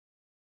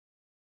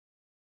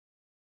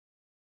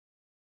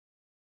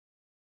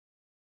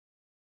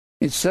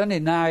It's Sunday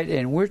night,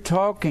 and we're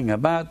talking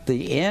about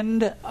the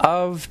end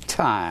of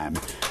time.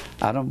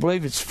 I don't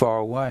believe it's far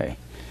away,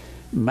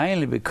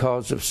 mainly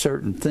because of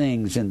certain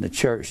things in the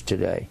church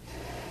today.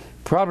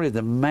 Probably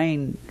the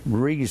main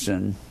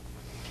reason,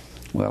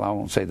 well, I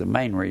won't say the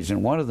main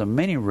reason, one of the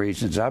many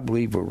reasons I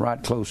believe we're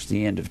right close to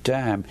the end of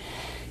time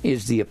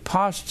is the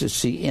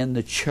apostasy in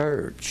the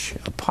church.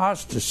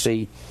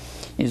 Apostasy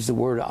is the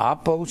word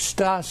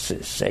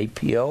apostasis,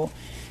 A-P-O-S-T-A-S-I-S.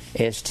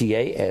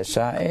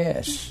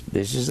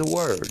 This is the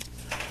word.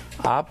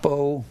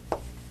 Apostasis.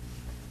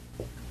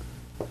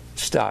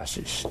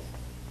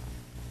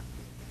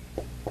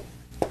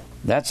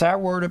 That's our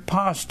word,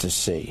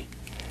 apostasy.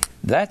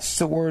 That's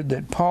the word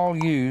that Paul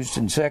used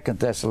in 2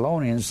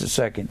 Thessalonians, the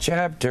 2nd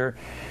chapter,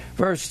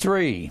 verse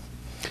 3.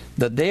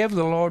 The day of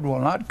the Lord will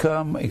not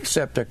come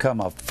except there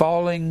come a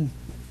falling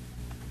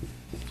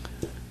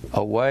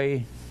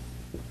away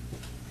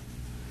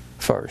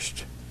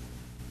first.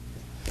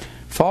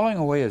 Falling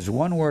away is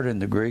one word in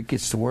the Greek.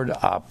 It's the word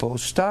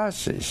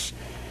apostasis.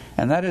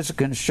 And that is a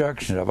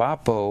construction of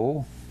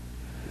apo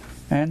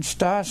and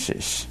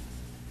stasis.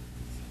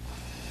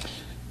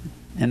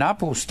 And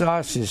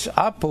apostasis,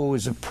 apo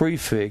is a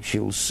prefix,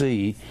 you'll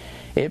see.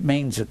 It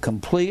means a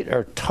complete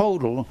or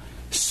total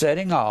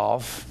setting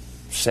off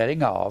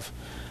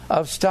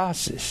of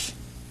stasis.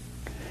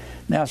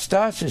 Now,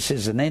 stasis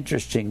is an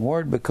interesting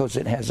word because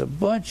it has a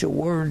bunch of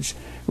words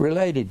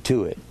related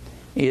to it.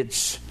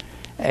 It's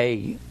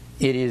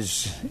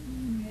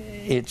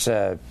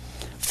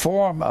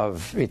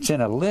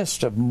in a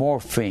list of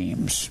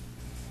morphemes.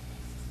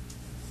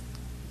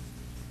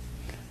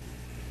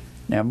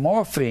 Now,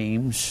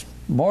 morphe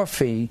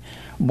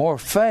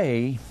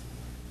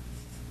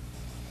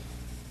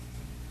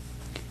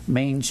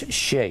means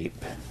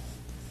shape.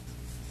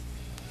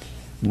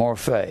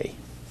 Morphe.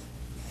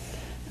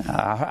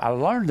 I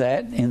learned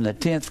that in the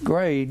 10th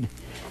grade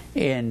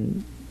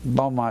in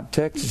Beaumont,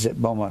 Texas,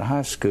 at Beaumont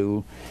High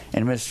School,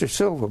 in Mr.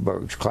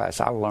 Silverberg's class.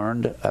 I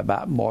learned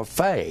about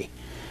morphe.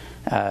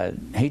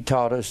 He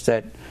taught us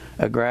that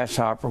a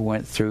grasshopper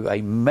went through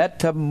a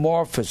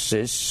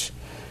metamorphosis.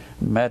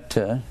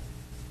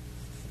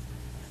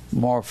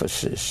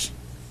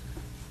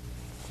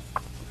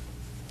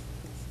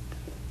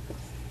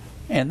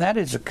 And that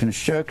is a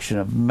construction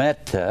of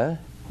meta,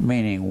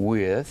 meaning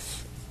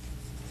with,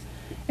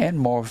 and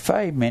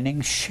morphe,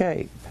 meaning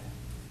shape.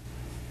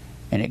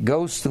 And it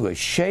goes through a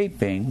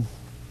shaping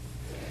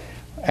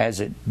as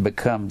it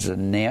becomes a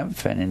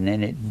nymph, and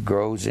then it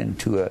grows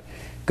into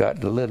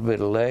got a little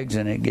bit of legs,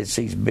 and it gets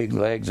these big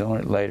legs on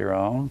it later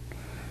on.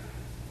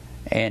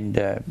 And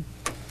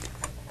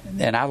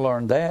I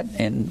learned that,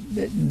 and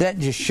that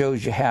just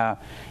shows you how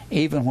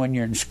even when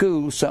you're in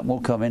school, something will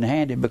come in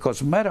handy,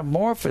 because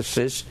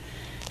metamorphosis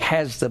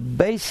has the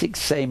basic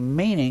same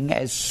meaning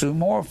as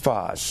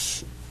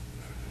zoomorphos.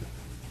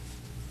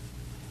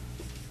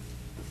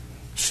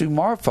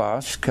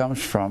 Zoomorphos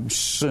comes from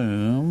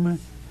zoom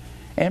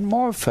and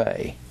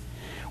morphe.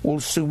 Well,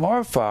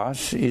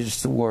 zoomorphos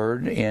is the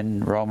word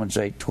in Romans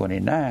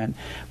 8:29.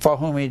 For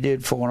whom he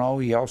did foreknow,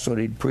 he also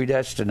did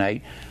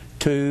predestinate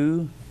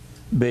to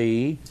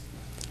be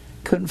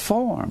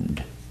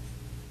conformed.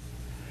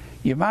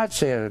 You might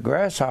say a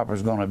grasshopper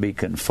is going to be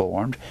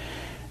conformed.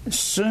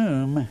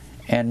 Zoom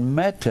and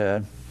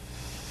meta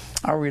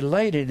are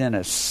related in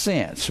a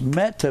sense.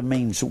 Meta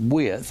means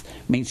with,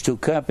 means to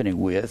accompany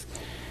with,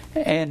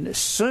 and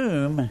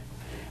zoom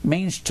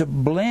means to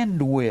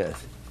blend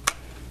with.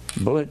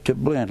 To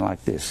blend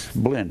like this.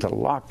 Blend, to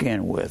lock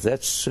in with.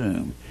 That's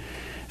zoom.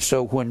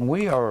 So when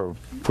we are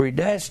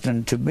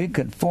predestined to be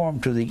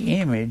conformed to the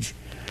image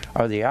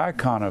or the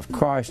icon of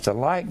Christ, the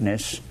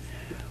likeness,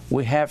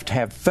 we have to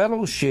have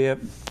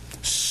fellowship,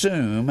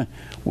 zoom.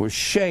 We're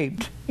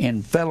shaped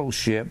in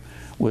fellowship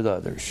with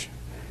others.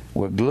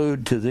 We're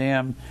glued to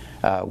them.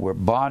 We're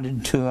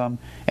bonded to them,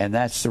 and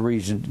that's the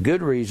reason,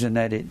 good reason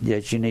that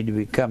you need to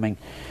be coming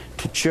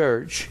to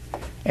church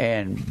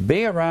and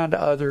be around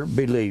other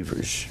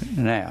believers.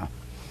 Now,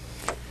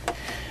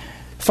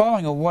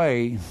 falling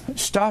away,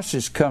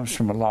 stasis comes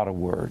from a lot of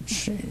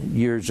words.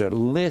 Here's a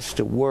list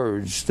of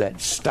words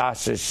that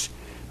stasis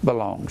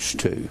belongs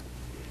to.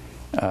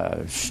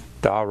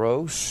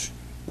 Staros,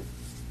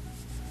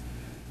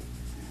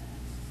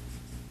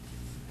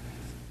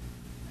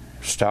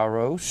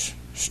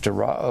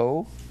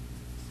 sterao,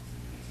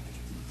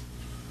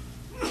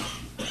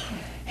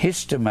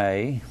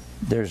 histeme,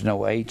 there's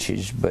no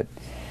H's, but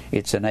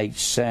it's an H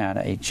sound,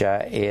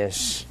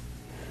 H-I-S-T-E-M-I,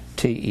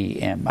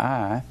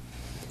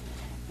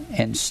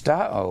 and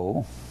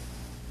stao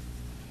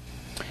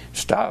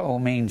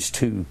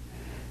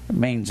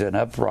means an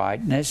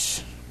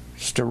uprightness.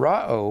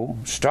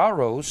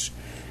 Staros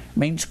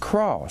means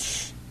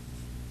cross.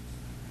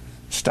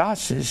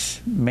 Stasis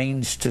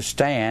means to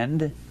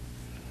stand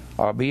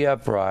or be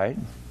upright.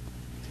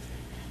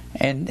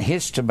 And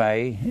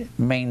histeme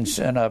means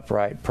an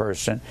upright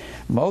person.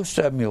 Most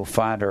of them you'll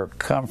find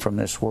come from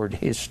this word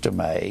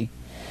histeme.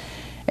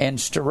 And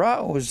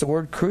sterao is the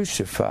word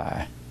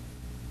crucify.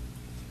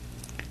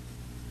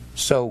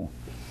 So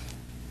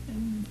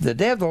the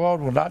day of the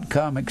Lord will not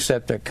come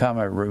except there come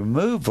a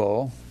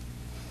removal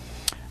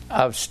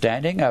of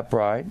standing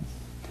upright,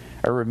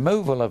 a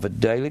removal of a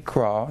daily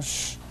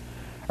cross,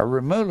 a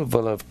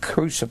removal of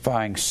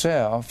crucifying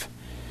self,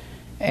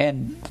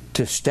 and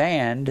to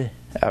stand,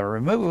 a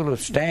removal of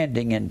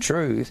standing in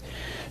truth.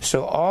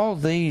 So all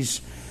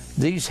these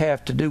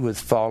have to do with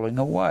falling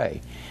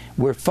away.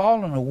 We're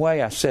falling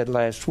away, I said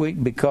last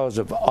week, because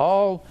of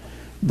all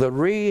the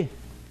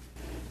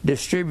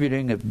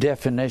redistributing of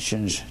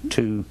definitions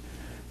to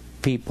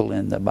people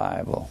in the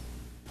Bible.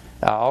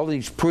 All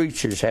these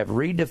preachers have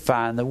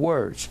redefined the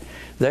words.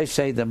 They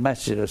say the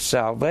message of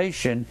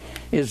salvation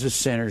is the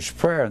sinner's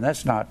prayer, and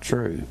that's not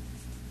true.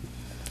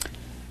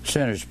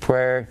 Sinner's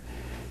prayer,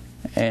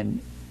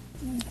 and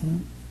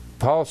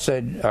Paul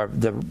said, or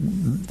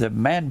the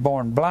man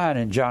born blind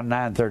in John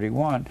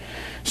 9:31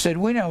 said,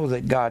 "We know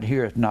that God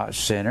heareth not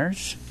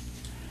sinners.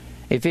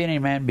 If any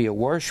man be a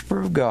worshiper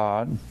of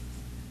God,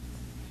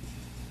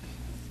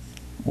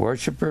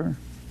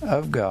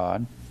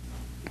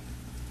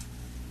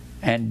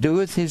 and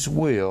doeth his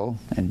will,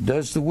 and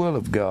does the will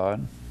of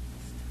God,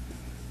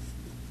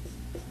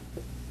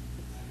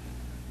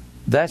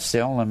 that's the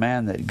only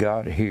man that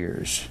God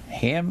hears.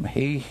 Him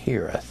he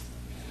heareth."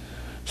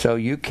 So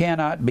you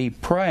cannot be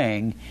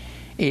praying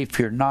if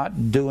you're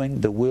not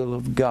doing the will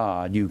of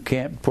God. You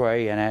can't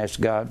pray and ask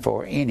God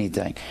for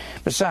anything.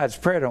 Besides,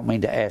 prayer don't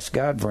mean to ask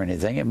God for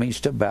anything. It means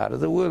to bow to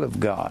the will of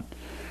God.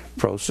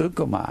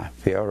 Proseuchomai,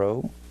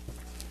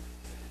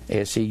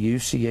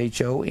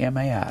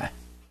 P-R-O-S-E-U-C-H-O-M-A-I.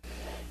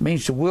 It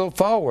means to will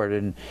forward.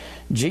 And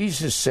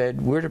Jesus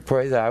said, we're to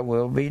pray, thy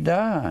will be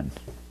done.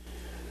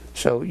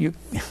 So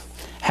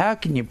how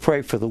can you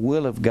pray for the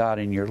will of God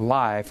in your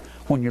life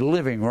when you're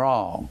living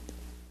wrong?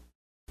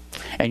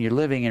 And you're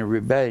living in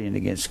rebellion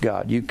against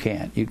God. You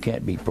can't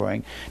be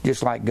praying.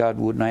 Just like God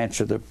wouldn't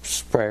answer the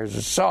prayers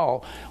of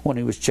Saul when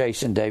he was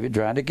chasing David,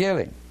 trying to kill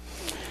him.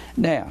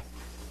 Now,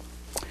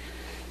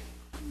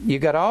 you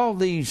got all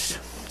these.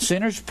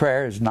 Sinner's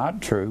prayer is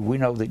not true. We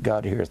know that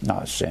God heareth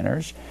not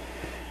sinners.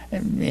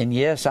 And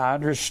yes, I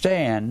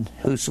understand,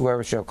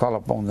 whosoever shall call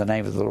upon the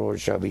name of the Lord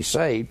shall be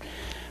saved.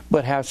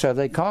 But how shall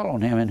they call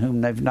on him in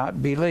whom they've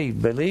not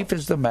believed? Belief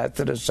is the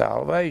method of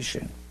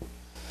salvation.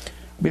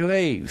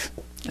 Believe,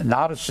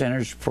 not a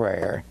sinner's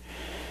prayer.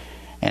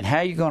 And how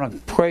are you going to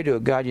pray to a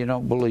God you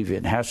don't believe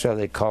in? How shall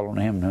they call on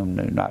him in whom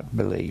they not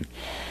believed?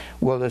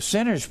 Well, the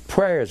sinner's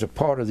prayer is a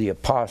part of the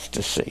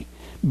apostasy.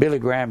 Billy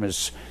Graham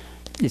it's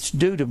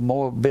due to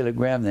more Billy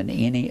Graham than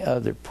any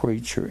other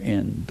preacher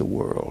in the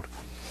world.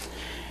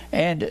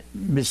 And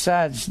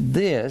besides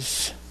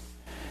this,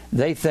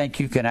 they think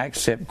you can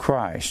accept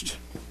Christ.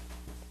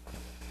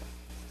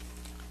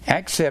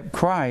 Accept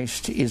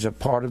Christ is a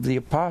part of the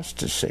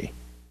apostasy.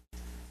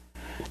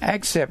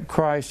 Accept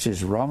Christ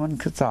is Roman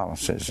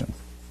Catholicism.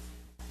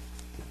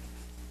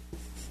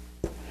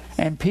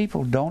 And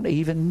people don't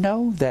even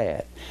know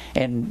that.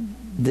 And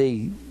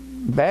the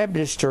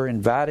Baptists are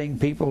inviting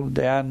people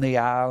down the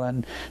aisle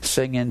and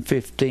singing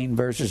 15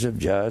 verses of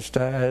 "Just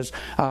as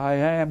I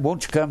am.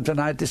 Won't you come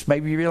tonight? This may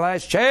be your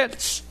last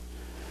chance."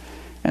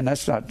 And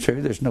that's not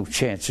true. There's no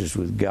chances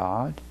with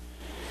God.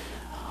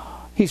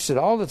 He said,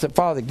 "All that the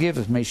Father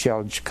giveth me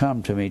shall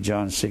come to me,"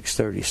 John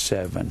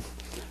 6:37.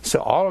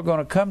 So all are going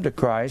to come to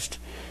Christ,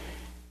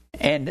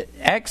 and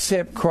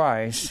accept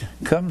Christ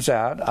comes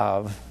out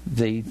of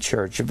the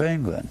Church of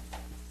England.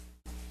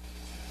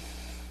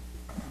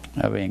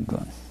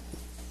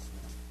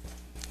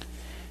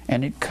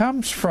 And it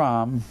comes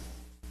from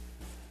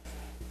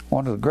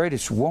one of the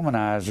greatest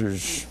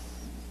womanizers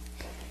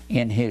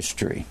in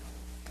history.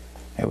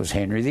 It was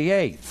Henry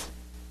VIII.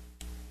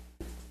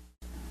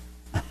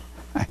 I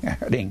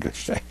heard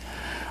English say.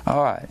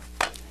 All right.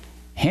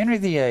 Henry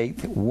VIII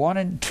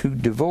wanted to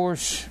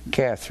divorce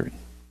Catherine.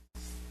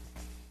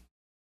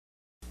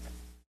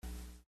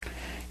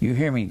 You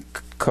hear me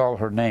call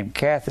her name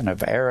Catherine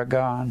of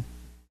Aragon.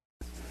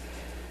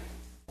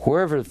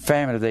 Wherever the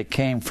family they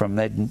came from,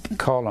 they didn't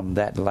call them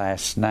that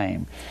last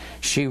name.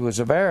 She was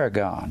of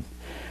Aragon.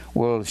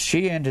 Well,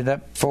 she ended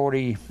up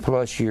 40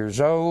 plus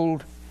years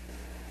old.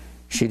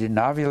 She didn't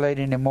ovulate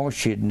anymore.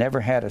 She had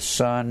never had a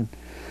son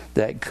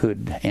that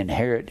could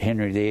inherit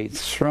Henry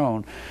VIII's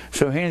throne.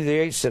 So Henry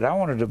VIII said, "I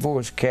want to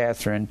divorce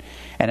Catherine."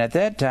 And at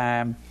that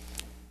time,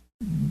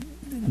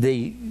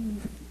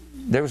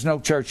 there was no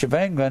Church of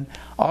England.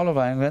 All of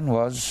England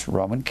was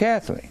Roman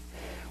Catholic.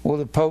 Well,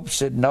 the Pope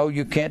said, "No,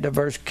 you can't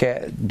divorce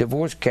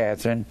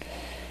Catherine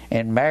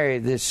and marry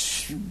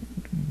this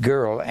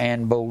girl,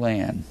 Anne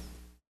Boleyn.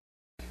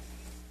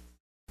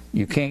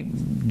 You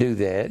can't do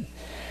that."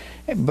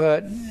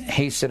 But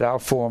he said, "I'll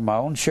form my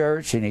own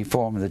church," and he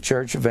formed the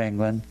Church of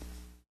England.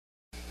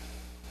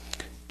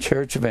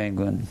 Church of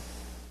England,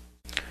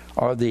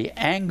 or the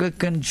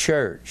Anglican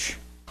Church.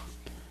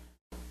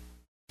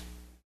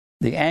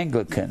 The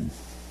Anglican.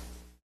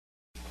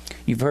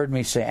 You've heard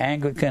me say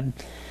Anglican.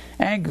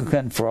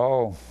 Anglican, for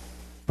all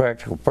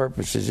practical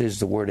purposes, is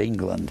the word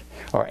England,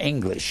 or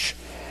English.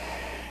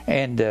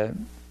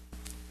 And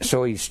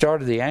so he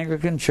started the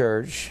Anglican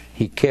Church.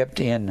 He kept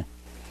in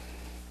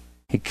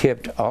He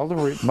kept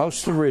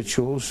most of the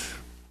rituals,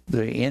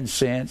 the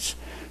incense,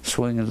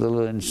 swinging the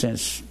little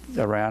incense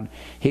around.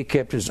 He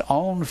kept his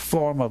own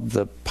form of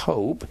the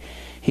Pope.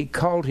 He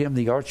called him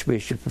the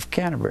Archbishop of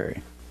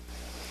Canterbury.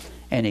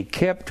 And he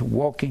kept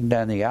walking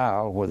down the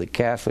aisle where the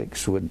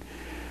Catholics would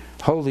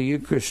hold the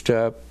Eucharist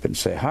up and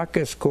say, Hac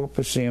est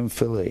corpus eum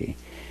filii.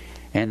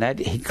 And that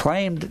they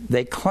claim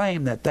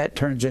that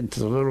turns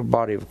into the little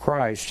body of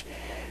Christ.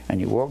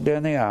 And you walk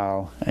down the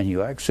aisle and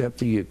you accept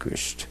the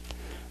Eucharist.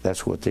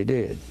 That's what they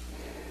did.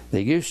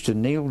 They used to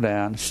kneel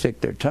down,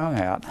 stick their tongue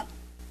out,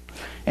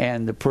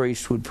 and the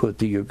priest would put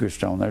the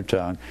Eucharist on their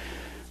tongue.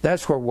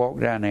 That's where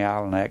walk down the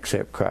aisle and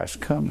accept Christ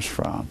comes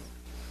from.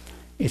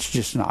 It's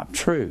just not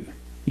true.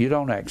 You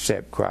don't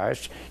accept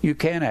Christ. You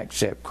can't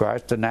accept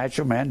Christ. The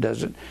natural man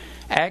doesn't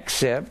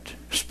accept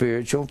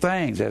spiritual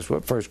things. That's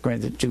what 1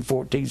 Corinthians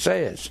 2:14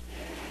 says.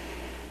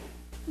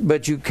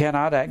 But you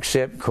cannot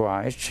accept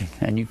Christ,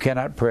 and you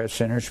cannot pray a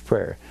sinner's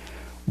prayer.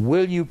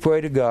 Will you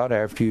pray to God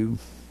after you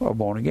are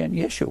born again?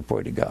 Yes, you'll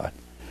pray to God.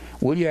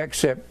 Will you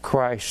accept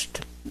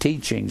Christ's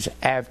teachings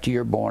after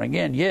you're born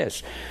again?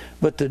 Yes.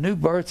 But the new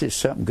birth is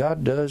something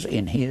God does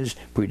in His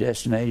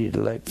predestinated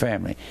elect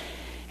family.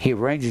 He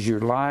arranges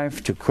your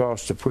life to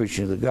cross the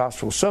preaching of the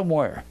gospel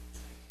somewhere.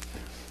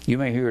 You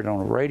may hear it on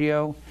the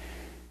radio.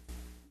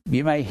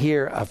 You may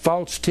hear a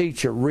false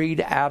teacher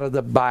read out of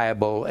the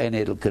Bible and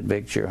it'll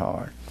convict your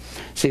heart.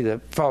 See, the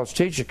false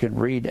teacher can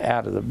read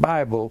out of the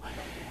Bible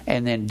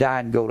and then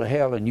die and go to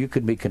hell, and you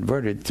can be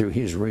converted through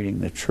his reading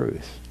the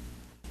truth.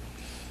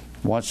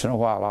 Once in a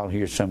while I'll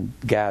hear some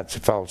guy that's a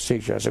false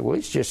teacher. I say, well,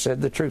 he's just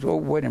said the truth. Oh,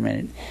 wait a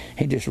minute.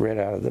 He just read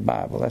out of the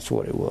Bible. That's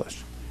what it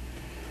was.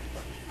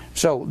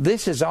 So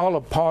this is all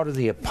a part of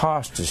the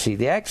apostasy.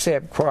 The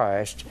accept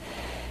Christ,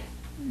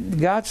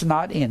 God's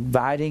not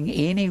inviting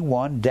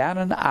anyone down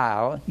an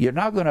aisle. You're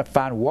not going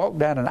to walk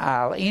down an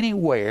aisle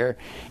anywhere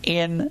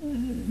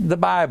in the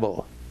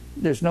Bible.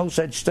 There's no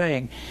such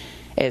thing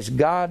as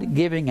God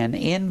giving an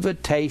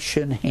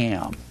invitation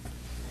hymn.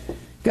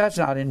 God's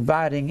not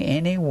inviting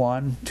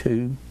anyone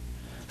to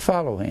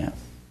follow Him.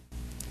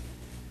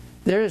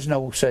 There is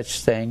no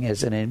such thing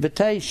as an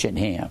invitation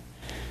hymn.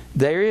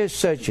 There is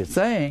such a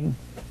thing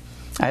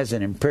as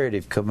an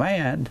imperative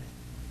command.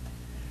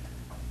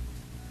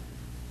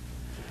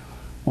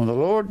 When the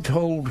Lord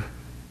told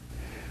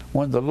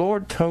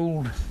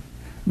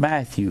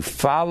Matthew,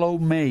 follow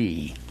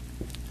me,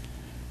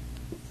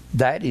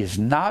 that is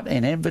not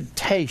an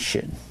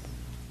invitation.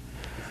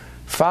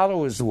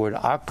 Follow is the word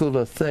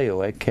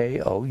akoulotheo,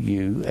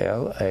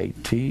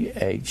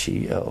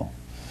 akoulatho.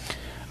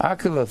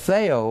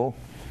 Akoulotheo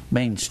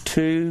means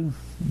to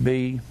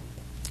be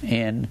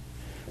in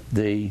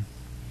the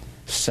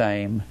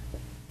same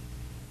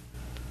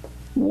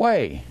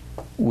way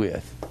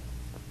with.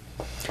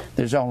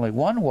 There's only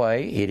one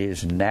way. It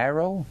is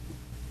narrow.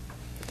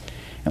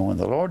 And when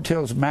the Lord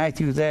tells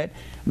Matthew that,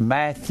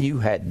 Matthew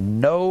had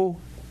no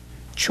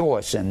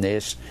choice in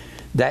this.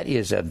 That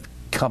is a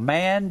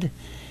command,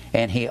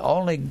 and he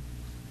only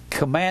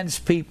commands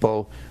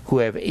people who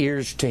have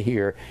ears to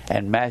hear.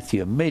 And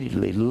Matthew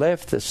immediately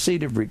left the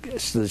seat of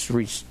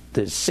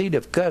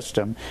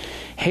custom.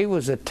 He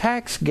was a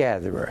tax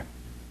gatherer.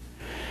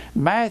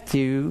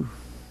 Matthew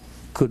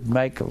could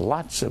make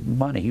lots of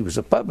money. He was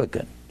a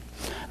publican.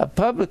 A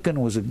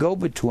publican was a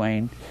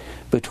go-between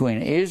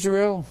between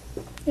Israel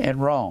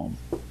and Rome.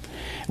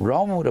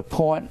 Rome would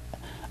appoint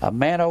a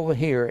man over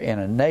here in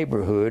a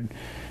neighborhood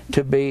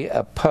to be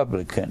a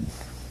publican.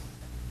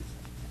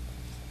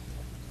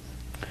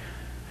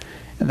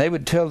 And they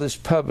would tell this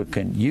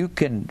publican, you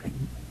can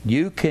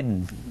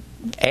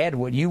add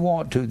what you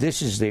want to.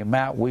 This is the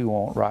amount we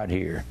want right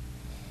here.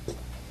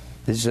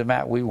 This is the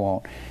amount we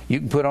want. You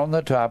can put on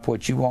the top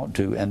what you want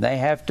to, and they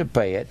have to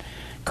pay it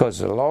because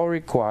the law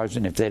requires,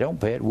 and if they don't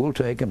pay it, we'll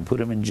take them and put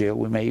them in jail.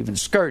 We may even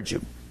scourge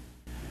them.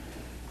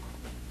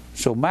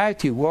 So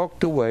Matthew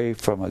walked away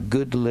from a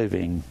good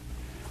living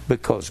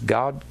because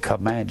God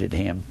commanded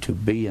him to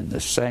be in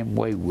the same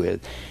way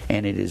with,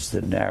 and it is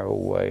the narrow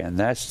way, and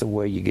that's the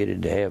way you get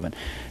into heaven.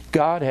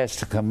 God has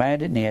to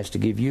command it, and He has to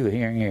give you a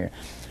hearing ear.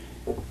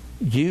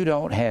 You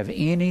don't have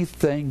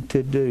anything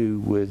to do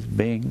with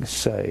being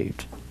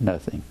saved.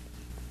 Nothing.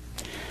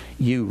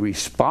 You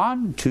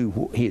respond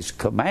to His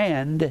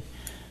command,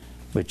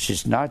 which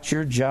is not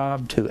your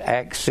job to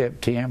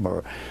accept Him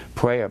or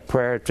pray a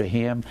prayer to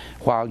Him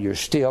while you're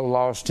still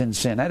lost in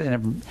sin.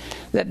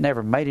 That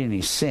never made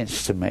any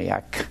sense to me.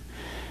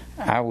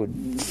 I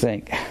would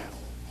think,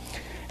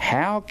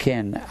 how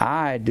can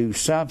I do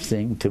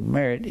something to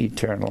merit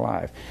eternal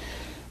life?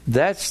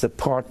 That's the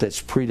part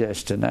that's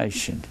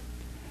predestination.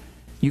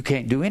 You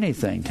can't do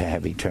anything to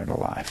have eternal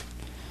life.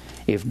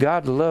 If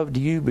God loved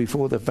you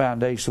before the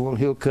foundation, well,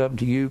 He'll come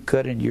to you,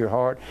 cut into your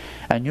heart,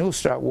 and you'll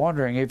start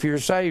wondering if you're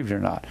saved or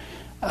not.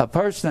 A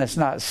person that's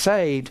not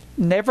saved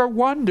never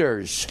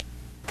wonders.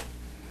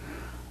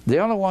 The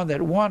only one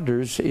that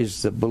wonders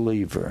is the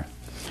believer.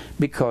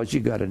 Because you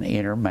got an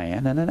inner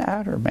man and an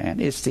outer man.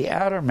 It's the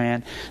outer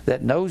man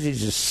that knows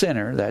he's a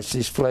sinner. That's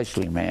his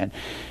fleshly man.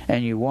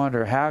 And you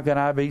wonder, how can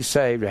I be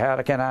saved?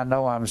 How can I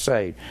know I'm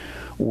saved?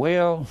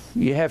 Well,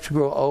 you have to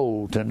grow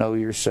old to know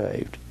you're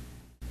saved.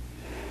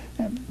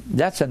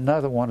 That's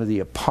another one of the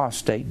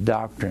apostate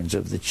doctrines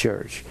of the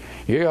church.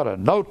 You got to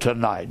know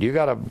tonight. You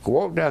got to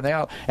walk down the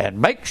aisle and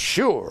make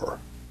sure.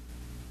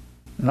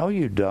 No,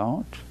 you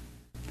don't.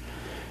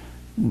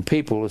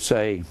 People will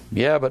say,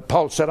 yeah, but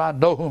Paul said, I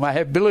know whom I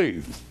have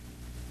believed.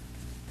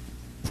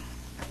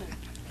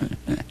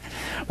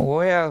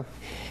 Well,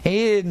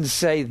 he didn't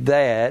say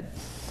that.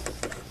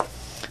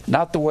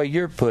 Not the way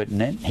you're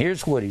putting it.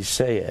 Here's what he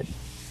said.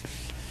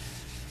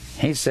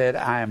 He said,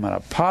 I am an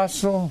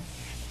apostle,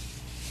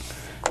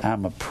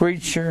 I'm a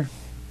preacher,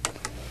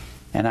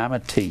 and I'm a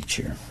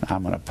teacher.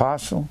 I'm an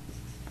apostle,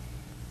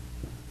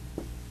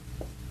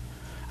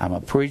 I'm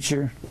a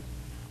preacher,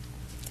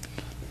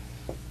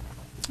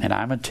 and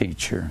I'm a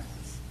teacher,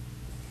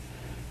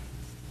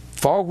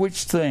 for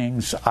which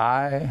things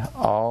I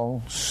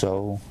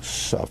also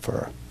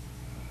suffer.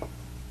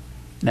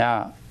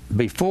 Now,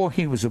 before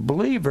he was a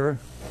believer,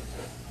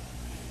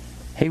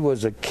 he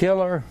was a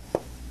killer,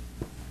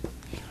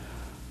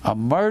 a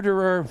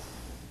murderer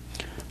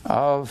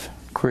of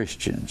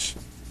Christians.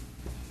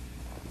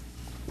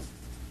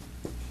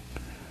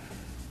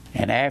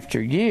 And after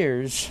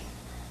years,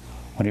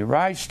 when he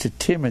writes to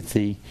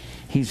Timothy,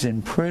 he's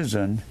in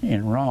prison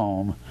in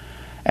Rome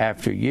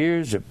after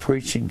years of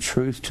preaching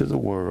truth to the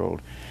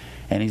world.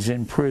 And he's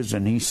in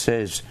prison. He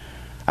says,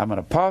 I'm an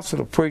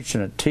apostle, a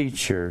preacher, and a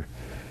teacher,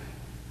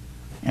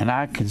 and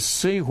I can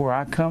see where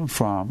I come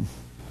from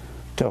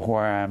to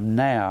where I am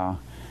now.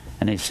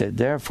 And he said,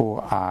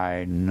 therefore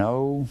I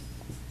know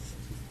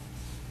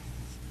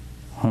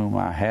whom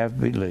I have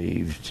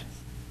believed,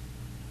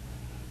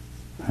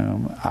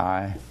 whom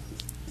I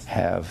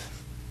have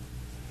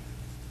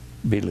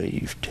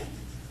believed.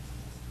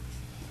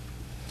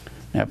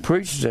 Now,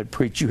 preachers that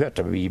preach, you have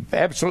to be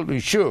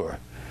absolutely sure.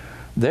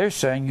 They're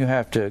saying you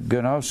have to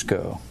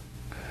gnosko,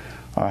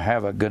 or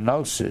have a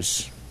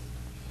gnosis,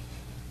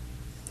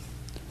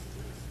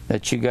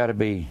 that you got to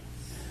be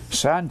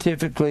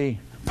scientifically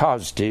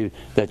positive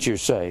that you're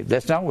saved.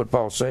 That's not what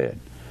Paul said.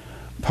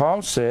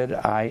 Paul said,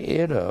 I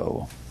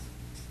ido,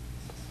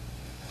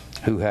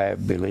 who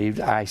have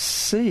believed. I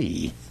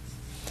see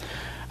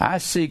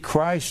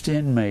Christ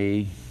in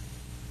me,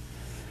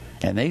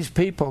 and these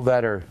people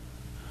that are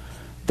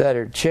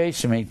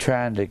chasing me,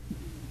 trying to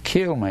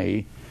kill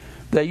me,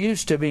 they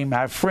used to be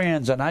my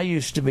friends, and I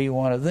used to be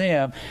one of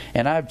them,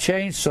 and I've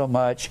changed so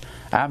much.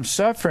 I'm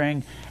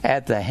suffering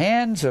at the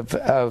hands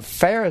of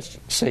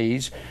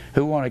Pharisees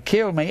who want to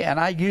kill me, and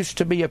I used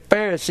to be a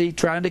Pharisee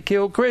trying to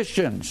kill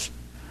Christians.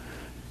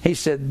 He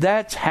said,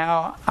 that's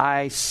how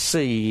I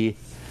see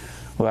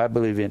what I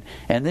believe in.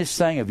 And this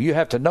thing of you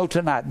have to know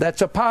tonight,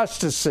 that's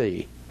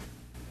apostasy.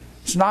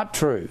 It's not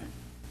true.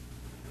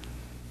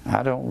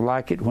 I don't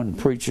like it when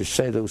preachers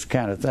say those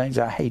kind of things.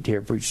 I hate to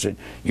hear preachers say,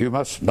 you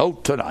must know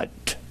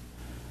tonight.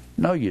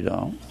 No, you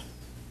don't.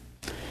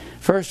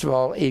 First of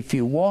all, if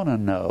you want to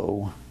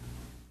know,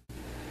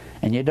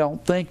 and you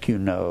don't think you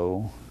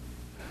know,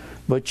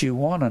 but you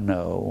want to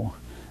know,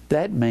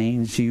 that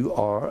means you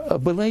are a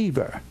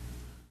believer.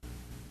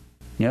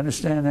 You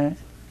understand that?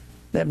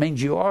 That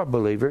means you are a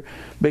believer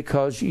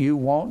because you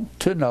want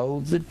to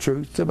know the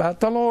truth about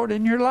the Lord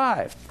in your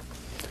life.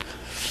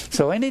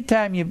 So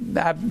anytime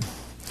I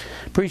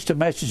preached a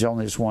message on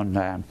this one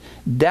time.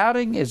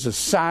 Doubting is a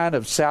sign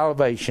of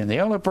salvation. The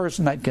only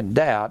person that can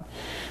doubt,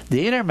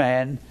 the inner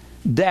man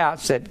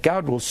doubts that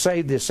God will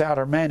save this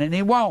outer man, and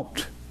He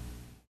won't.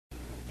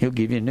 He'll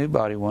give you a new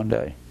body one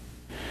day.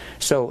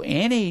 So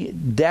any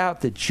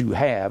doubt that you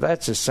have,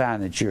 that's a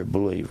sign that you're a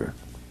believer.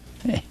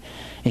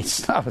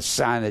 It's not a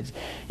sign that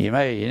you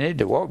need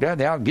to walk down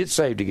the aisle and get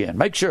saved again.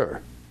 Make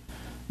sure.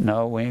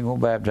 No, we ain't going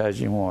to baptize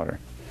you in water.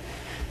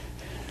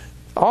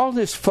 All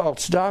this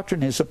false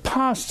doctrine is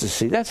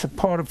apostasy. That's a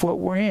part of what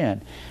we're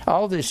in.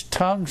 All this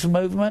tongues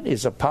movement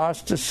is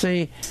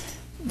apostasy.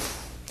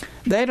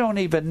 They don't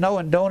even know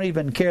and don't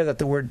even care that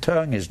the word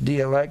tongue is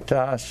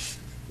dialectos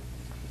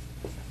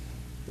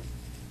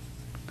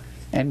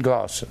and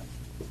glossa.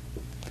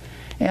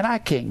 And I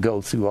can't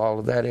go through all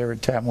of that every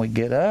time we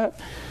get up.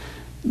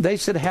 They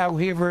said, how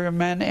we were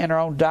men in our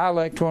own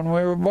dialect when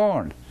we were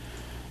born.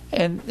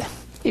 And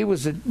it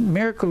was a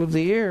miracle of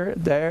the year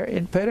there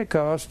in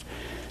Pentecost.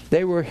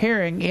 They were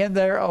hearing in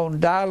their own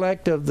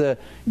dialect of the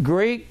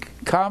Greek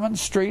common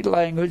street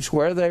language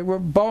where they were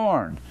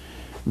born.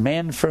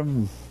 Men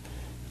from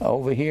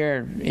over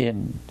here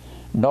in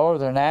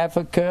northern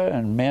Africa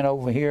and men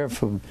over here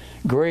from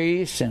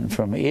Greece and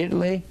from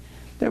Italy,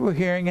 they were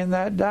hearing in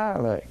that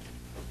dialect.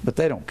 But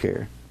they don't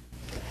care.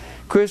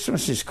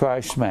 Christmas is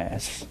Christ's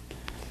Mass.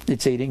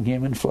 It's eating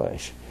human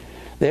flesh.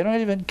 They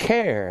don't even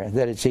care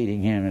that it's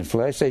eating human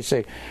flesh. They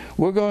say,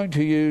 we're going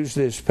to use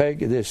this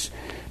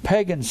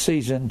pagan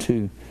season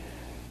to...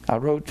 I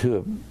wrote to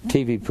a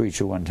TV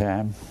preacher one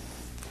time.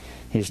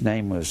 His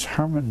name was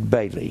Herman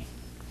Bailey.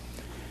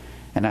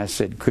 And I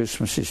said,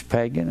 Christmas is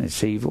pagan,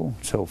 it's evil,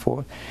 and so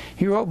forth.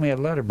 He wrote me a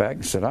letter back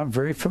and said, I'm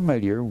very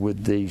familiar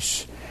with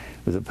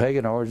the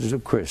pagan origins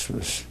of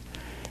Christmas.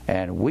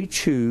 And we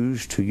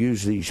choose to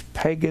use these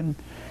how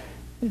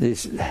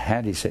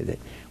do you say that?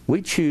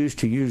 We choose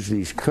to use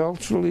these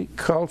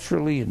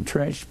culturally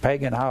entrenched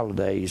pagan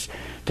holidays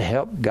to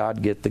help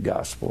God get the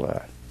gospel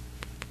out.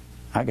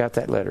 I got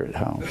that letter at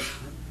home.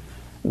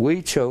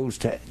 We chose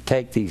to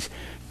take these,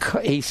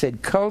 he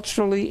said,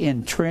 culturally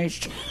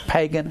entrenched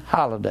pagan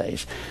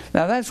holidays.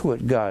 Now that's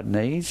what God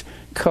needs,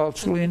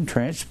 culturally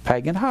entrenched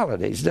pagan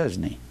holidays,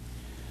 doesn't he?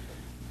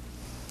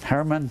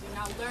 Herman? Do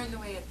not learn the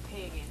way of the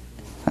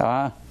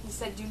pagan. He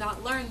said, do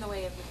not learn the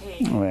way of the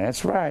pagan. Well,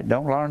 that's right.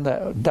 Don't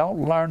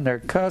learn their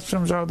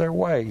customs or their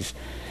ways.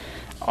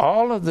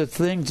 All of the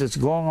things that's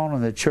going on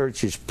in the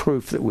church is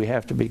proof that we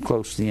have to be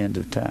close to the end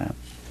of time.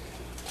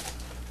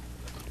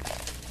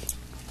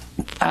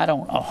 I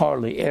don't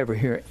hardly ever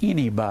hear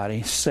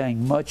anybody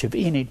saying much of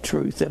any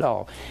truth at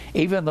all.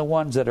 Even the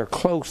ones that are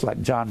close,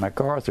 like John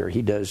MacArthur,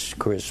 he does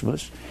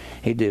Christmas.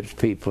 He dips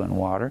people in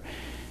water.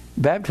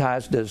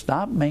 Baptized does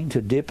not mean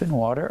to dip in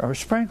water or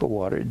sprinkle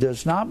water. It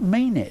does not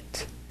mean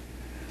it.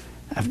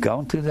 I've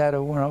gone through that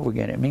over and over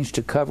again. It means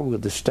to cover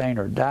with the stain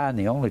or dye, and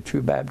the only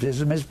true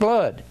baptism is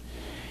blood.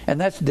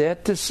 And that's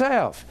death to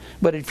self.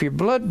 But if you're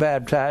blood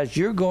baptized,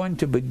 you're going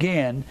to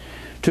begin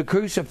to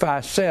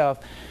crucify self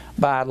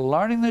by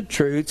learning the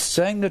truth,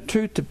 saying the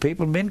truth to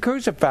people, and being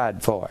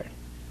crucified for it.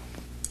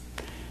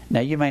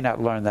 Now, you may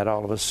not learn that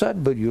all of a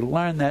sudden, but you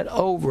learn that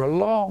over a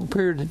long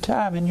period of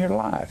time in your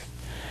life.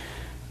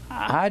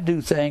 I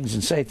do things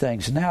and say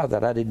things now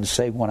that I didn't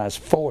say when I was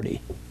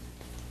 40.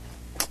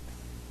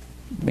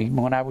 Even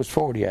when I was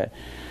 40, I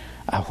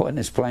wasn't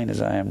as plain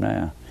as I am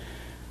now.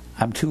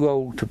 I'm too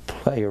old to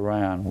play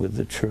around with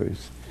the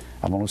truth.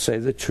 I'm going to say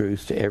the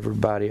truth to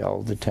everybody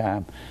all the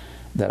time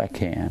that I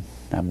can.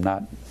 I'm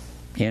not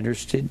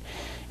interested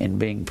in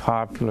being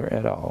popular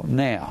at all.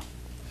 Now,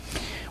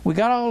 we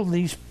got all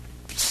these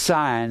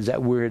signs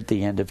that we're at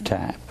the end of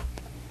time.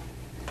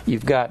 You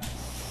got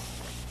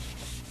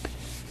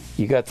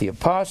the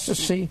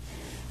apostasy.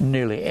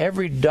 Nearly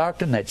every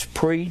doctrine that's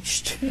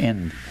preached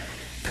in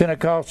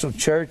Pentecostal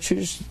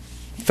churches,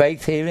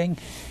 faith healing,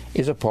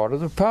 is a part of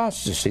the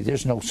apostasy.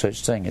 There's no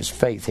such thing as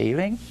faith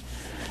healing.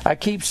 I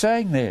keep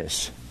saying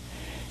this.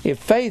 If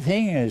faith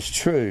healing is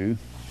true,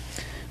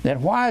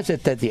 then why is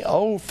it that the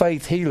old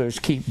faith healers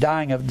keep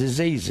dying of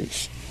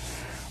diseases?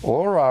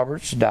 Oral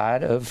Roberts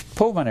died of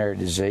pulmonary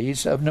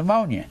disease, of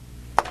pneumonia.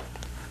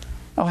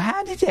 Oh,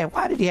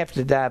 why did he have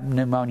to die of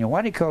pneumonia?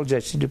 Why did he call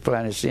Jesse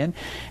Duplantis in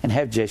and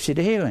have Jesse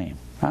to heal him?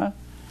 Huh?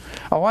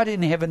 Or why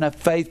didn't he have enough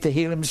faith to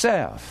heal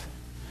himself?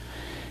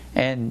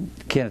 And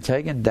Kenneth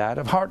Hagin died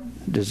of heart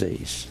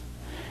disease.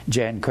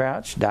 Jan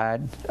Crouch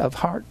died of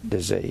heart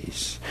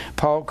disease.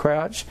 Paul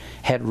Crouch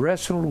had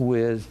wrestled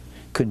with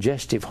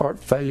congestive heart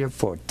failure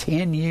for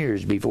 10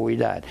 years before he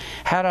died.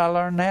 How did I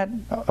learn that?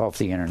 Off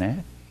the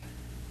internet.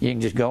 You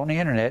can just go on the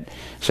internet,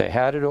 say,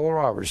 how did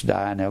Oral Roberts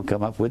die? And they'll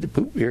come up with it.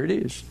 Poop, here it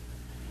is.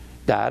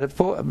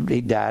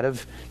 He died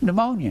of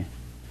pneumonia.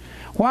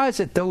 Why is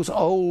it those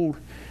old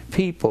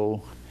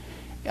people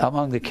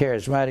among the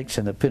charismatics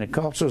and the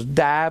Pentecostals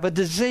die of a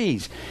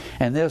disease?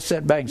 And they'll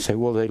sit back and say,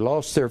 well, they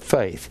lost their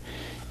faith.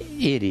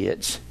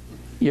 Idiots.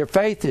 Your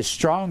faith is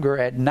stronger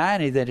at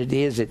 90 than it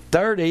is at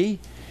 30.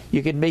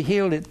 You can be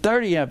healed at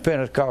 30 in a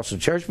Pentecostal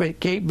church, but you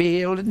can't be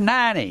healed at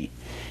 90.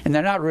 And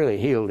they're not really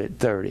healed at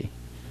 30.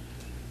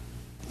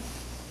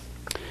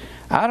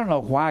 I don't know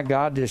why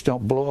God just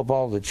don't blow up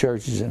all the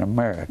churches in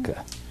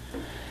America.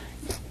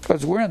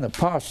 Because we're in the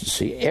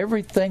apostasy.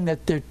 Everything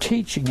that they're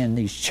teaching in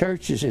these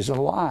churches is a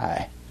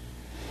lie.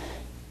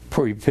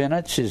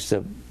 Repentance is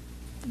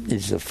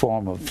the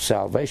form of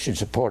salvation,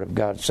 it's a part of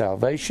God's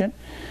salvation.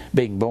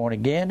 Being born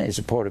again is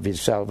a part of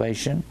His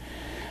salvation.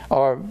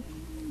 Or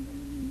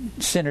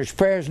sinner's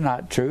prayer is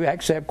not true.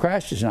 Accept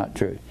Christ is not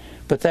true.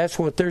 But that's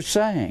what they're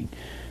saying.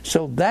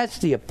 So that's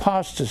the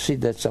apostasy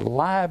that's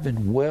alive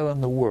and well in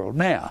the world.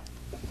 Now,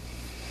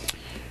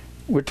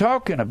 we're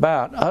talking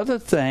about other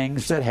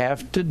things that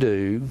have to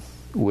do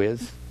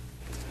with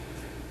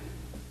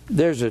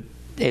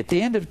at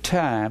the end of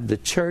time, the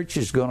church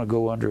is going to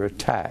go under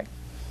attack.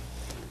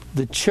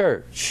 The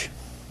church.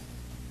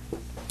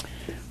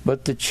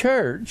 But the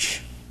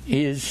church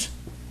is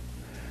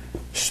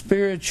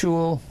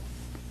spiritual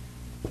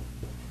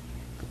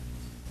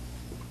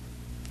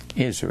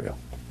Israel.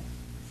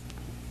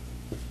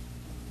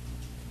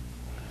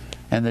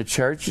 And the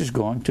church is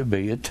going to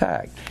be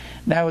attacked.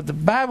 Now, the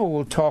Bible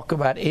will talk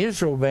about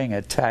Israel being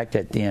attacked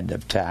at the end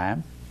of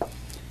time.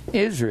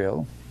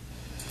 Israel,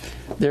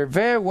 there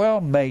very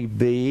well may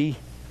be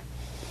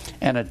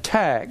an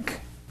attack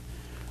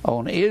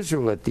on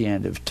Israel at the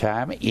end of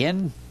time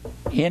in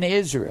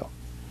Israel.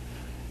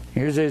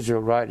 Here's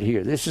Israel right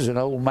here. This is an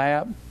old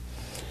map.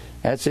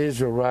 That's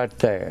Israel right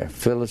there.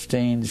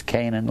 Philistines,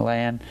 Canaan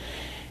land.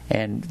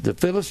 And the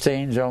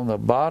Philistines are on the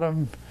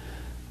bottom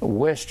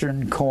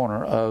western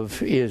corner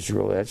of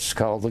Israel. That's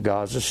called the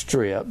Gaza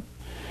Strip.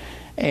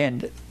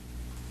 And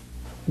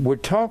we're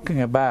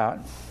talking about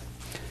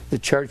the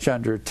church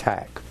under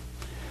attack.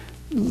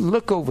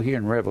 Look over here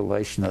in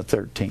Revelation, the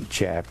 13th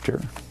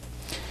chapter.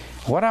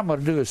 What I'm going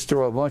to do is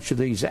throw a bunch of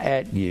these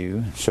at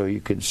you so you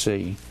can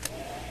see.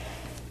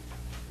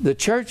 The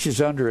church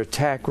is under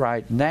attack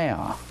right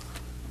now.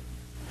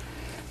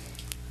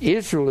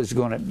 Israel is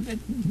going to...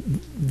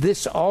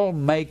 This all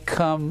may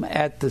come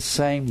at the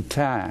same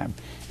time.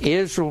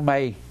 Israel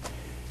may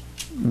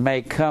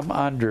come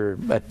under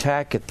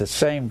attack at the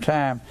same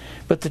time,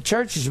 but the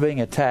church is being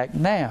attacked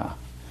now.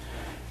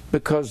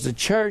 Because the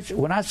church,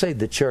 when I say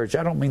the church,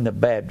 I don't mean the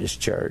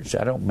Baptist church.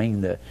 I don't mean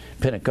the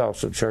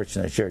Pentecostal church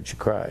and the Church of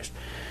Christ.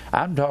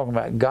 I'm talking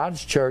about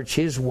God's church,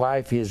 His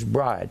wife, His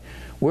bride.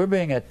 We're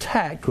being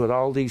attacked with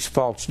all these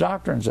false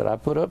doctrines that I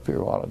put up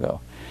here a while ago.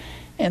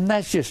 And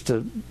that's just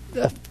a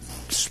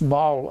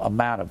small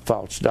amount of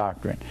false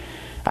doctrine.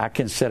 I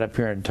can sit up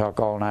here and talk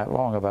all night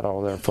long about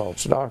all their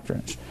false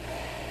doctrines.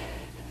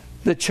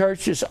 The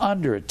church is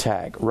under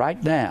attack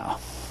right now.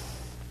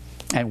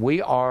 And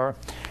we are...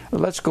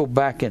 Let's go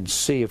back and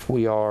see if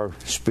we are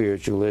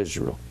spiritual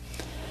Israel.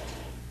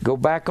 Go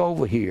back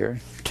over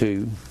here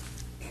to...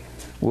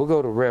 We'll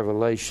go to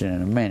Revelation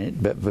in a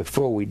minute, but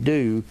before we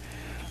do,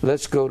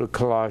 let's go to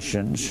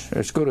Colossians.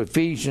 Let's go to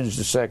Ephesians,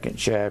 the 2nd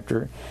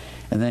chapter,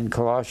 and then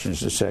Colossians,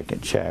 the 2nd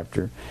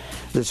chapter.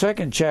 The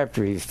 2nd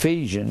chapter of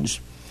Ephesians,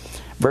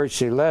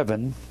 verse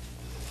 11,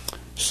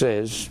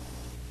 says,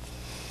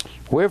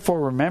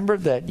 "Wherefore remember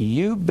that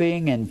you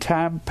being in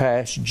time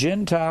past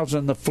Gentiles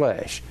in the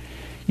flesh."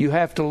 You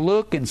have to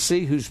look and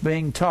see who's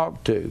being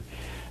talked to.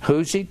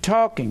 Who's he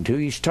talking to?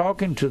 He's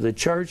talking to the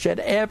church at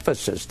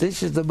Ephesus.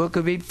 This is the book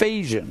of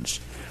Ephesians.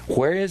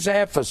 Where is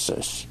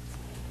Ephesus?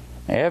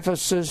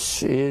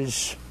 Ephesus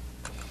is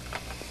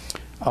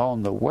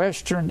on the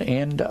western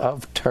end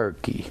of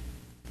Turkey.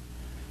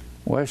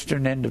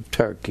 Western end of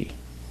Turkey.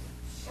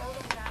 Show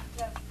the map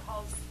of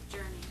Paul's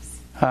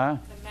journeys. Huh?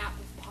 The map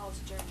of Paul's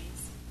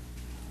journeys.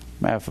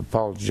 Map of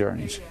Paul's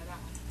journeys. There you go, that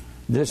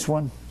one. This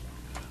one?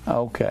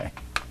 Okay.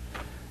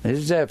 This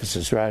is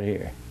Ephesus right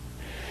here.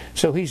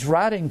 So he's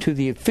writing to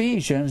the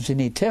Ephesians, and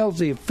he tells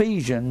the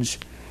Ephesians,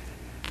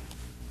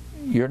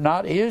 you're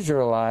not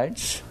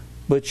Israelites,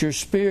 but you're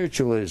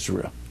spiritual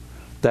Israel.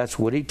 That's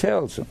what he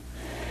tells them.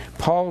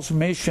 Paul's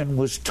mission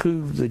was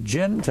to the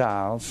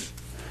Gentiles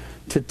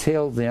to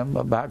tell them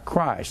about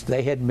Christ.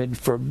 They had been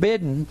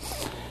forbidden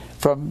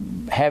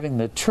from having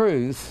the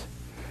truth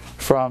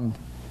from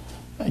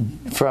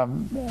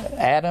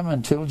Adam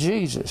until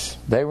Jesus.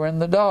 They were in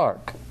the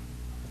dark.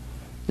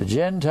 The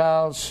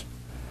Gentiles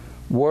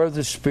were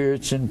the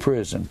spirits in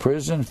prison.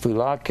 Prison,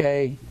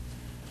 phylake.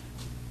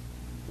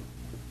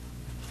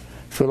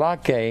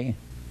 Phylake,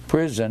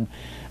 prison,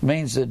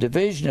 means the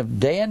division of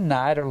day and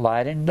night or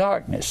light and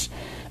darkness.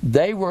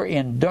 They were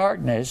in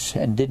darkness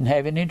and didn't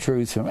have any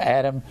truth from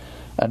Adam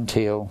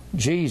until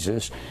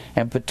Jesus,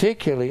 and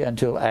particularly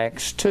until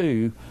Acts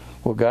 2,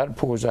 where God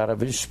pours out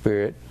of His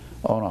Spirit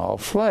on all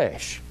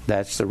flesh.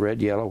 That's the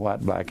red, yellow,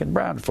 white, black, and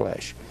brown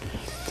flesh.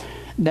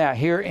 Now,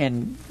 here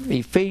in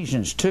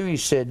Ephesians 2, he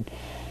said,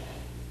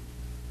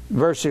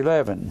 verse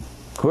 11,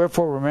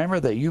 "Wherefore remember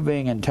that you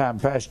being in time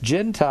past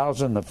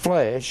Gentiles in the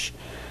flesh,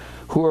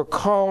 who are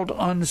called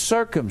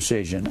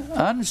uncircumcision."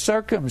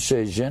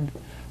 Uncircumcision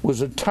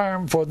was a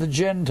term for the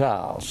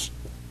Gentiles.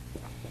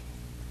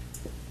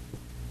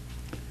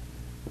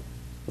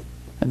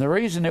 And the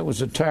reason it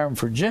was a term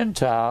for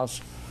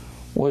Gentiles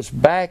was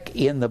back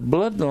in the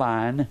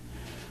bloodline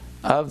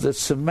of the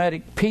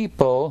Semitic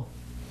people.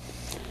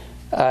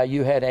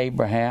 You had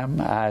Abraham,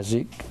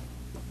 Isaac,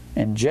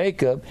 and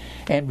Jacob,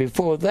 and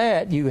before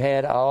that you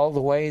had all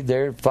the way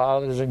their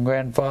fathers and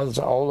grandfathers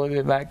all the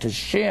way back to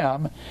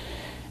Shem,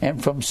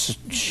 and from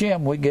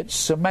Shem we get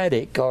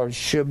Semitic or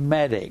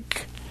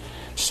Shemitic.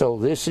 So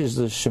this is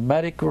the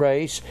Shemitic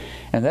race,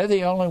 and they're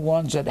the only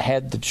ones that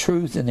had the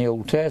truth in the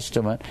Old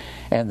Testament,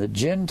 and the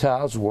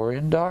Gentiles were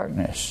in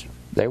darkness.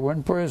 They were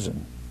in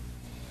prison.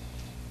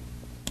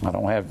 I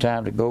don't have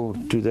time to go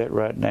to that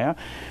right now,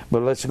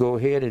 but let's go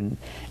ahead and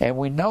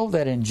we know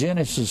that in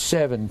Genesis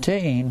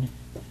 17,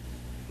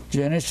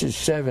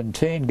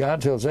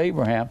 God tells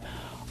Abraham,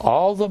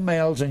 all the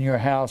males in your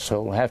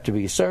household have to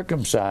be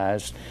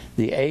circumcised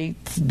the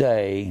 8th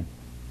day.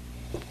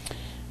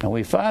 And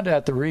we find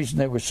out the reason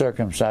they were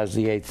circumcised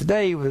the 8th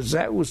day was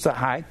that was the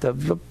height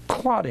of the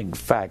clotting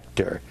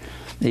factor.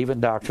 Even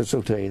doctors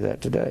will tell you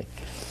that today.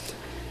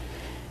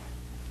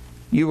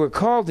 You were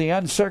called the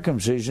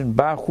uncircumcision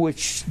by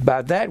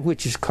that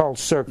which is called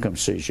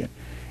circumcision.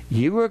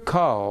 You were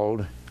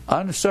called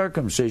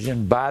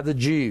uncircumcision by the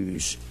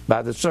Jews,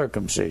 by the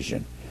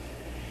circumcision,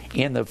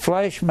 in the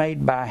flesh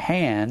made by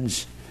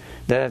hands,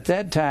 that at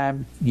that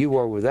time you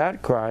were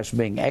without Christ,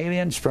 being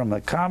aliens from the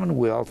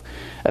commonwealth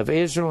of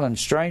Israel and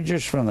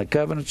strangers from the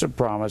covenants of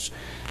promise,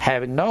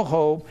 having no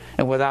hope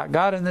and without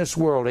God in this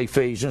world.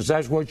 Ephesians,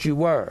 that's what you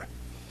were.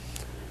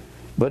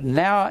 But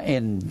now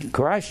in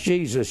Christ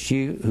Jesus,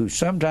 you who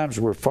sometimes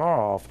were far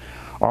off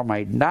are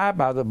made nigh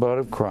by the blood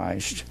of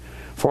Christ,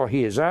 for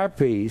He is our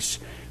peace,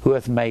 who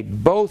hath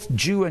made both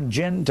Jew and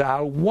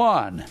Gentile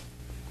one.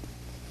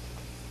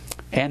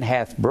 and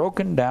hath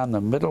broken down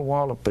the middle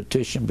wall of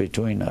partition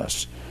between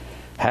us,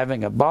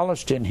 having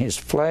abolished in his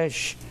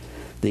flesh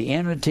the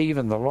enmity,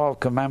 even the law of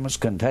commandments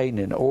contained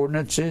in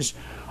ordinances.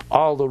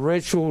 All the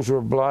rituals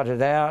were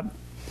blotted out,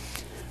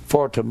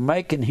 for to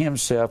make in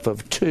himself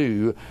of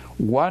two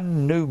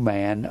one new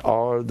man,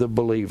 or the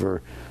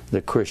believer,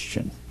 the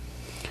Christian,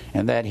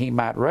 and that he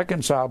might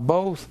reconcile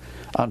both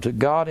unto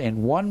God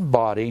in one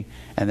body.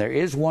 And there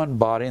is one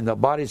body, and the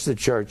body is the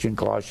church in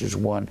Colossians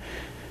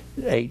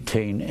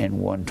 1:18 and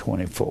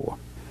 1:24.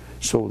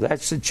 So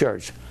that's the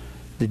church.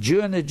 The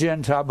Jew and the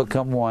Gentile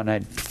become one.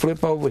 I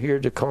flip over here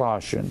to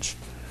Colossians.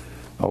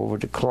 Over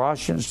to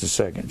Colossians, the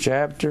 2nd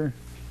chapter.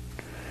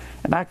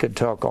 And I could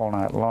talk all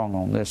night long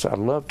on this. I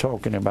love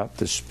talking about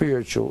the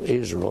spiritual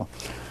Israel,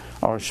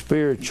 or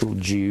spiritual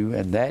Jew,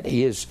 and that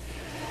is,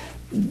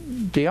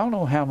 do y'all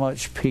know how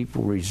much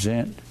people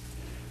resent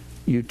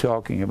you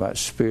talking about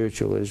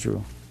spiritual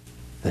Israel?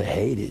 They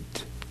hate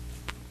it.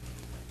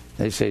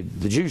 They say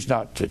the Jew's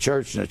not the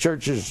church, and the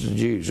church is the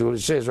Jews. Well, it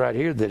says right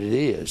here that it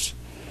is,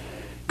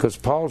 because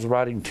Paul's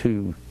writing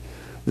to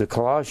the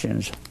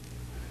Colossians,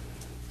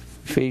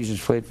 Ephesians,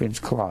 Philippians,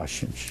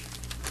 Colossians.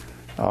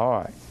 All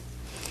right.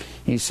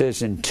 He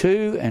says in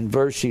 2 and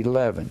verse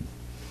 11,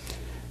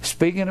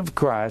 speaking of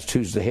Christ,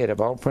 who's the head of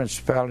all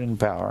principality and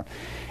power,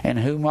 and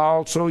whom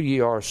also ye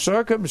are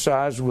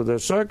circumcised with a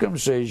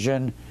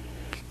circumcision,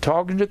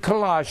 talking to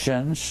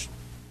Colossians.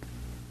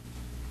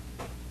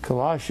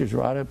 Colossians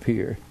right up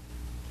here.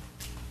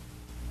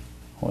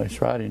 Well,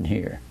 it's right in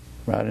here.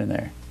 Right in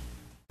there.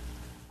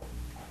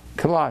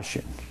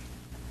 Colossians.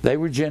 They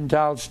were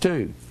Gentiles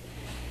too.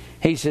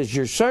 He says,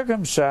 you're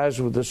circumcised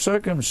with a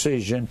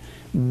circumcision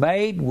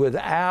made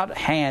without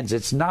hands.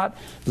 It's not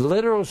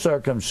literal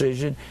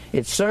circumcision.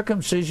 It's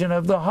circumcision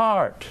of the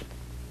heart.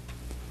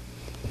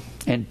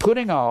 And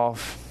putting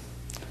off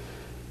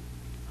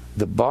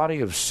the body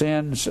of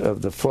sins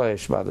of the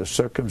flesh by the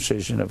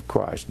circumcision of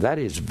Christ. That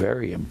is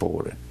very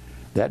important.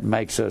 That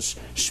makes us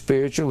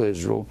spiritual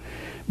Israel,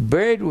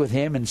 buried with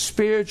him in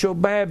spiritual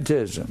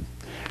baptism.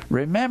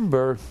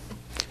 Remember,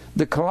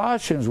 the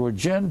Colossians were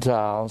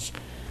Gentiles,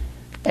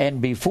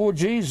 and before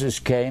Jesus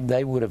came,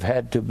 they would have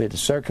had to have been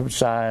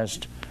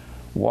circumcised,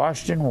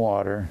 washed in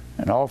water,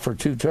 and offer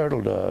two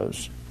turtle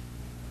doves,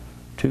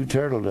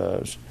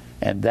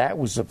 and that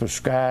was the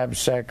prescribed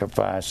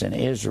sacrifice in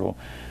Israel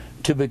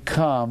to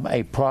become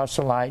a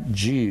proselyte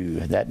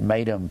Jew. That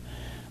made him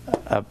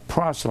a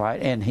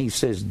proselyte, and he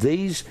says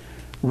these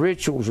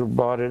rituals were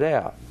blotted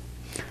out.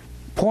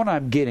 Point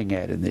I'm getting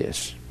at in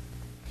this,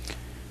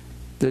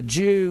 the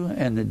Jew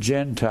and the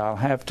Gentile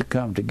have to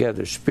come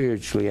together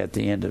spiritually at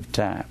the end of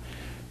time.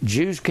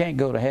 Jews can't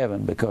go to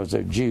heaven because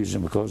they're Jews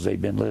and because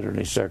they've been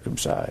literally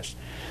circumcised.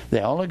 They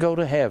only go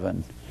to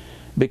heaven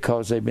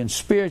because they've been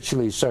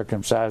spiritually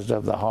circumcised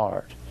of the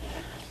heart.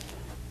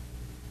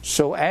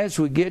 So as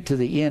we get to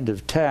the end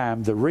of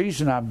time, the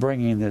reason I'm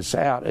bringing this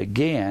out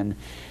again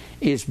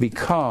is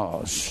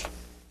because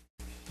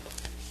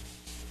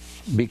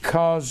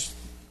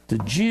the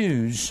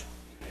Jews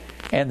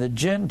and the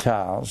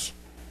Gentiles,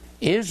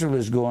 Israel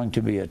is going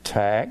to be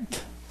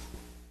attacked.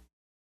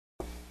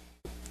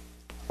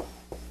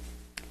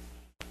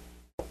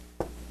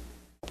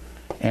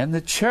 And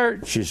the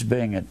church is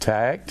being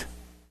attacked.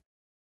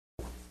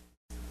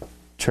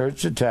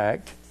 Church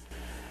attacked.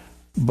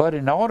 But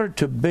in order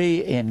to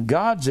be in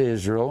God's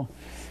Israel,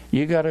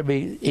 you got to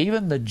be,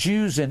 even the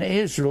Jews in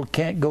Israel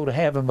can't go to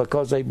heaven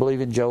because they believe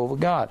in Jehovah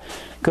God.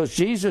 Because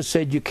Jesus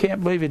said you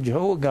can't believe in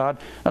Jehovah God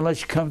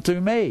unless you come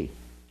through me.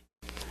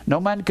 No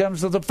man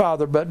comes to the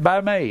Father but by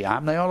me.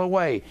 I'm the only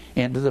way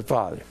into the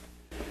Father.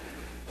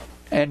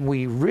 And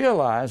we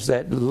realize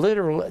that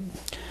literally,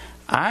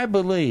 I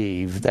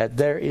believe that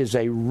there is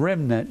a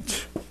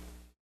remnant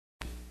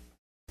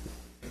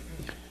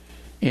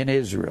in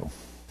Israel.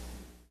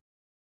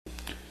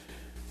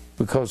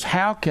 Because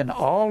how can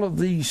all of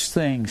these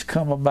things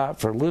come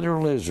about for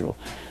literal Israel?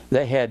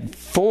 They had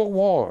 4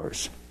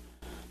 wars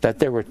that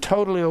they were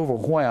totally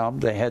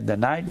overwhelmed. They had the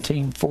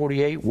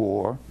 1948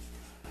 war,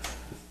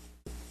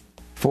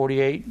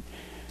 May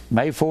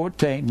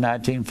 14th,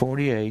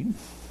 1948,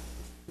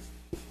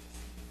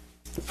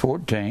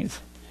 14th.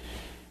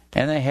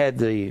 And they had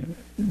the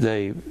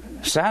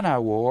Sinai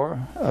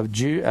War of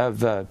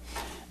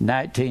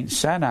 19th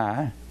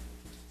Sinai,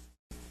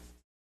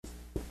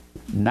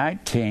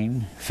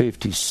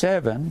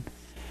 1957,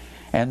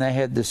 and they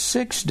had the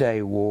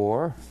 6-Day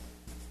War.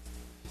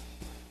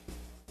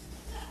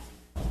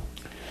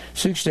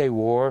 6-Day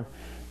War,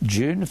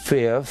 June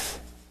 5th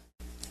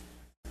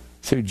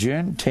through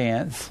June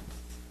 10th,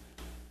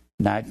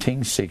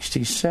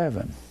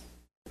 1967.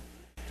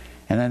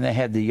 And then they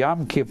had the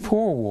Yom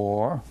Kippur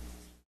War,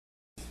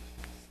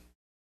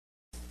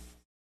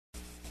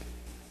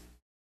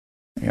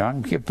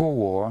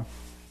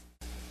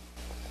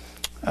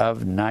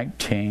 of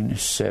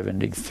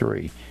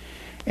 1973.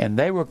 And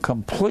they were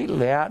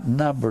completely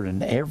outnumbered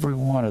in every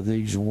one of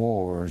these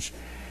wars,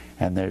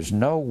 and there's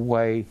no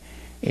way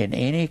in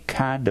any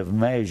kind of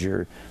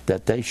measure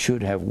that they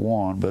should have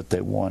won, but they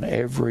won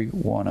every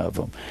one of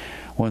them.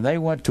 when they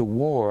went to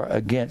war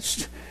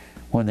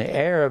when the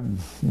Arab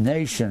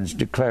nations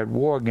declared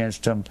war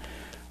against them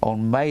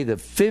on May the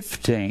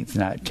 15th,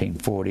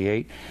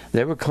 1948,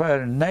 they were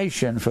declared a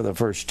nation for the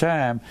first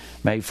time,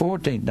 May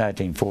 14th,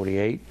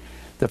 1948,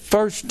 the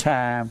first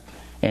time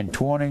in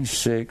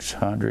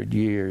 2,600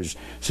 years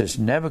since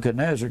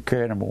Nebuchadnezzar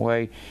carried them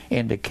away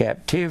into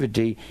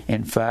captivity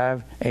in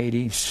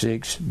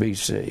 586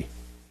 BC.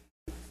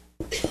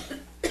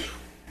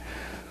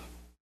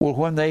 Well,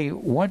 when they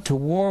went to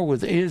war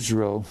with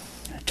Israel,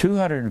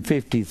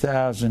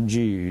 250,000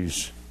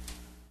 Jews,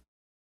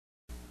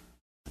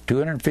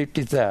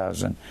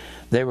 250,000,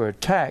 they were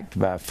attacked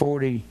by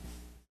 40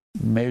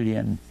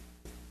 million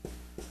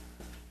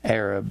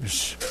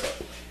Arabs.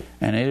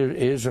 And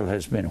Israel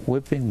has been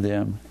whipping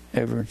them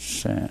ever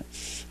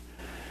since.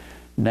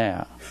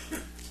 Now,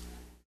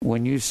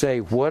 when you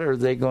say, what are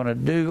they going to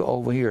do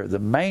over here? The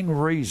main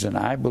reason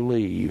I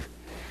believe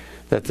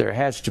that there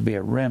has to be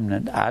a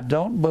remnant, I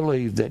don't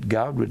believe that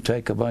God would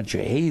take a bunch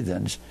of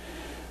heathens.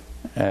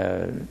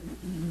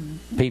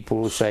 People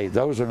will say,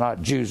 those are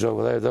not Jews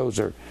over there, those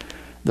are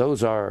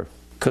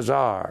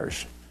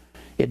Khazars.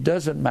 It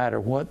doesn't matter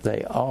what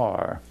they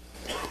are.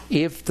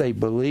 If they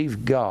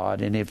believe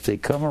God and if they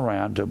come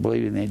around to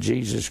believing in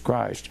Jesus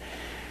Christ.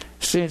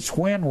 Since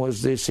when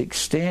was this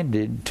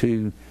extended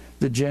to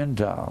the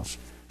Gentiles?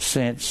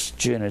 Since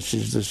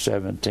Genesis the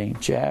 17th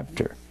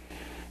chapter.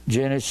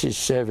 Genesis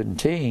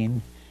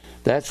 17,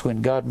 that's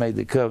when God made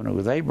the covenant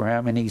with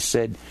Abraham, and he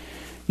said,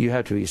 you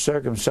have to be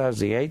circumcised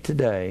the 8th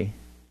day,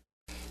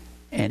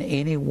 and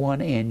anyone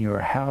in your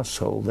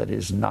household that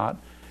is not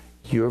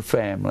your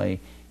family,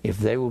 if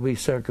they will be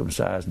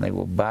circumcised and they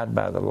will abide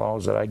by the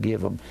laws that I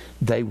give them,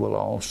 they will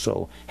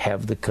also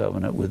have the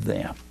covenant with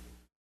them.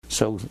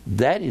 So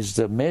that is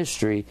the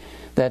mystery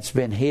that's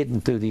been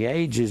hidden through the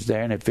ages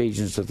there in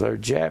Ephesians the 3rd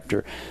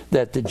chapter,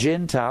 that the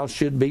Gentiles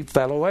should be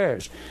fellow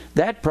heirs.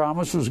 That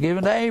promise was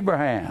given to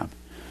Abraham.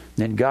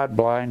 Then God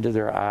blinded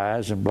their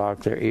eyes and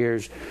blocked their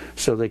ears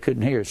so they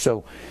couldn't hear.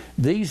 So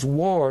these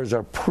wars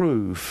are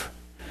proof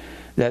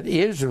that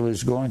Israel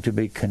is going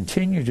to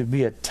continue to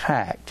be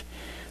attacked.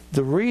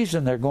 The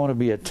reason they're going to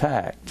be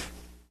attacked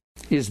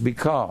is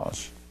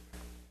because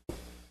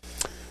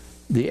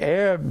the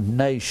Arab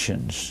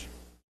nations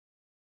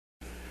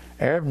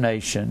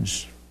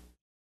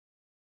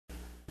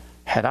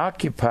had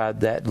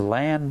occupied that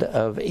land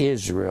of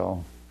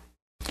Israel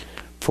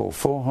for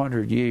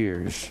 400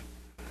 years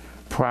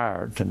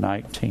prior to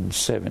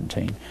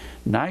 1917.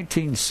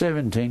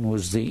 1917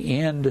 was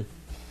the end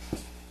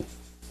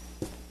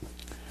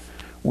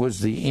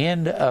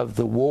of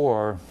the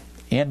war,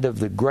 end of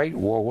the Great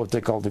War, what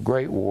they call the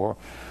Great War.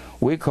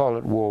 We call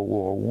it World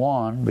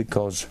War I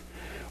because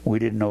we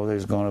didn't know there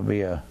was going to be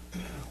a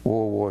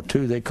World War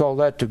II. They call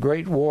that the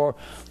Great War,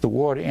 the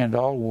war to end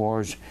all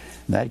wars.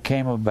 That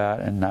came about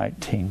in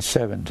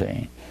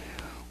 1917.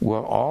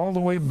 Well, all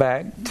the way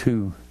back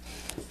to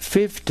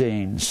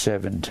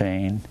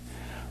 1517,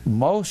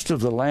 most of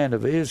the land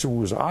of Israel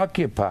was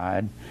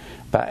occupied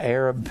by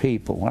Arab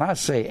people. When I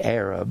say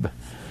Arab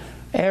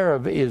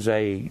is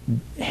a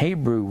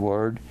Hebrew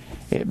word.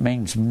 It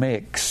means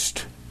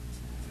mixed.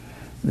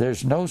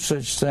 There's no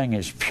such thing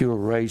as pure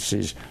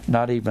races,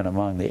 not even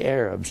among the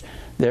Arabs.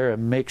 They're a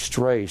mixed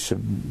race, a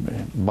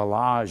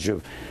melange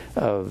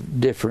of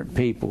different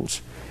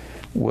peoples.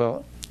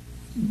 Well,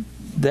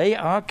 they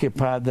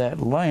occupied that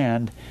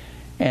land,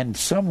 and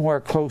somewhere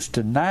close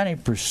to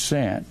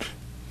 90%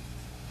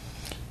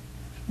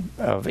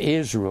 of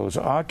Israel is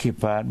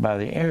occupied by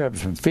the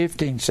Arabs from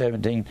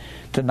 1517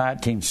 to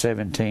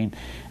 1917,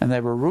 and they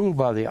were ruled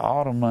by the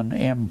Ottoman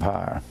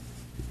Empire.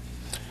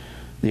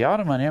 The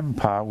Ottoman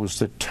Empire was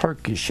the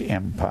Turkish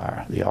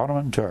Empire, the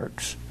Ottoman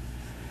Turks.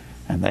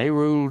 And they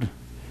ruled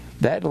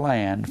that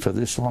land for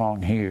this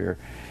long here.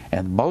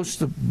 And nearly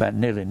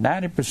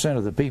 90%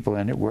 of the people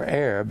in it were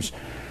Arabs.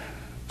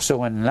 So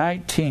in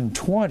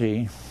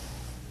 1920,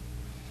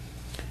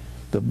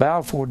 the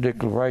Balfour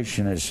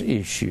Declaration is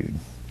issued.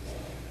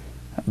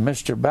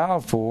 Mr.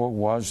 Balfour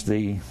was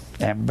the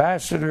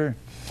ambassador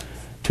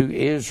to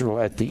Israel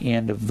at the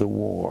end of the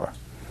war.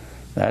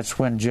 That's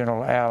when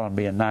General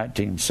Allenby in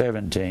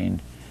 1917,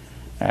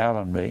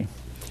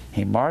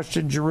 he marched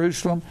in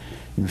Jerusalem.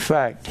 In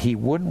fact, he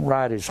wouldn't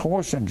ride his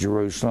horse in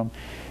Jerusalem.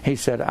 He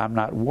said, I'm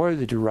not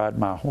worthy to ride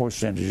my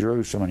horse into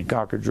Jerusalem. And he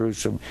conquered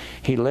Jerusalem.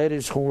 He led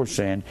his horse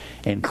in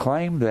and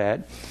claimed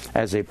that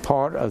as a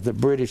part of the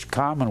British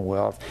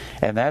Commonwealth,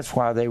 and that's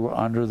why they were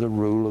under the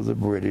rule of the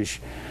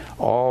British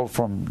all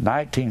from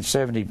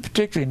 1970,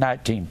 particularly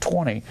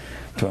 1920,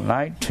 to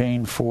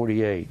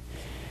 1948.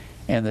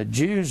 And the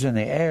Jews and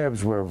the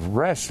Arabs were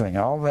wrestling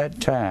all that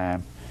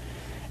time.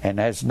 And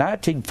as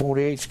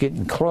 1948's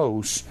getting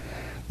close,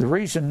 the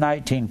reason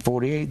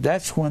 1948,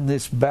 that's when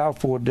this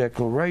Balfour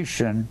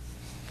Declaration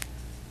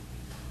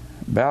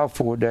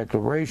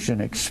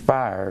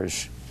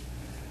expires.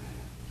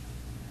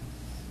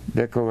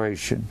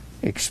 Declaration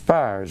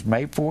expires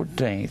May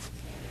 14th,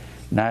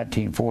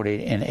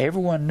 1948. And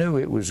everyone knew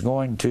it was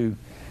going to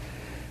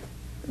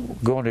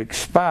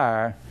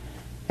expire,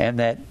 and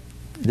that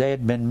they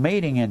had been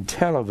meeting in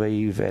Tel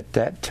Aviv at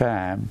that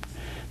time.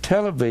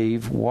 Tel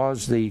Aviv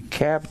was the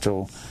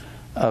capital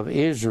of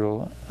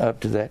Israel up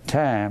to that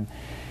time,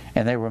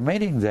 and they were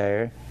meeting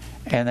there,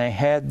 and they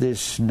had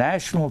this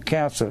national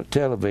council at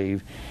Tel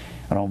Aviv,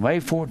 and on May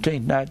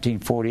 14,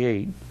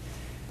 1948,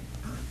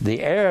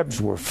 the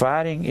Arabs were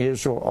fighting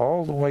Israel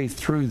all the way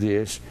through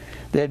this.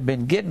 They had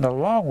been getting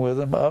along with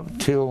them up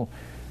till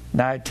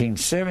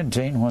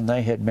 1917 when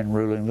they had been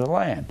ruling the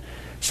land.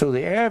 So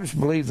the Arabs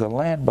believe the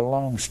land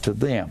belongs to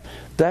them.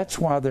 That's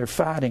why they're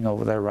fighting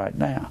over there right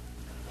now.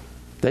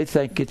 They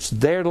think it's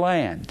their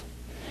land,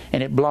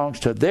 and it belongs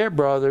to their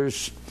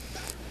brothers.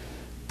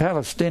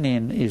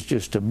 Palestinian is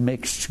just a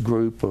mixed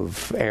group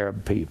of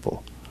Arab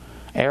people.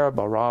 Arab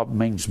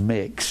means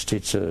mixed.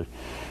 It's a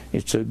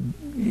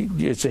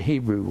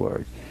Hebrew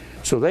word.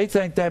 So they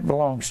think that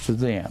belongs to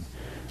them.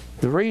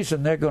 The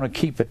reason they're going to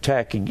keep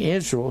attacking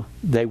Israel,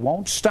 they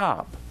won't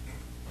stop.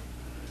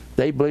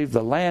 They believe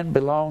the land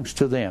belongs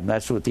to them.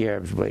 That's what the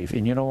Arabs believe.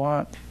 And you know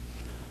what?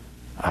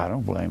 I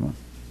don't blame them.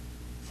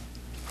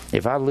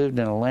 If I lived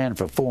in a land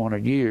for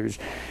 400 years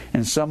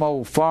and some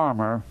old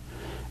farmer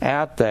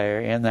out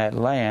there in that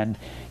land,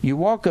 you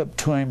walk up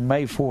to him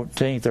May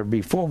 14th or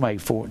before May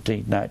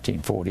 14th,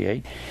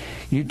 1948,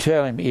 you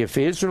tell him, if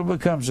Israel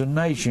becomes a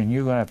nation,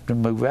 you're going to have to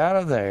move out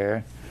of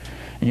there,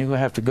 and you're going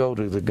to have to go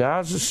to the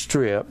Gaza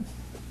Strip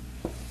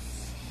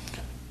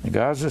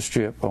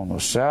on the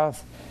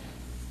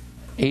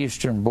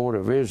southeastern border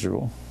of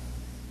Israel,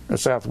 the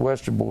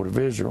southwestern border of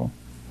Israel,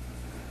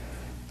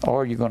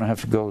 or you're going to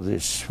have to go to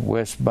this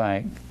West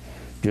Bank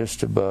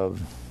just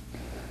above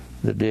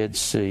the Dead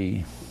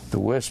Sea, the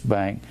West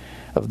Bank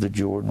of the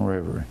Jordan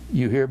River.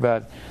 You hear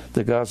about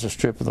the Gaza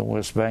Strip of the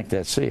West Bank,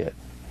 that's it.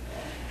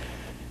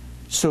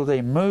 So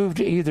they moved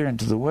either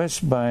into the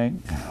West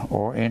Bank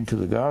or into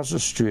the Gaza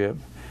Strip,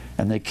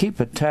 and they keep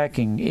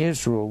attacking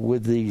Israel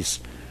with these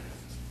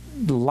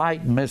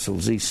light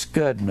missiles, these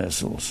Scud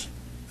missiles.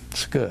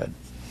 Scud.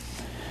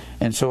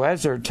 And so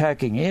as they're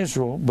attacking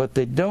Israel, but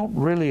they don't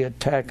really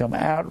attack them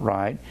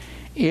outright,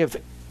 if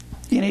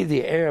any of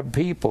the Arab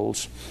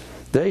peoples,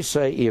 they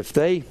say if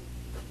they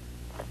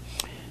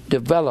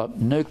develop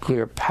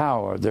nuclear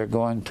power, they're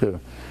going to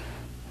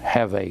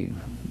have a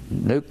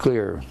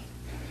nuclear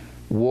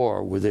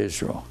war with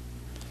Israel.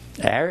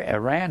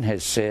 Iran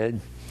has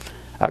said,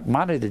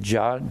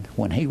 Ahmadinejad,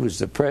 when he was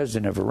the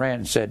president of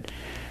Iran, said,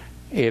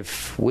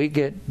 if we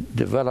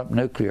develop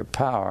nuclear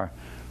power,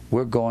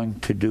 we're going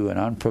to do an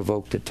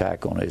unprovoked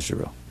attack on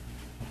Israel.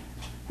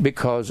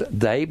 Because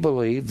they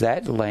believe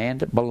that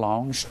land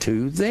belongs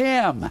to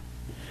them.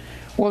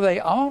 Well,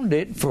 they owned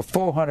it for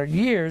 400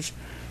 years,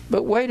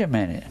 but wait a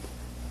minute.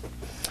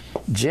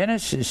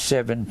 Genesis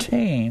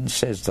 17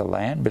 says the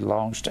land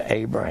belongs to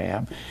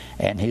Abraham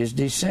and his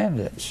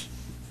descendants.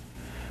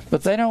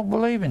 But they don't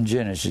believe in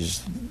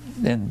Genesis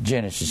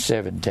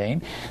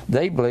 17.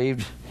 They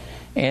believed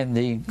in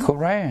the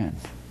Quran.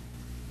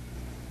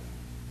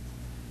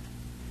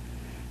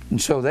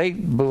 And so they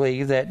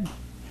believe that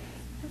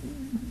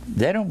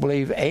they don't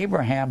believe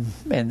Abraham,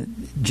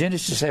 and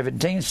Genesis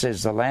 17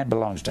 says the land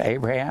belongs to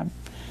Abraham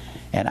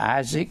and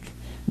Isaac.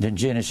 Then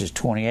Genesis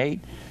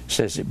 28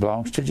 says it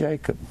belongs to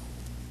Jacob.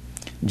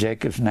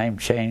 Jacob's name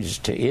changes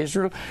to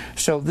Israel.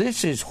 So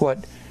this is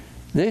what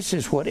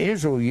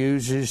Israel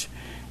uses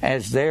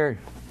as their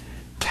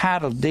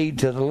title deed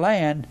to the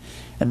land,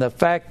 and the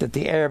fact that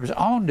the Arabs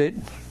owned it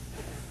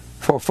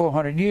for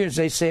 400 years,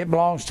 they say it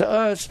belongs to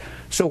us.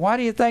 So why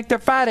do you think they're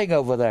fighting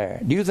over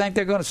there? Do you think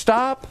they're going to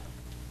stop?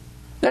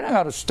 They're not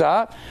going to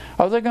stop.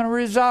 Are they going to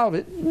resolve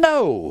it?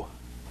 No.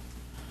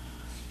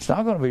 It's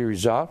not going to be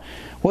resolved.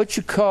 What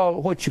you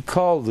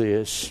call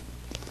this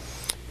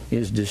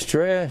is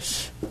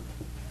distress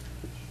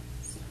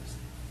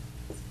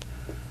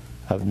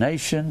of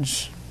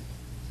nations.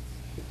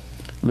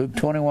 Luke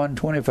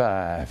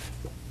 21:25.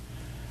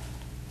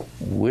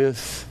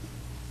 With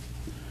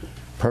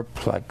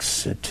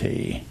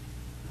perplexity.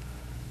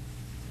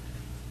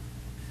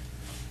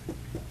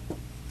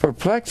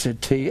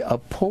 Perplexity,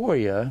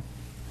 aporia,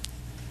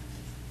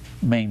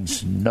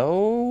 means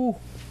no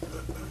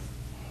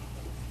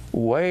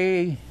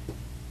way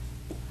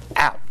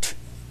out.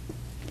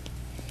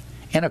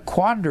 In a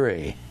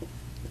quandary.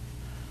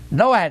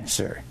 No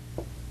answer.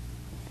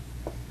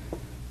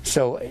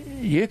 So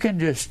you can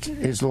just,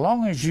 as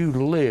long as you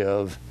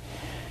live,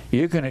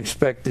 you can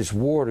expect this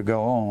war to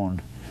go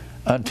on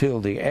until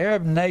the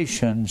Arab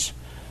nations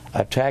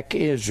attack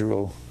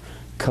Israel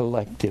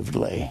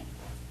collectively.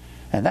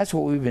 And that's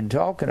what we've been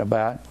talking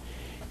about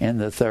in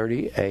the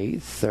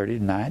 38th,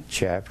 39th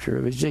chapter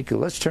of Ezekiel.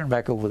 Let's turn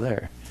back over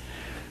there.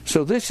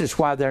 So this is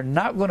why they're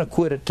not going to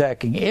quit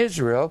attacking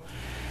Israel,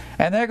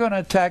 and they're going to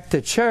attack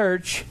the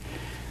church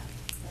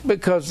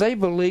because they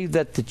believe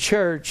that the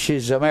church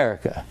is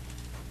America.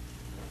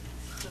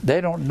 They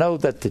don't know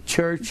that the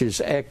church is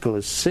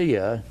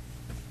ecclesia.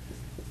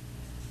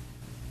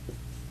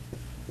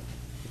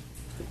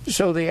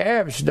 So the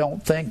Arabs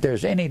don't think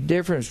there's any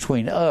difference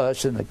between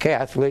us and the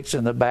Catholics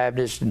and the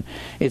Baptists, and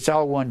it's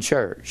all one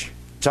church.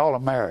 It's all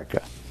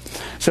America.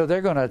 So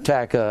they're going to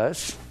attack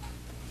us.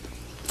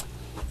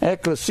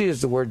 Ecclesia is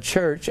the word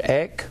church.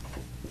 Ek,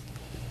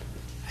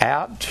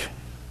 out.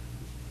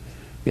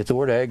 Get the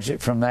word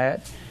exit from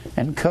that.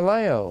 And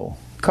kaleo,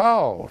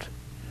 called.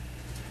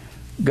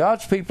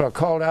 God's people are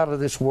called out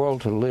of this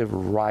world to live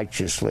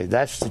righteously.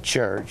 That's the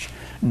church.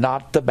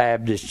 Not the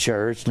Baptist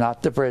church,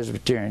 not the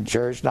Presbyterian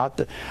church, not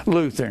the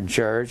Lutheran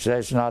church.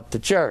 That's not the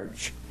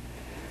church.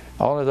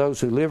 Only those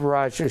who live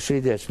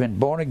righteously, that's been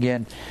born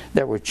again,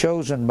 that were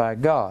chosen by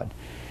God.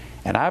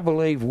 And I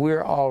believe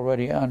we're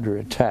already under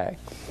attack.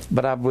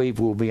 But I believe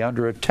we'll be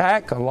under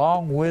attack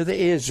along with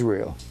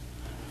Israel.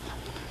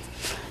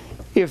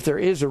 If there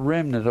is a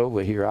remnant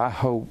over here, I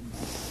hope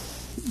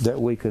that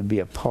we can be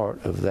a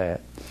part of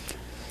that.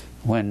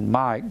 When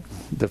Mike,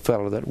 the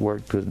fellow that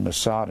worked with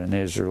Mossad in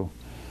Israel,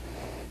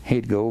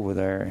 he'd go over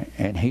there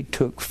and he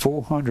took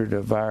 400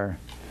 of our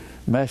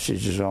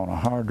messages on a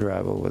hard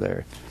drive over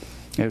there.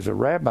 There was a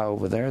rabbi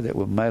over there that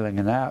was mailing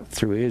it out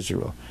through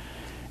Israel.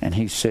 And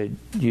he said,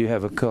 you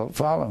have a cult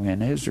following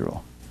in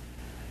Israel.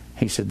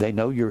 He said, they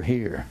know you're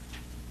here.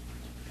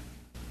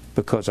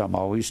 Because I'm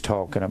always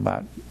talking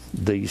about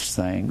these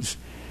things.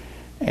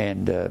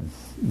 And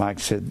Mike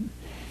said,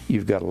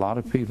 you've got a lot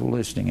of people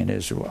listening in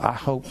Israel. I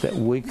hope that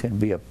we can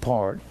be a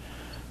part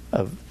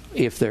of,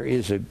 if there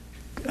is a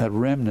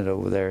remnant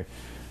over there,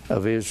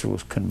 of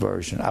Israel's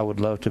conversion. I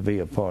would love to be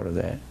a part of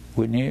that.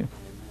 Wouldn't you?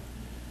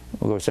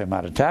 We're going to say,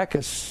 might attack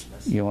us.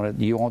 You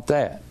want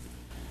that?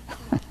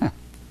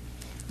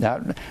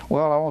 Now,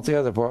 well, I want the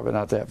other part, but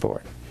not that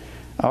part.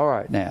 All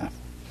right, now.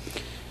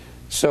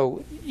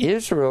 So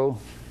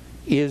Israel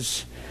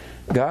is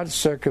God's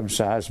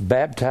circumcised,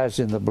 baptized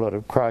in the blood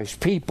of Christ's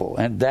people,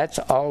 and that's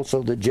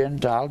also the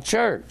Gentile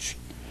church.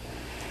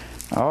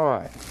 All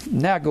right,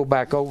 now go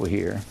back over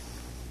here.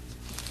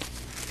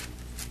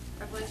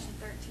 Revelation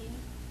 13.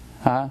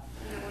 Huh?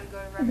 You want to go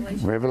to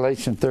Revelation?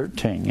 Revelation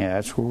 13. Yeah,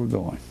 that's where we're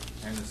going.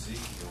 And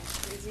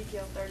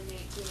Ezekiel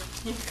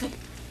 38 too.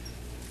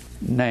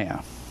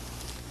 Now,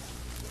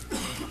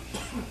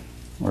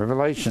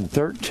 Revelation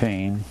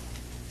 13.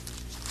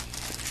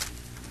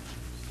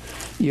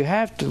 You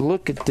have to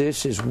look at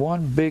this as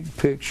one big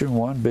picture and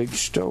one big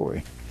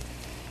story.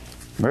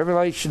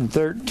 Revelation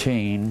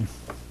 13,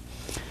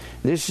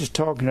 this is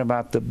talking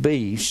about the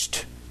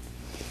beast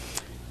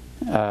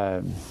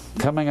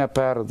coming up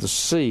out of the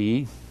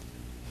sea.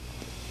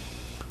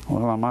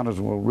 Well, I might as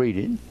well read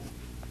it.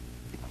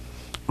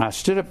 I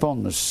stood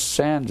upon the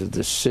sands of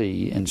the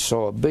sea and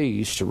saw a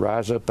beast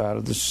rise up out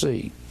of the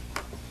sea.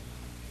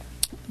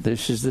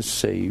 This is the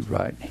sea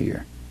right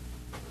here.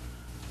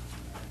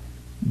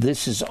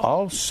 This is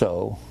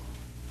also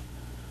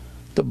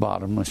the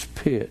bottomless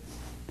pit.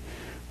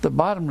 The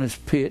bottomless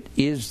pit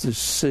is the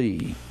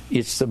sea.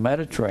 It's the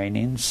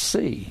Mediterranean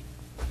Sea.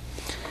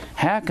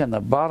 How can the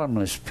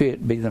bottomless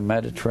pit be the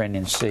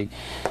Mediterranean Sea?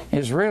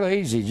 It's real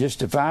easy just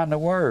to find the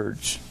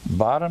words.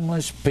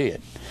 Bottomless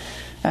pit.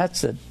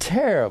 That's a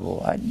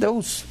terrible...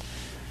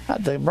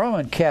 the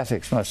Roman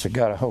Catholics must have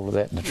got a hold of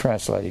that in the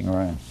translating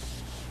room.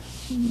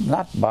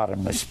 Not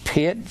bottomless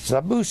pit,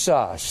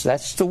 Zabusas.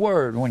 That's the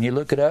word when you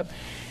look it up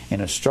in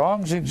a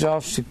Strong's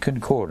Exhaustive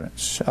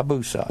Concordance.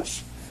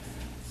 Zabusas.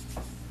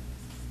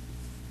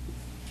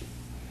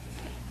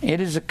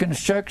 It is a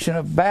construction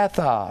of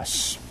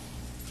bathos.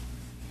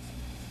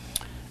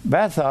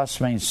 Bathos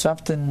means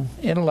something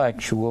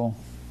intellectual.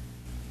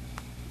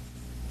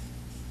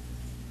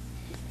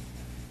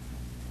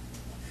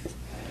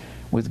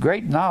 With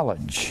great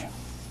knowledge.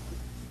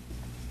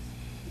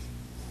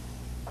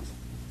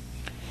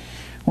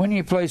 When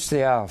you place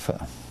the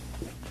alpha,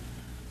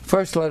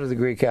 first letter of the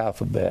Greek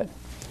alphabet,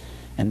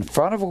 in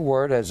front of a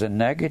word as a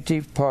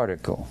negative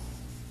particle,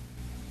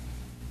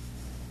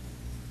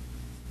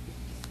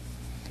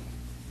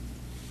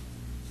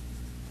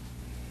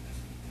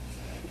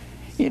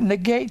 it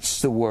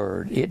negates the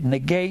word. It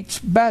negates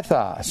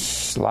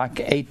bathos, like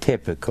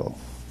atypical.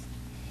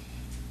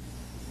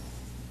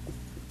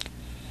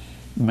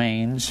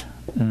 Means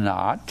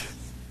not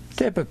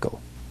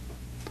typical.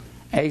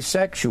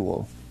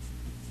 Asexual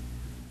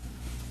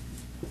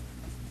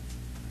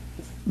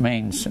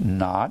means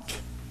not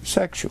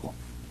sexual.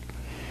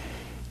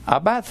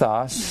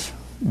 Abathos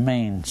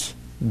means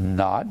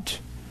not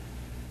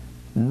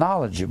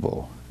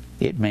knowledgeable.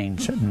 It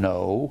means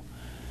no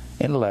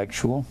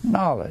intellectual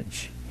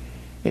knowledge.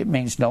 It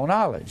means no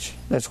knowledge.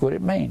 That's what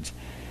it means.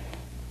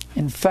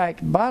 In fact,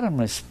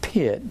 bottomless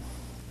pit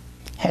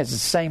has the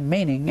same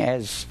meaning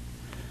as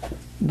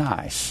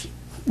nice.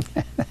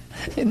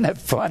 Isn't that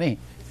funny?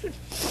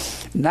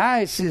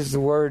 Nice is the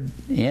word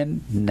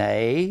in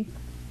nay,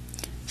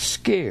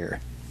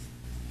 scare.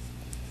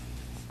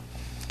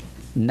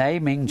 Nay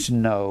means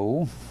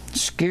no.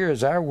 Scare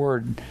is our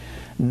word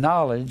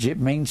knowledge. It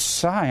means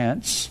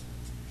science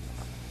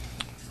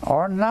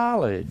or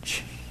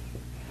knowledge.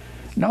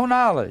 No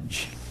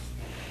knowledge.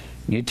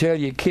 You tell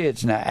your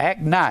kids, now act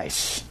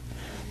nice.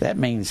 That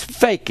means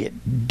fake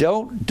it.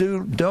 Don't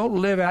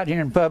live out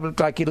here in public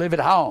like you live at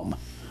home.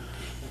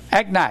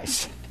 Act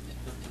nice.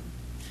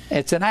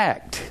 It's an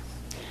act.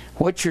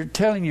 What you're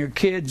telling your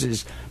kids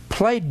is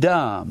play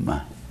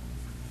dumb.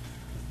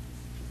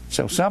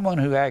 So someone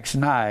who acts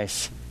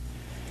nice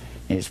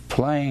is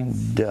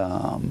playing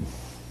dumb.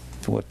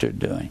 That's what they're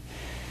doing.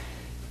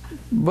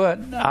 But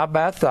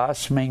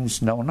abathos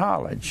means no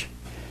knowledge.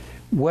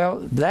 Well,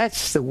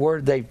 that's the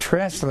word they've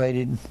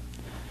translated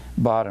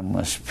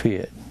bottomless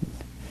pit.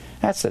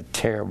 That's a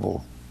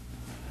terrible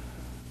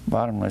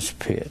bottomless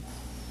pit.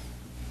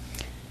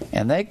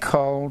 And they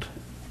called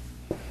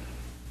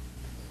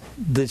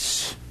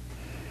this,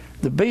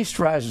 the beast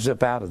rises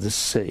up out of the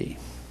sea.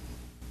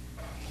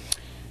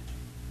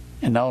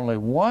 And only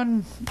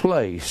one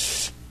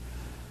place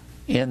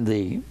in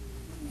the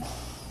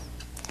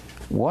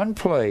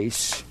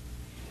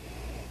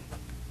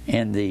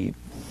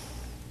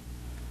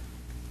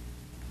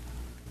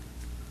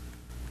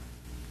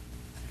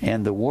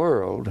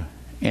world,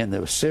 in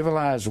the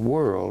civilized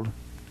world,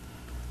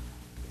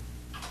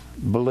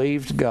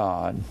 believed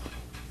God.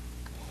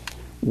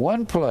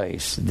 One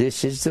place,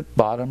 this is the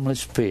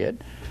bottomless pit,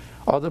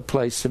 or the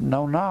place of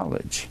no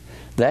knowledge.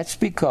 That's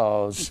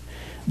because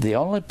the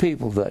only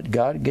people that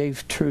God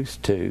gave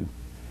truth to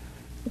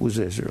was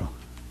Israel.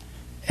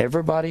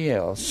 Everybody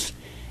else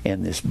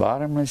in this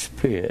bottomless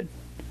pit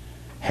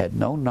had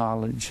no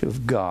knowledge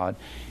of God,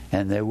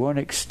 and they weren't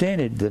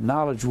extended. The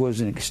knowledge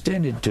wasn't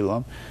extended to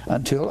them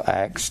until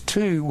Acts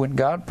 2, when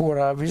God poured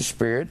out of His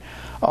Spirit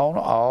on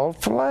all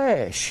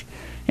flesh.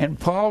 And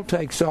Paul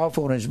takes off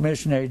on his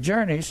missionary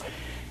journeys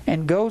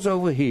and goes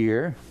over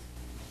here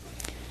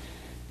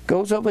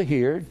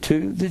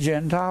to the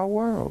Gentile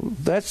world.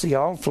 That's the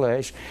all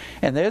flesh,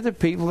 and they're the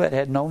people that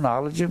had no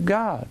knowledge of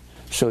God.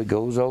 So he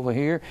goes over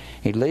here,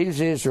 he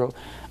leaves Israel.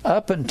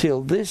 Up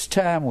until this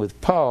time with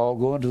Paul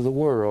going to the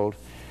world,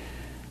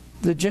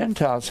 the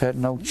Gentiles had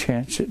no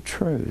chance at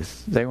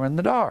truth. They were in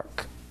the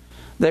dark.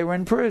 They were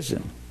in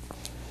prison.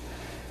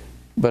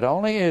 But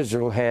only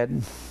Israel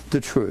had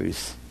the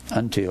truth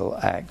until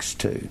Acts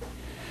 2.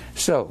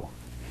 So,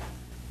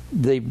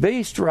 the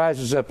beast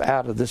rises up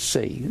out of the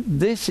sea.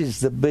 This is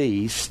the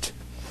beast.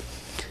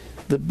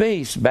 The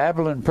beast,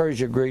 Babylon,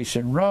 Persia, Greece,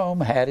 and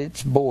Rome, had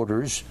its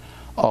borders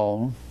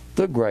on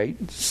the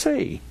Great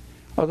Sea,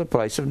 or the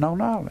place of no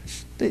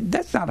knowledge.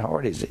 That's not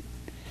hard, is it?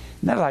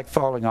 Not like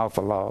falling off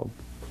a log.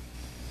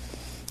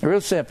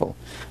 Real simple.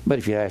 But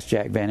if you ask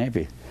Jack Van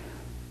Impe,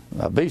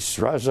 a beast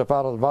rises up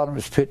out of the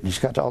bottomless pit, and he's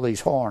got all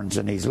these horns,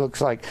 and he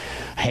looks like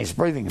he's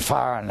breathing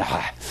fire.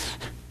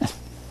 And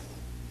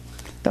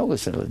don't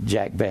listen to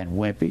Jack Van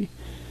Wimpy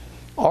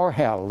or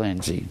Hal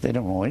Lindsey. They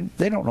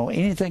don't know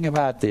anything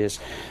about this.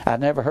 I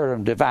never heard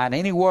them divine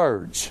any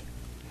words.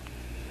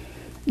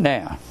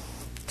 Now,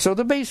 so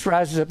the beast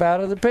rises up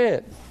out of the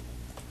pit.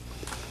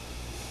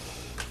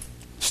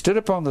 Stood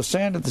upon the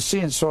sand of the sea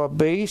and saw a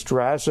beast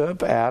rise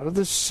up out of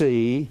the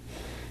sea,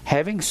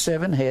 having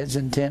 7 heads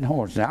and 10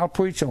 horns. Now, I'll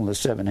preach on the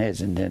 7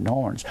 heads and 10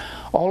 horns.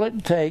 All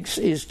it takes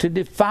is to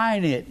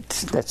define it.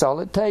 That's all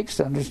it takes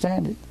to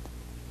understand it.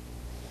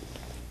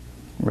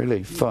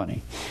 Really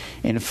funny.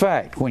 In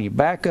fact, when you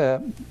back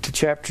up to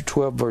chapter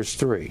 12, verse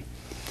 3,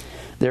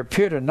 there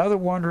appeared another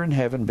wonder in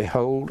heaven.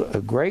 Behold,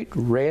 a great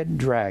red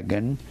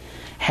dragon,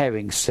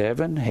 having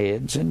 7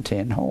 heads and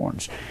 10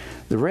 horns.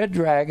 The red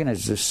dragon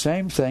is the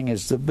same thing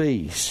as the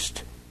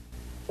beast.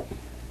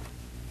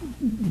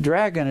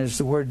 Dragon is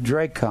the word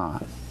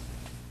drakon.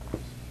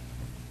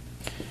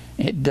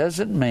 It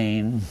doesn't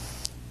mean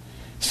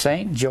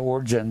St.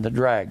 George and the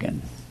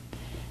dragon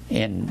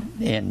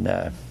in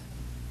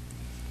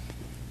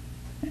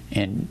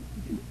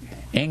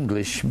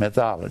English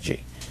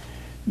mythology.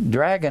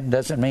 Dragon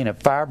doesn't mean a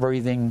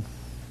fire-breathing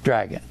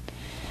dragon.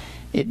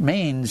 It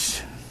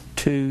means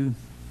to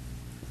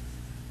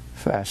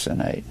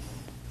fascinate.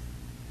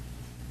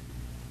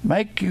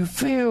 Make you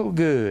feel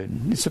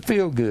good. It's a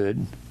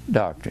feel-good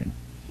doctrine.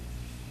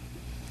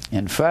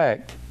 In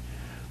fact,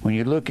 when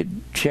you look at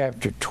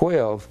chapter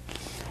 12,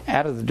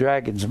 out of the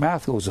dragon's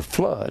mouth goes a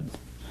flood.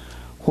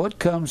 What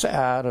comes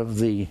out of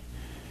the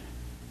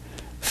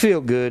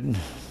feel-good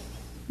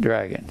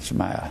dragon's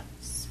mouth?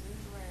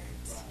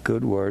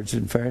 Good words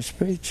and fair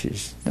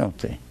speeches, don't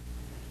they?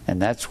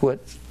 And that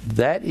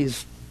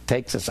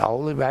takes us all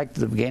the way back to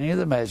the beginning of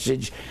the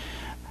message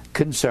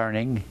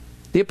concerning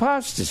the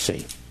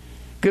apostasy.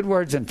 Good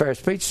words and fair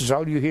speeches,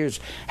 all you hear is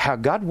how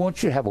God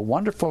wants you to have a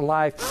wonderful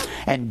life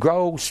and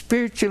grow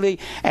spiritually,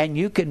 and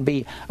you can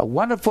be a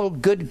wonderful,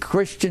 good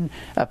Christian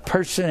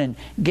person and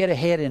get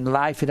ahead in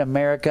life in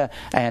America.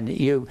 And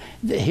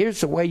here's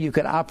the way you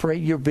can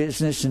operate your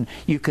business and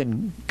you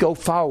can go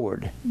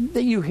forward.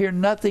 You hear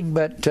nothing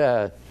but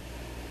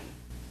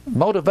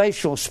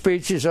motivational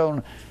speeches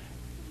on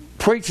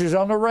preachers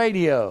on the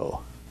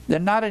radio. They're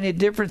not any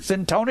different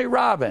than Tony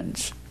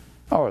Robbins,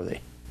 are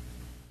they?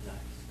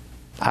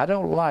 I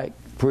don't like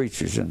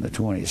preachers in the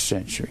 20th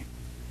century.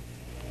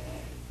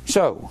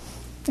 So,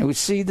 we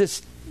see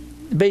this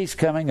beast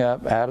coming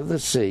up out of the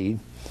sea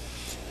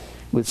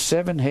with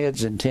 7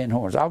 heads and 10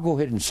 horns. I'll go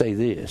ahead and say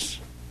this.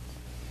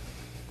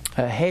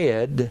 A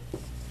head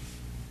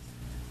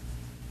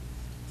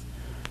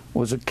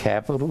was a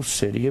capital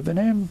city of an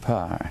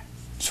empire.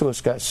 So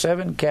it's got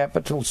 7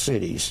 capital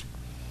cities.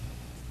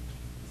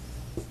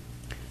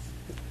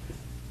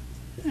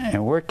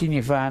 And where can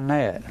you find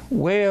that?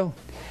 Well,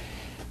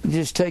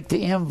 just take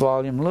the M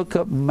volume, look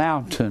up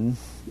mountain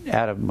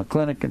out of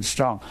McClintock and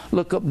Strong.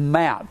 Look up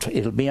mount.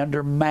 It'll be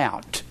under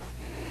mount.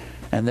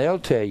 And they'll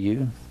tell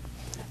you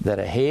that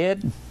a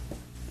head,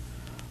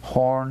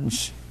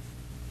 horns,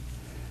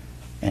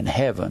 and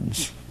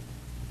heavens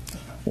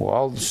were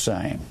all the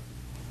same.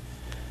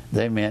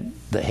 They meant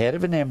the head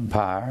of an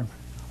empire,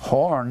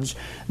 horns.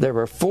 There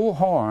were 4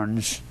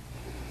 horns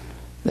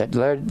that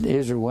led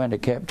Israel into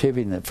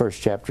captivity in the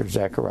first chapter of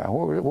Zechariah.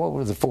 What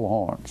were the 4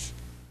 horns?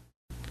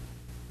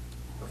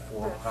 The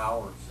 4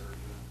 powers.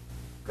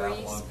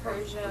 Greece,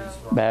 Persia.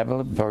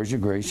 Babylon, Persia,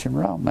 Greece, and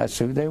Rome. That's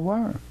who they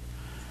were.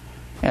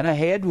 And a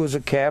head was a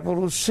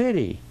capital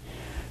city.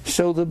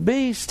 So the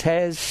beast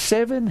has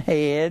 7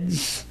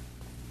 heads,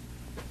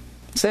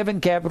 7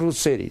 capital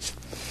cities.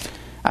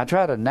 I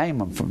try to name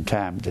them from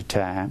time to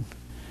time.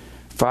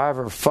 5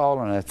 are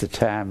fallen at the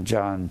time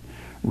John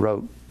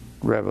wrote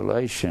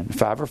Revelation.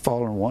 5 are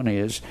fallen, 1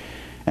 is,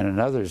 and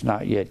another is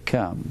not yet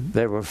come.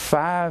 There were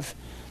 5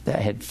 that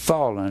had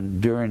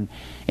fallen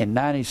in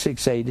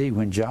 96 AD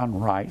when John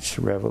writes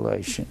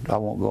Revelation. I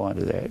won't go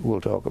into that.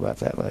 We'll talk about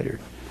that later.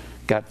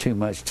 Got too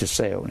much to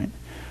say on it.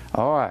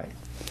 All right.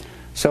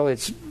 So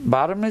it's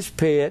bottomless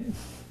pit,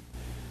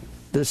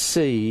 the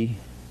sea,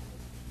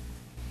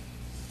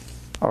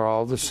 are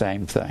all the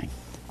same thing.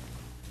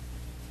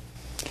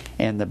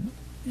 And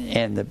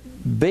the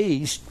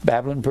beast,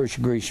 Babylon,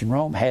 Persia, Greece, and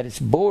Rome, had its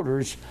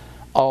borders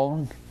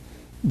on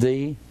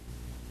the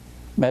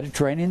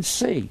Mediterranean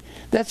Sea.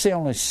 That's the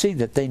only sea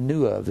that they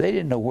knew of. They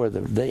didn't know where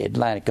the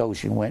Atlantic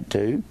Ocean went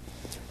to.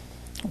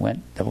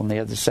 Went on the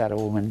other side of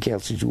Old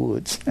Kelsey's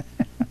Woods.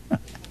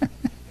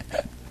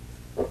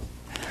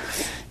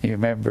 You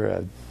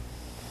remember,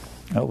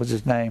 what was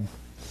his name?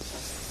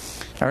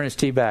 Ernest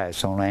T.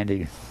 Bass on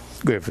Andy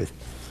Griffith.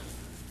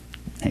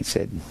 He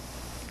said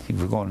he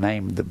was going to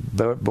name the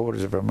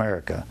borders of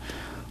America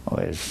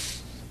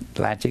as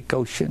Atlantic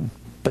Ocean,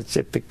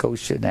 Pacific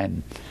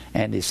Ocean,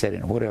 and he said,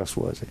 and what else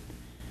was it?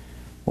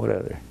 What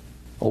other?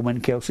 Old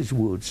Man Kelsey's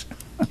Woods.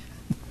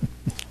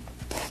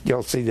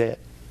 Y'all see that?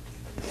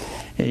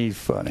 He's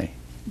funny.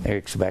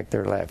 Eric's back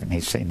there laughing.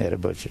 He's seen that a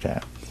bunch of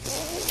times.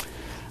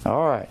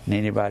 All right, and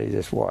anybody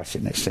that's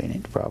watching has seen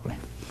it probably.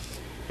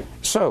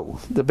 So,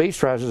 the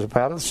beast rises up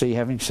out of the sea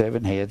having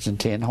 7 heads and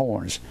 10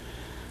 horns.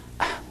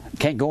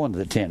 Can't go into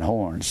the 10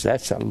 horns.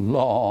 That's a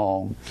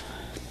long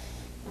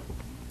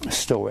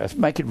story. Let's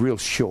make it real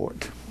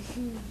short.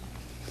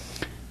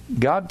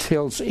 God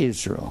tells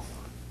Israel,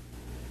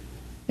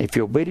 if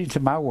you're obedient to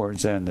my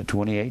words in the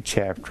 28th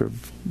chapter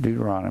of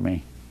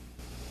Deuteronomy,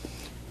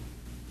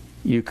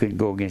 you can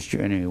go against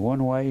your enemy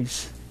 1 way,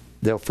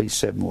 they'll flee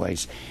 7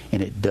 ways.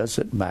 And it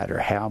doesn't matter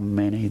how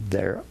many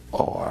there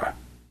are.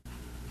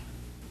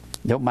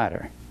 Don't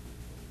matter.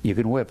 You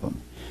can whip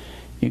them.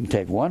 You can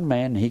take 1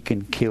 man, he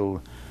can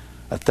kill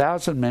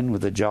 1,000 men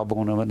with the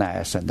jawbone of an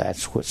ass, and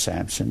that's what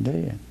Samson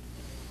did.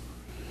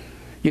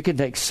 You can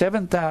take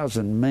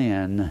 7,000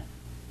 men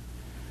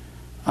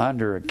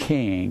under a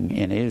king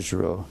in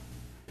Israel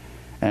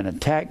and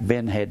attack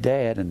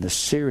Ben-Hadad and the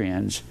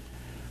Syrians,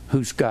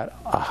 who's got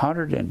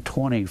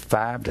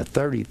 125 to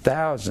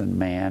 30,000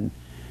 men,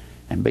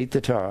 and beat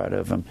the tar out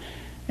of them.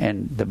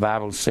 And the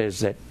Bible says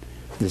that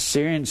the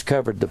Syrians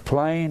covered the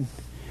plain,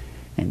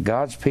 and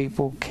God's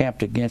people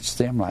camped against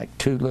them like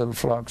 2 little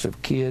flocks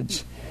of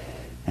kids,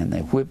 and they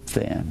whipped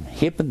them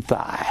hip and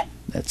thigh.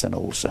 That's an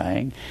old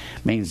saying.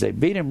 Means they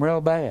beat them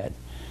real bad.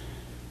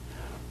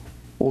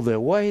 Well, the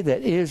way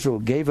that Israel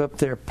gave up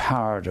their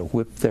power to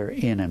whip their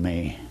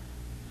enemy,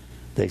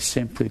 they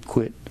simply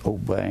quit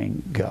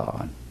obeying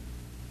God.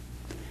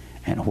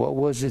 And what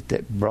was it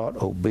that brought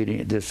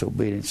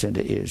disobedience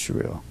into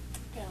Israel?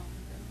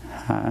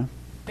 Huh?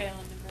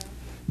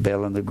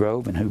 Bel in the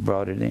Grove. And who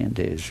brought it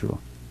into Israel?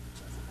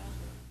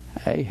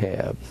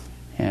 Ahab.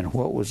 And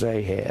what was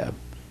Ahab?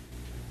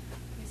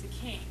 He's a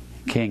king.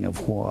 King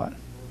of what?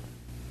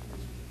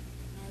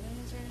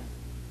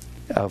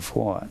 Of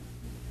what?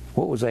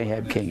 What was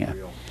Ahab king of?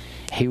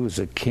 He was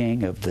a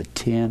king of the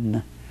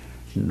 10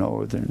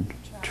 northern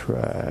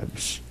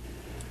tribes.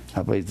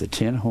 I believe the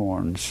 10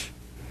 horns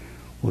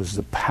was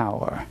the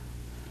power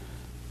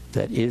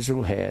that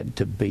Israel had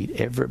to beat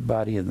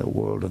everybody in the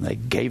world, and they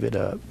gave it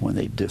up when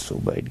they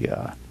disobeyed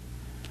God.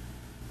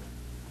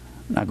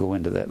 I'll go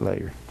into that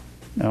later.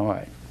 All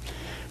right.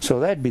 So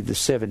that'd be the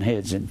 7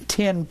 heads and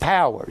 10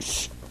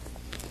 powers.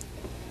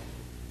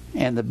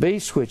 And the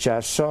beast which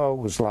I saw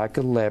was like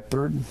a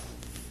leopard.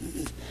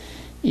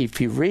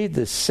 If you read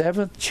the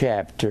 7th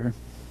chapter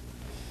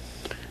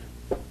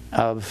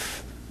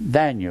of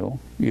Daniel,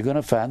 you're going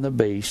to find the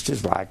beast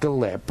is like a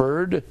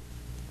leopard.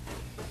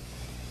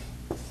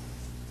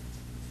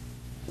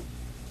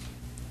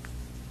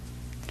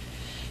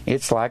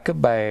 It's like a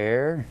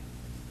bear.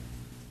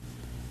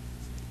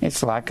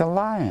 It's like a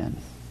lion.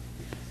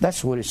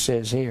 That's what it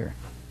says here.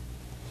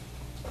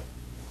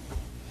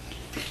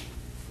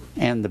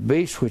 And the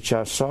beast which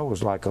I saw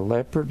was like a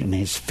leopard, and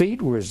his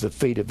feet were as the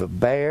feet of a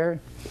bear.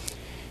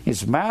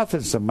 His mouth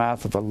is the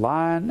mouth of a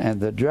lion,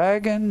 and the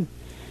dragon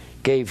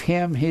gave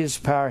him his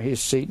power, his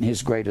seat, and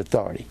his great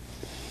authority.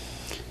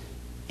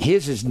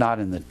 His is not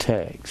in the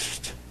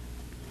text.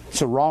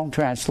 It's a wrong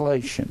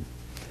translation.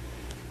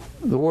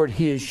 The word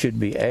his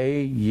should be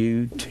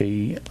A-U-T-O-U.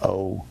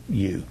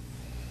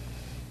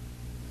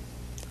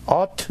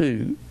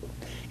 Autu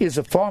is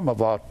a form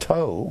of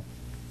auto,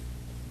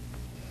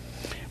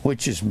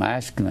 which is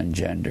masculine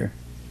gender.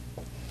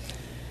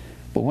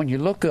 But when you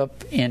look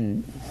up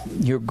in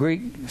your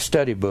Greek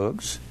study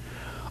books,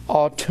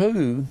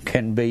 autu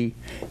can be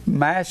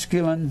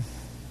masculine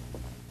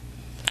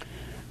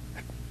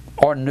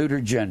or neuter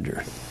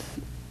gender.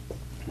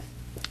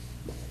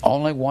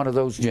 Only one of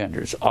those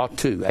genders,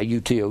 autu,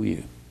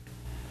 A-U-T-O-U.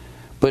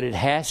 But it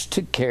has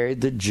to carry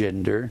the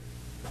gender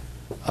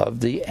of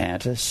the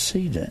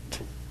antecedent.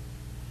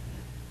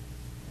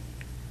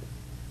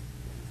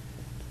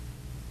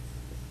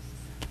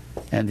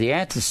 And the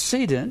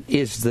antecedent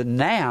is the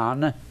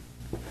noun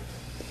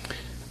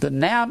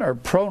or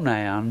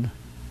pronoun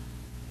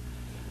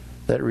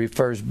that it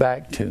refers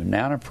back to.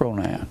 Noun or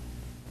pronoun.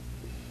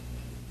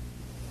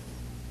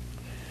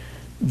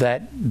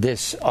 That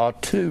this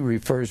autu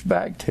refers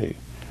back to.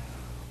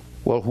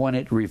 Well, what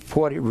it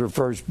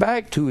refers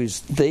back to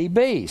is the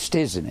beast,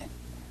 isn't it?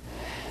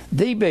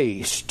 The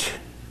beast.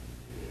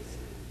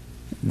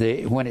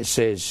 When it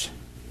says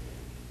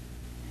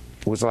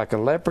was like a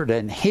leopard,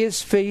 and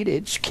his feet,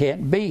 it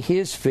can't be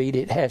his feet,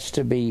 it has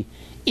to be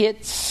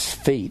its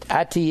feet,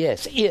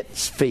 I-T-S,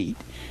 its feet,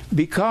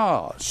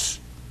 because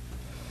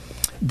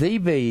the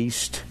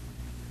beast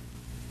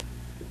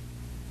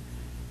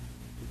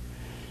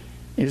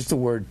is the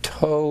word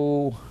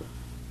to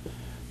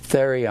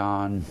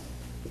therion,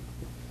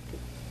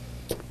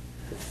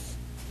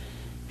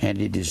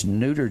 and it is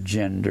neuter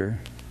gender.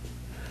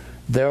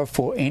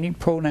 Therefore, any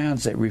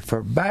pronouns that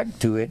refer back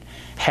to it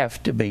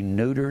have to be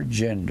neuter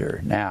gender.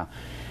 Now,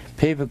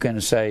 people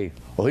can say,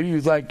 well, you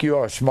think you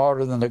are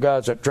smarter than the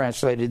guys that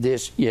translated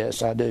this?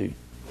 Yes, I do.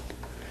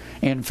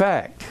 In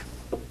fact,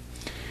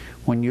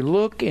 when you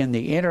look in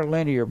the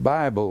Interlinear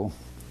Bible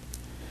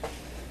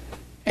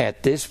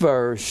at this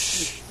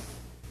verse,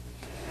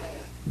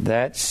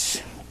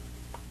 that's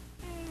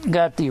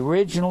got the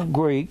original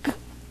Greek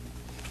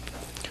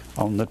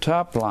on the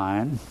top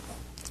line,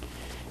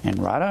 and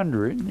right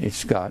under it,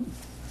 it's got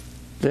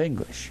the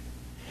English.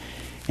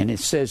 And it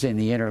says in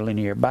the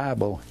Interlinear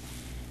Bible,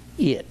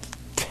 it.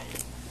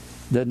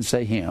 Doesn't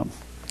say him.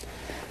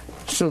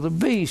 So the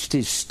beast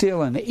is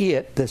still an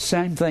it, the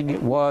same thing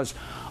it was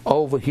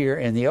over here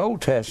in the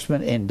Old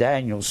Testament in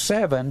Daniel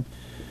 7.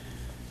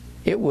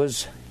 It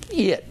was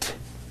it.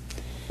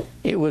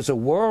 It was a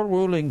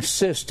world-ruling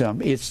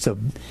system. It's the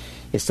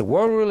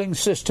world-ruling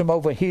system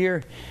over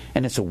here,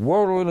 and it's a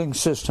world-ruling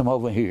system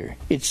over here.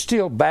 It's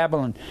still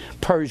Babylon,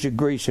 Persia,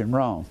 Greece, and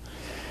Rome.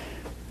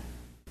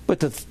 But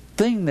the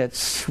thing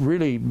that's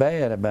really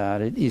bad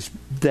about it is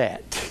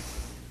that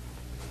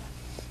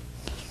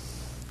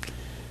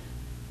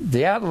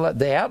they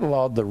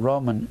outlawed the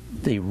Roman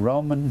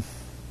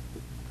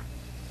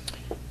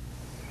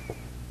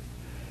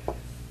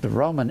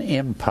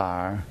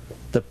Empire,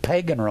 the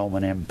pagan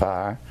Roman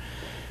Empire,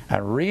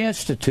 and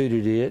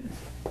reinstituted it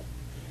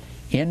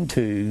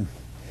into,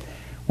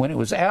 when it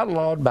was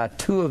outlawed by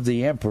two of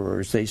the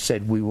emperors, they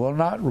said, we will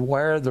not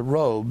wear the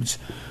robes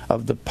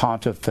of the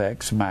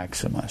Pontifex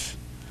Maximus.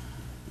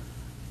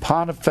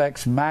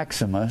 Pontifex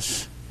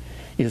Maximus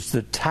is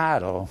the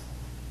title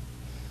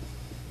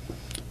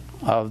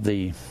of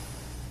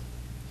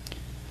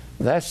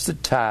that's the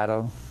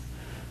title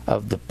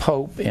of the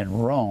Pope in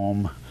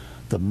Rome,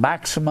 the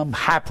maximum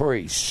high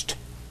priest.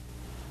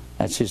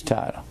 That's his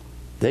title.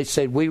 They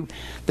said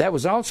that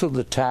was also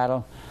the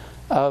title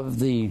of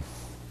the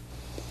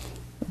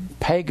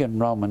pagan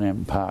Roman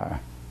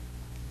Empire,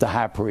 the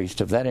high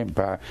priest of that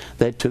empire.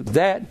 They took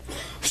that,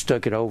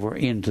 stuck it over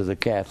into the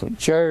Catholic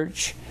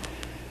Church.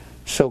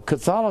 So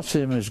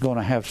Catholicism is going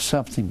to have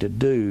something to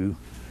do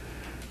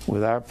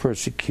with our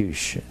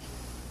persecution.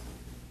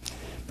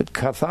 But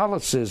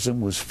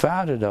Catholicism was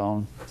founded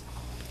on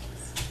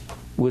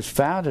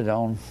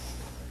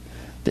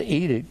the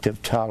Edict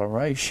of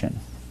Toleration.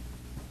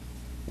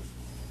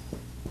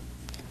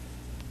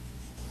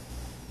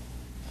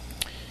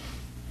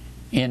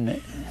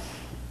 In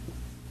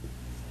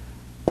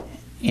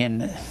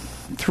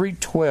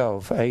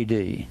 312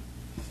 AD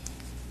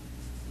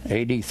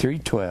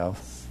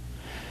 312,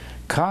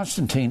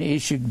 Constantine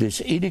issued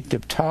this Edict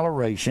of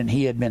Toleration.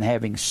 He had been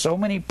having so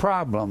many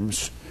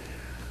problems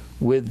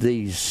with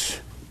these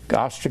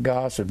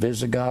Ostrogoths and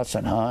Visigoths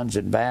and Huns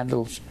and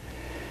Vandals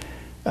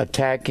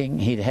attacking.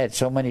 He'd had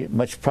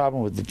much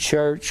problem with the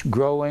church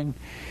growing,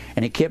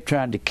 and he kept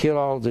trying to kill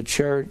all the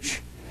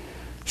church.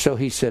 So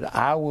he said,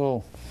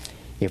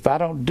 if I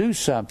don't do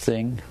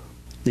something,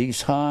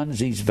 these Huns,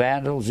 these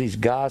Vandals, these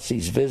Goths,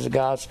 these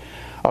Visigoths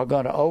are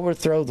going to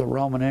overthrow the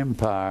Roman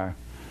Empire.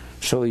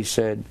 So he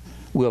said,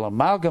 will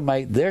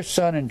amalgamate their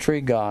sun and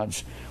tree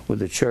gods with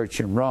the church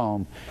in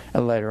Rome,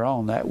 and later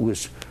on that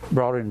was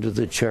brought into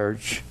the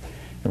church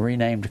and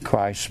renamed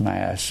Christ's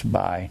Mass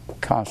by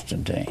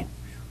Constantine.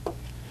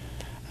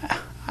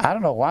 I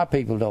don't know why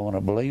people don't want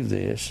to believe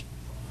this.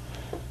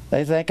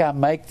 They think I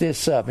make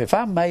this up. If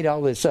I made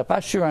all this up,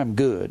 I'm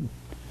good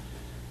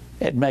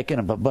at making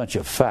up a bunch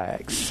of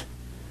facts.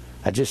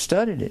 I just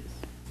studied it.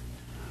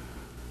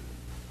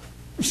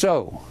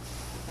 So,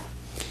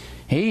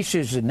 he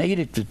issues an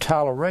edict of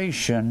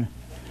toleration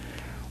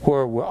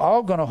where we're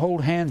all going to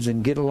hold hands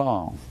and get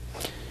along.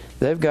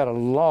 They've got a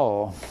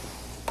law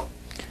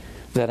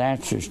that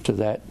answers to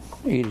that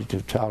edict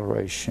of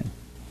toleration.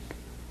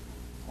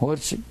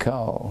 What's it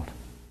called?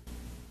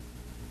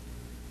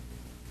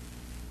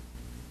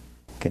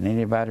 Can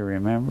anybody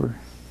remember?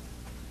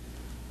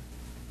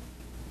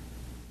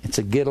 It's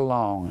a get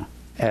along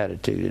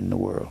attitude in the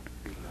world.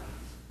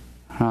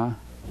 Huh?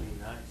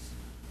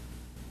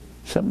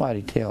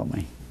 Somebody tell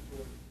me.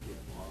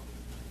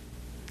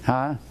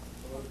 Huh?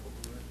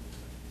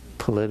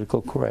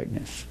 Political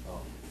correctness.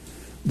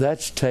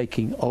 That's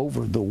taking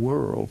over the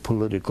world,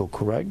 political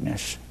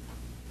correctness.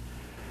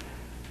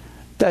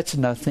 That's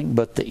nothing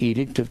but the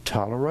edict of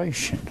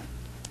toleration.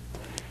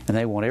 And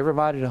they want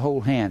everybody to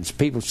hold hands.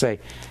 People say,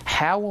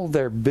 how will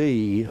there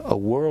be a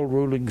world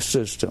ruling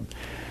system?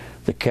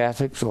 The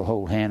Catholics will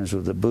hold hands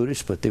with the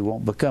Buddhists, but they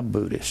won't become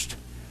Buddhist.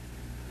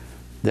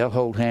 They'll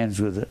hold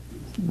hands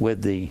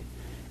with the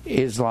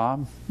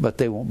Islam, but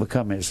they won't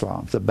become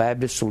Islam. The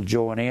Baptists will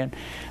join in,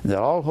 and they'll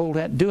all hold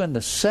hands, doing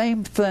the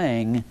same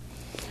thing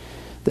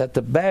that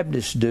the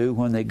Baptists do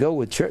when they go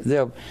with church.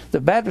 The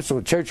Baptists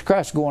with Church of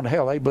Christ go on to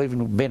hell. They believe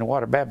in being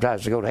water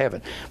baptized to go to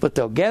heaven. But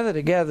they'll gather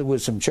together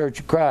with some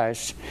Church of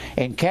Christ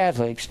and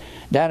Catholics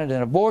down at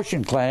an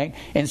abortion clinic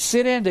and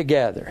sit in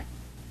together.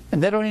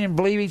 And they don't even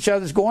believe each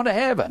other's going to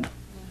heaven.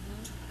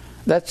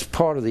 That's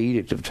part of the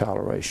edict of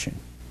toleration.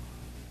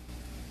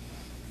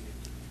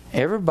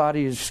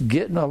 Everybody is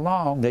getting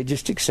along. They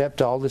just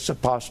accept all this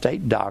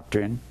apostate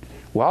doctrine.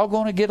 We're all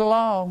going to get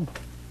along.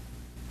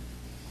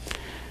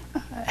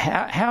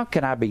 How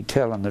can I be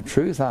telling the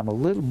truth? I'm a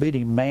little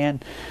bitty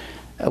man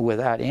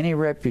without any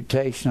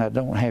reputation. I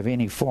don't have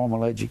any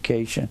formal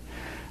education.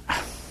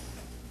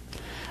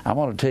 I'm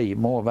going to tell you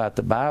more about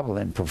the Bible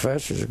than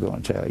professors are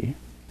going to tell you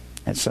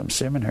at some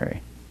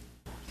seminary.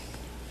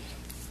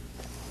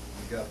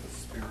 You got the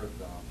Spirit,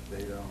 though.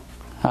 They don't.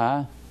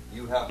 Huh?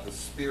 You have the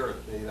Spirit,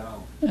 they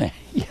don't.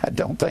 Yeah, I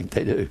don't think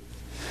they do.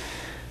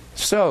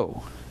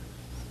 So,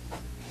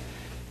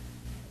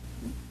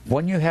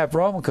 when you have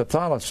Roman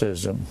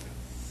Catholicism,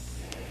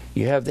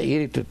 you have the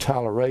edict of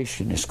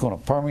toleration. It's going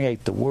to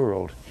permeate the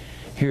world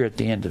here at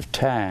the end of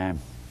time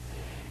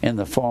in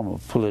the form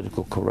of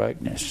political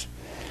correctness.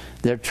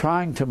 They're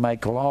trying to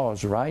make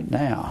laws right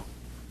now.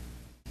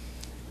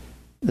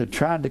 They're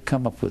trying to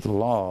come up with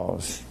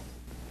laws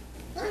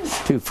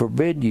to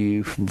forbid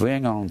you from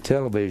being on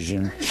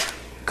television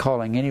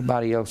calling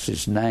anybody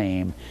else's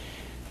name,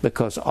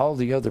 because all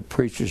the other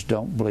preachers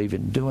don't believe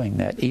in doing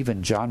that.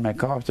 Even John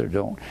MacArthur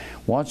don't.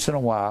 Once in a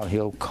while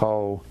he'll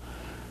call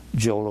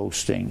Joel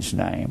Osteen's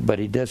name, but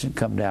he doesn't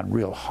come down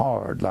real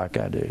hard like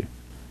I do.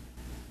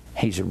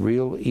 He's a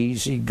real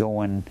easy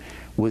going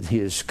with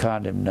his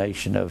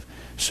condemnation of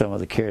some of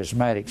the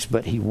charismatics,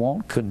 but he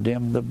won't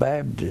condemn the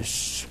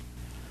Baptists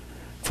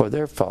for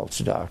their false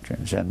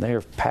doctrines, and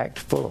they're packed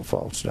full of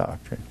false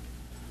doctrine.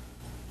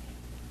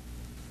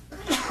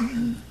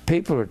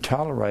 People are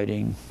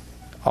tolerating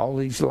all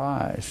these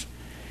lies,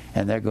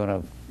 and they're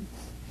going to...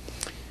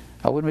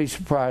 I wouldn't be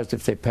surprised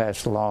if they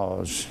passed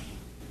laws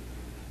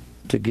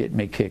to get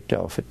me kicked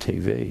off at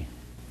TV,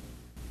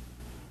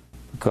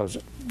 because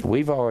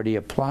we've already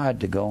applied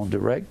to go on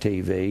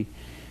DirecTV,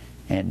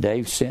 and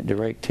Dave sent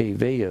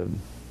DirecTV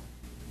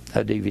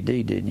a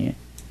DVD, didn't you?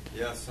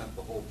 Yeah, sent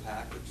the whole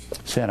package.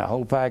 Sent a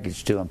whole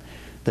package to them.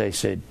 They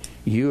said,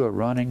 you are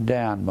running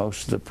down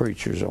most of the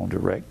preachers on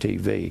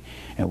DirecTV,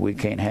 and we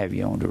can't have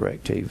you on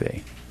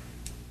DirecTV.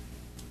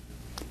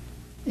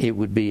 It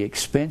would be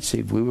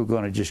expensive. We were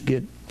going to just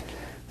get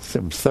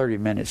some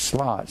 30-minute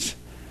slots.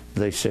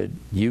 They said,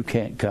 you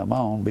can't come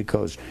on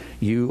because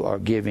you are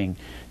giving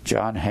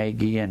John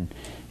Hagee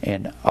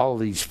and all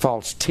these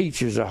false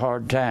teachers a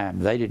hard time.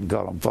 They didn't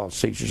call them false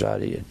teachers, I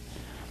did.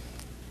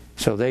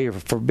 So they are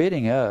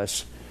forbidding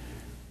us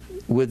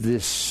with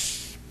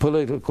this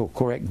political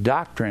correct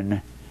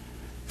doctrine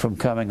from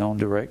coming on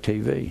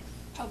DirecTV.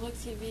 Public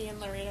TV in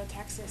Laredo,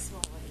 Texas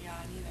won't let you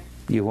on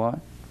either. You what?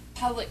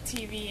 Public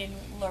TV in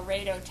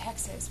Laredo,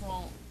 Texas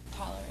won't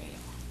tolerate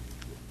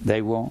it.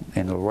 They won't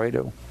in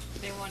Laredo?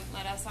 They won't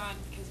let us on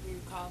because we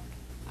would call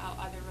out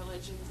other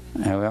religions.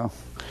 Well,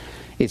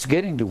 it's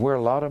getting to where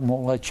a lot of them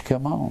won't let you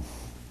come on.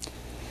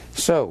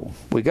 So,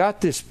 we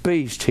got this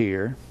beast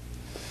here,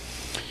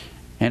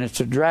 and it's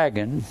a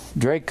dragon,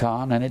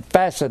 Dracon, and it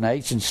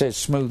fascinates and says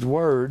smooth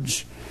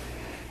words,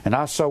 And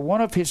I saw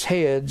one of his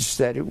heads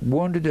that it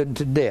wounded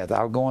unto death.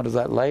 I'll go into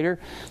that later.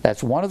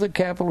 That's one of the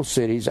capital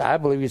cities. I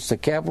believe it's the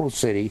capital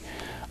city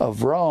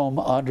of Rome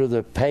under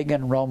the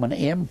pagan Roman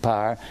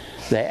Empire.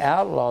 They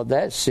outlawed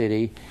that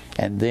city,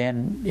 and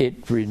then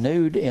it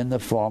renewed in the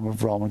form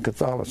of Roman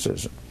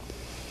Catholicism.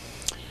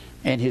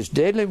 And his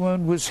deadly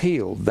wound was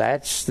healed.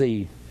 That's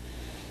the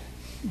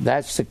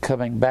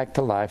coming back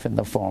to life in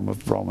the form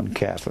of Roman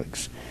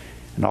Catholics.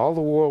 And all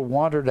the world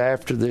wandered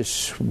after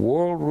this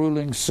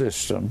world-ruling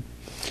system,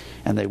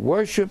 and they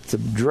worshipped the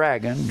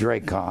dragon,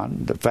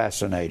 Dracon, the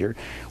fascinator,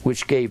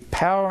 which gave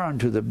power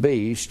unto the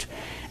beast,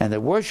 and they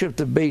worshipped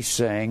the beast,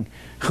 saying,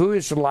 who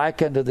is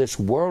like unto this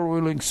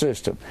world-ruling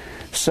system?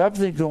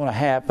 Something's going to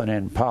happen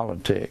in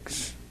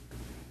politics.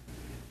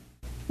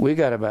 We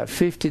got about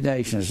 50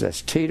 nations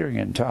that's teetering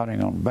and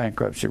tottering on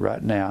bankruptcy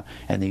right now,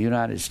 and the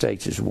United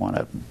States is one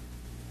of them.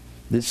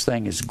 This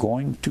thing is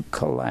going to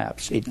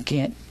collapse. It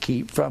can't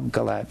keep from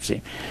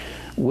collapsing.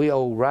 We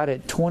owe right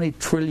at $20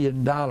 trillion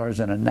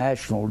in a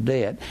national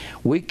debt.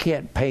 We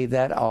can't pay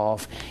that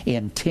off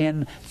in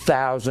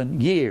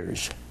 10,000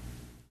 years.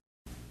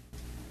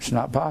 It's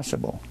not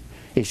possible.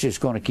 It's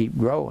just going to keep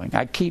growing.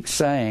 I keep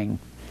saying,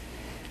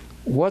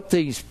 what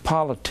these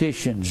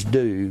politicians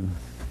do,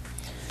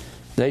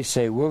 they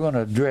say, we're going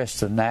to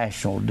address the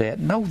national debt.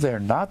 No, they're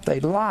not.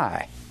 They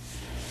lie.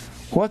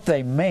 What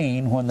they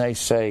mean when they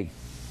say,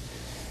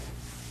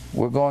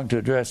 we're going to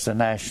address the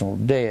national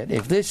debt.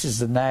 If this is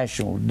the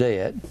national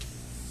debt,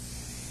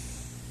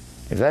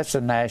 if that's the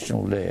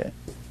national debt,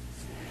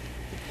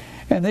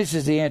 and this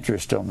is the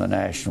interest on the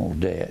national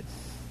debt,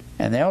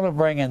 and they only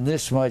bring in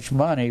this much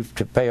money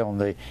to pay on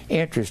the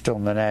interest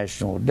on the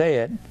national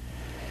debt,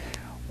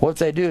 what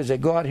they do is they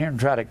go out here and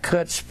try to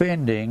cut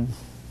spending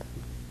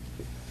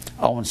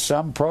on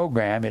some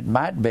program. It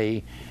might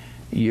be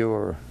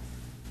your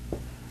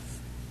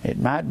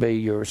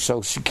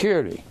Social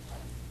Security.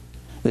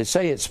 They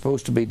say it's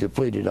supposed to be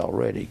depleted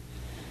already.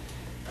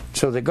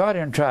 So they go out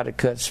here and try to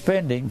cut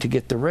spending to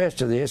get the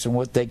rest of this, and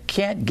what they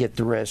can't get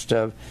the rest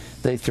of,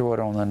 they throw it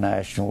on the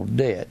national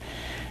debt.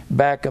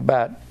 Back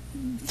about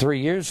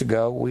 3 years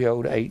ago, we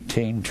owed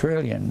 $18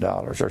 trillion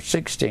or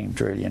 $16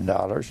 trillion,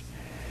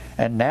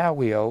 and now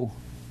we owe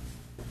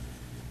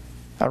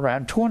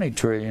around $20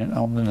 trillion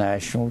on the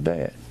national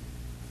debt.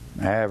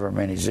 However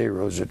many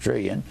zeros a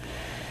trillion.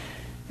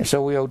 And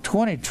so we owe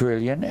 $20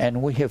 trillion,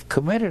 and we have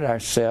committed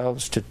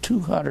ourselves to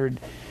 $232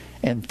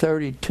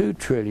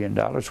 trillion.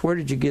 Where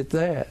did you get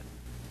that?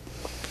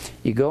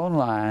 You go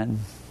online,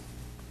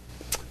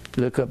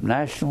 look up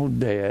national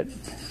debt.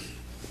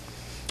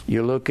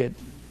 You look at,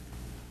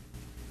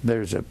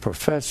 there's a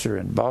professor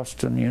in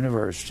Boston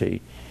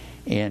University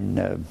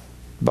in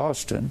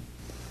Boston.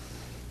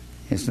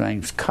 His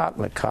name's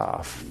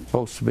Kotlikoff,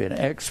 supposed to be an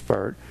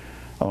expert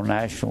on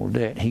national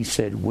debt. He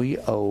said we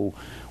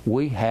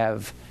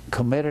have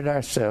committed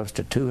ourselves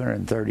to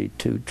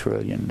 $232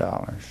 trillion.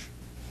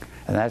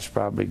 And that's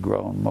probably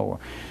grown more.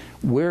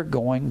 We're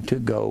going to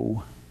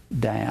go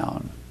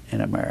down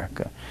in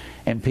America.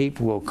 And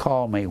people will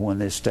call me when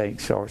this state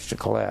starts to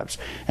collapse.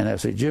 And they'll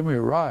say, Jimmy,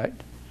 you're right.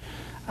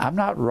 I'm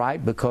not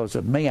right because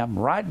of me. I'm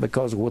right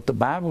because of what the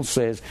Bible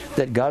says,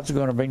 that God's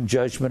going to bring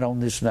judgment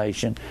on this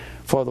nation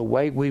for the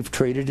way we've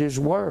treated His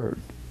Word.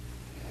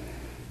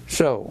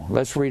 So,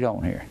 let's read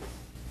on here.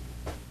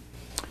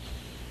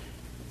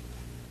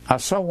 I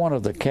saw one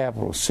of the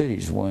capital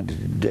cities wounded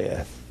to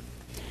death.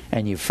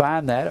 And you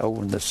find that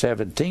over in the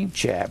 17th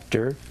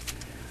chapter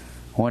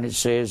when it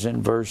says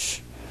in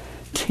verse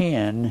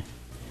 10,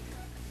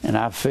 and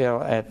I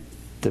fell at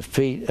the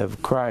feet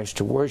of Christ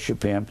to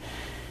worship Him,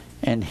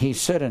 and He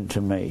said unto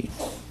me,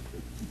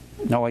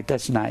 no wait,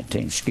 that's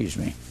 19, excuse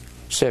me,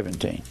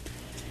 17.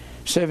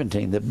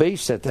 17, the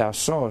beast that thou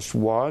sawest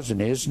was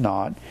and is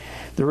not.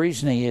 The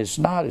reason he is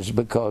not is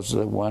because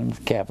the one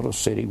capital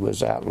city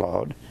was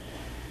outlawed.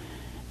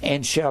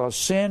 And shall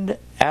ascend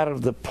out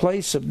of the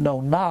place of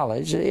no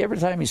knowledge. Every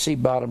time you see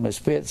bottomless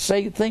pit,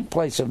 think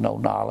place of no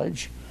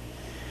knowledge.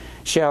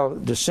 Shall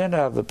descend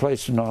out of the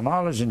place of no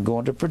knowledge and go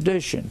into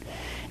perdition.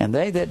 And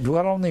they that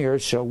dwell on the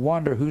earth shall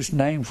wonder whose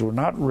names were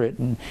not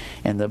written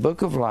in the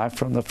book of life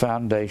from the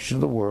foundation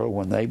of the world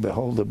when they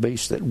behold the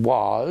beast that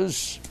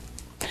was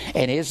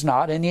and is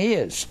not and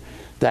is.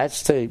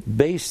 That's the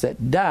beast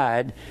that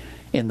died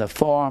in the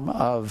form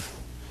of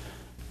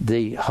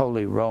the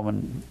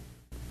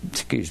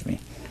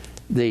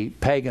the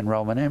pagan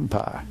Roman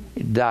Empire.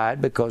 It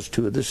died because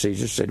two of the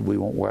Caesars said, we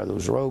won't wear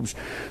those robes.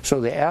 So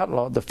they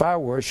outlawed the fire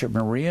worship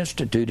and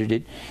reinstituted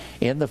it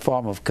in the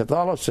form of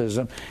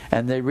Catholicism,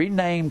 and they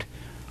renamed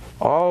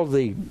all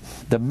the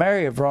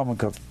Mary of Roman,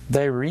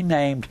 they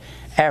renamed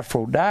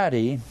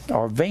Aphrodite,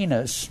 or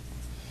Venus,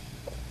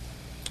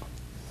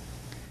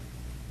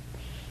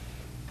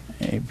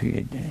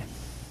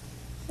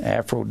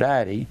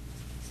 Aphrodite,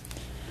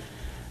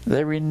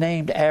 they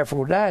renamed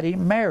Aphrodite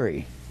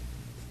Mary.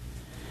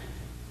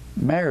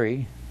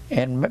 Mary,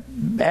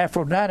 and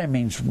Aphrodite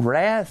means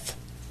wrath,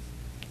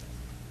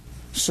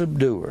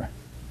 subduer.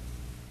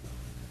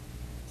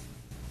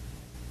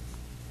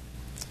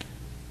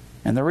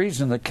 And the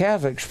reason the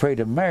Catholics pray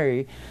to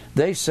Mary,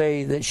 they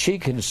say that she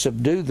can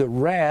subdue the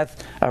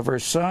wrath of her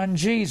Son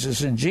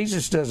Jesus. And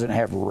Jesus doesn't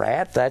have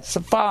wrath, that's the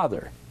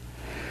Father.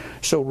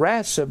 So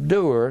wrath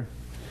subduer,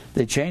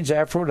 they change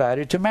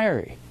Aphrodite to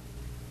Mary.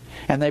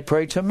 And they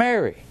pray to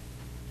Mary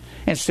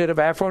instead of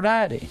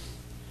Aphrodite.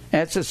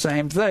 That's the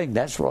same thing.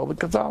 That's Roman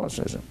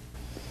Catholicism.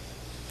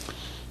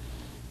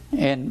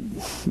 And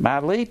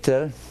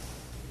Melita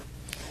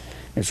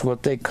is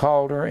what they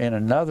called her in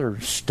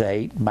another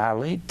state,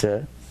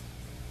 Melita.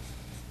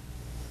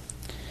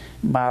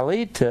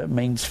 Melita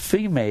means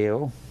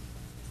female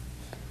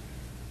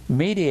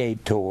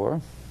mediator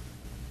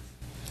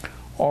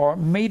or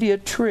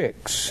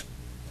mediatrix.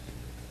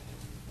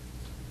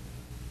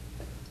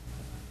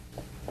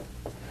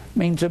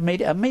 Means a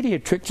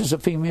mediatrix is a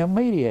female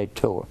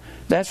mediator.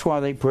 That's why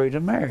they pray to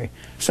Mary.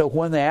 So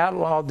when they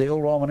outlawed the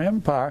old Roman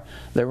Empire,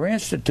 they were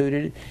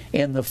instituted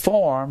in the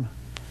form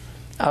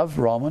of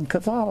Roman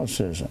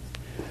Catholicism.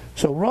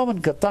 So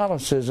Roman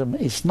Catholicism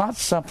is not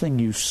something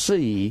you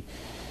see,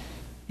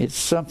 it's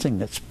something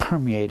that's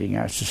permeating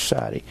our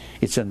society.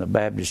 It's in the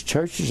Baptist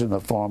churches in the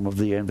form of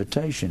the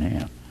invitation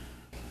hymn.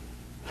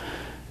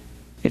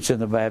 It's in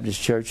the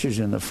Baptist churches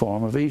in the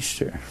form of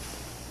Easter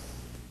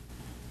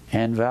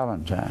and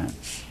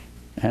Valentine's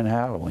and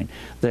Halloween.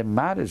 They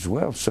might as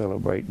well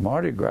celebrate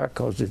Mardi Gras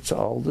because it's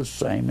all the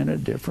same in a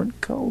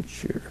different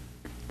culture.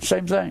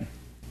 Same thing.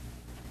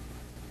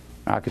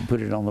 I could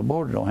put it on the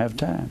board, I don't have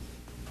time.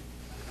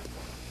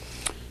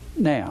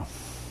 Now,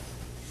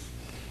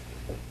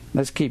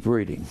 let's keep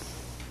reading.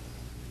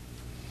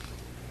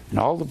 And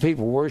all the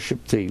people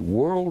worship the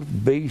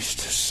world beast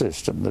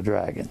system, the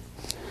dragon,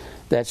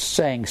 that's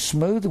saying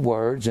smooth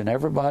words and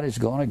everybody's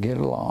going to get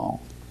along,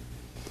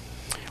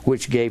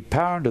 which gave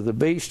power unto the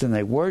beast, and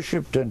they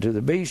worshipped unto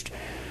the beast,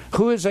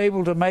 who is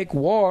able to make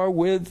war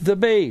with the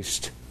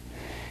beast.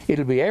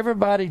 It'll be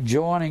everybody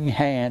joining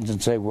hands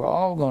and say, we're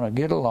all going to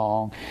get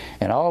along,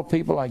 and all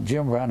people like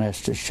Jim Brown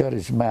has to shut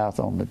his mouth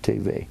on the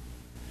TV.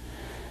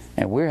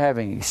 And we're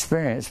having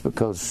experience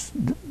because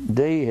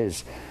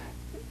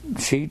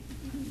she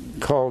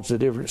calls the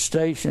different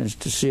stations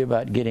to see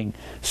about getting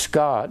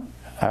Scott,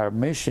 our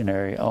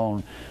missionary,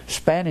 on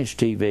Spanish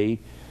TV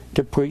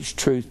to preach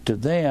truth to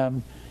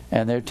them.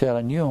 And they're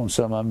telling you on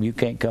some of them, you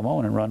can't come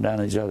on and run down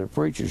these other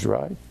preachers,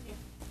 right?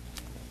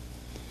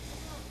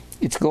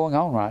 It's going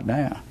on right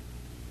now.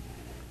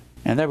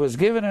 And there was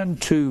given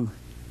unto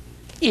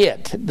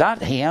it,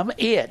 not him,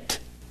 it,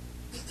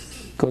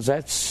 because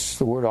that's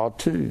the word ought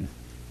to,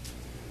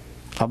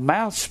 a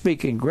mouth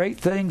speaking great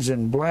things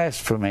and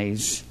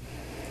blasphemies,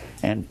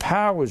 and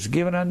power was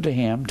given unto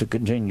him to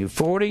continue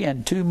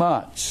 42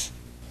 months.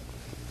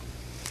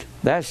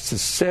 That's the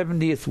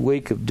 70th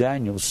week of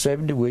Daniel,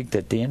 70th week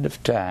at the end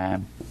of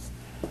time,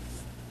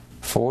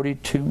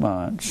 42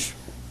 months.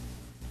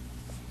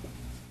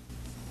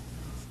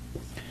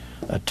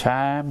 A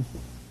time,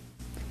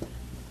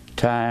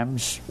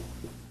 times,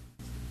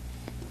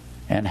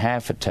 and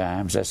half a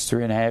times, that's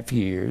 3.5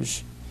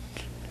 years.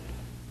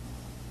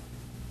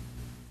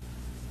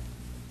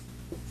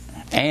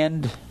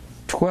 And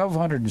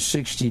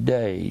 1,260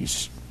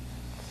 days.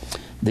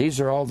 These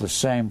are all the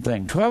same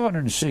thing.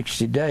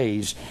 1,260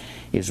 days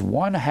is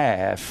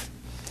 1/2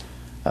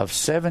 of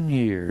 7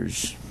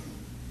 years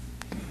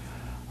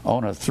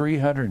on a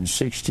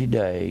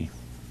 360-day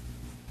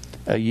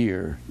a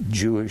year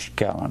Jewish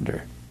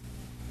calendar.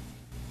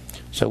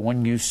 So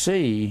when you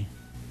see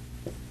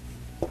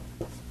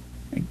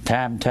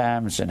time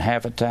times and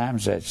half a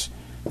times, that's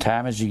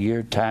time is a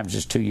year, times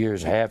is 2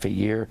 years, half a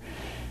year,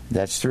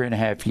 that's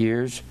 3.5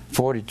 years.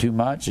 42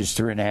 months is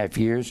 3.5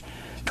 years.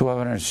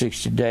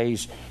 1,260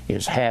 days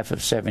is half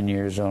of 7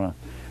 years on a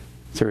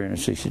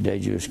 360-day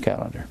Jewish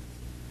calendar.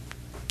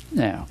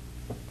 Now,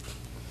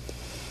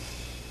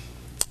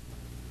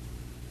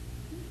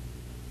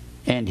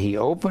 and he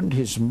opened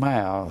his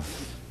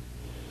mouth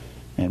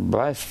and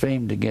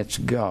blasphemed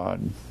against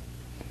God,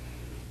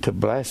 to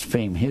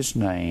blaspheme his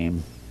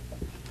name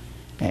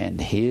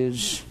and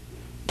his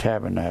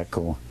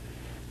tabernacle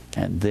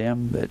and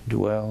them that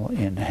dwell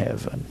in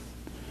heaven.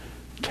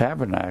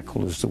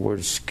 Tabernacle is the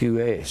word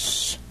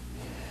skues.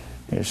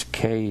 It's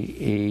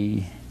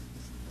K-E-U-E-S.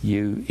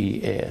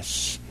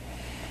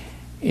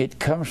 It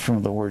comes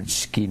from the word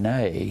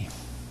skine.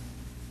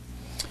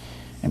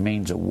 It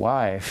means a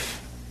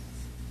wife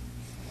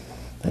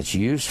that's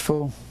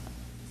useful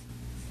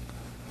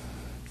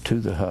to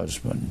the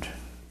husband.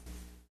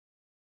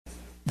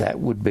 That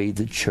would be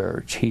the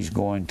church. He's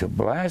going to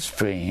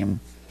blaspheme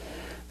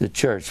the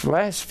church.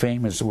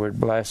 Blaspheme is the word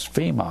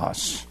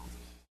blasphemos.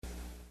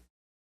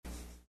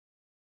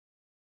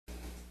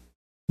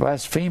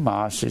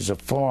 Blasphemos is a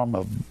form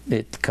of,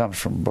 it comes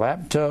from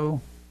blapto.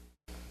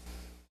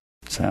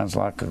 Sounds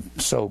like a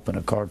soap in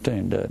a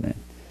cartoon, doesn't it?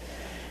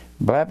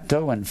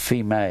 Blapto and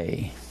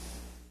pheme.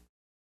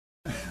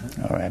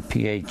 All right,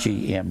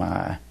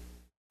 P-H-E-M-I.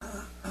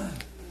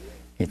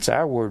 It's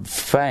our word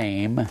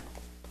fame.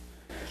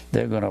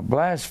 They're going to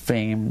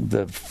blaspheme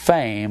the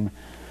fame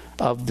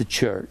of the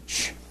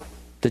church.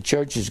 The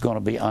church is going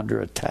to be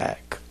under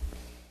attack.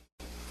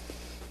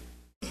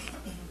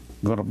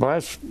 Going to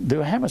bless.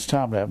 How much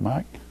time do I have,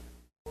 Mike?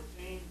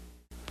 14.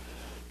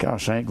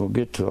 Gosh, I ain't going to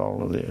get to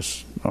all of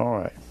this. All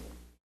right.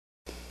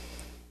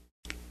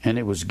 And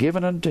it was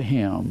given unto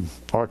him,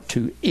 or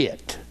to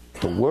it,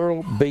 the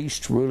world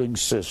beast ruling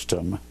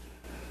system,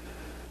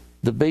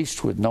 the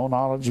beast with no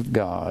knowledge of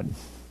God.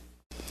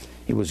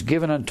 It was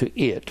given unto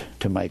it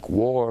to make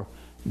war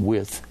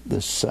with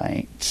the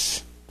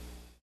saints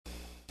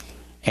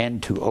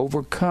and to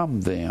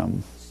overcome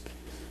them.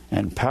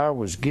 And power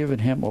was given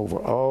him over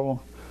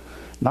all,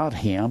 not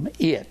him,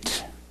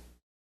 it,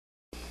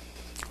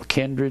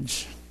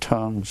 kindreds,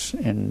 tongues,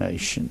 and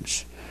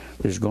nations.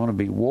 There's going to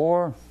be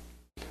war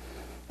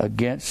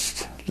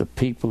against the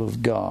people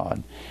of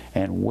God.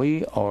 And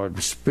we are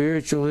the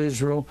spiritual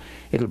Israel.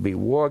 It'll be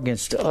war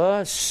against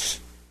us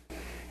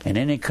and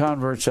any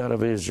converts out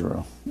of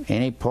Israel,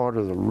 any part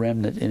of the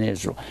remnant in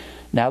Israel.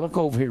 Now look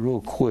over here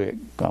real quick.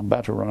 I'm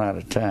about to run out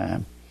of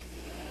time.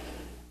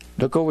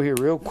 Look over here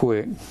real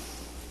quick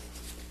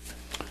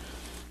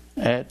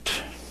at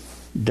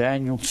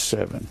Daniel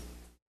 7.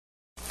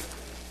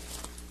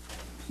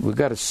 We've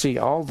got to see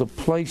all the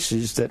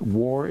places that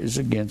war is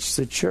against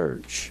the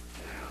church,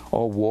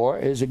 or war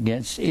is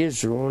against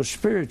Israel, or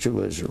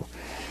spiritual Israel.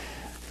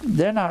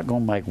 They're not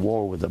going to make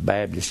war with the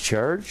Baptist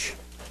church.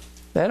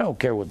 They don't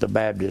care what the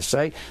Baptists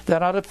say.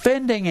 They're not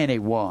offending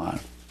anyone.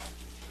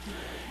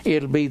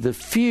 It'll be the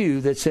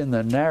few that's in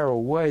the narrow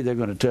way they're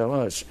going to tell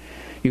us.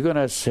 You're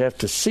going to have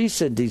to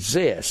cease and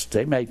desist.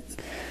 They may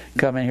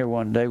come in here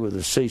one day with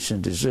a cease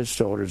and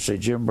desist order and say,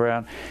 Jim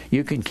Brown,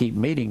 you can keep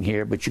meeting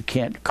here, but you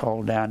can't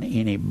call down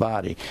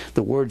anybody.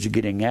 The words are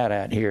getting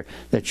out here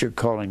that you're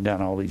calling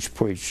down all these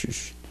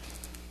preachers.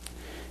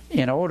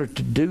 In order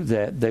to do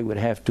that, they would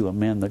have to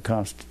amend the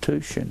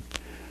Constitution.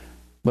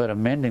 But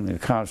amending the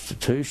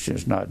Constitution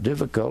is not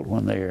difficult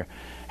when they're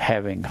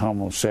having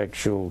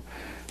homosexual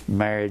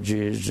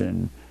marriages,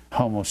 and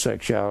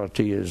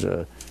homosexuality is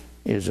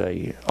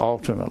a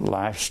ultimate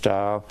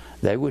lifestyle.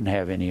 They wouldn't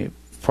have any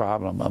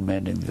problem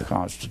amending the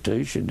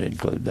Constitution to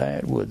include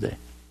that, would they?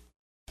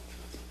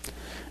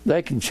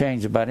 They can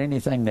change about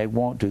anything they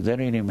want to. They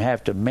don't even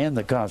have to amend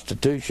the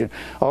Constitution.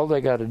 All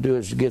they got to do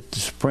is get the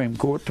Supreme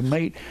Court to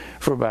meet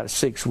for about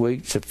 6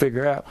 weeks to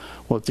figure out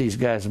what these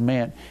guys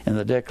meant in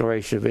the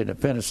Declaration of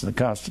Independence and the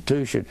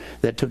Constitution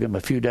that took them a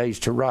few days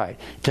to write.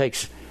 It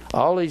takes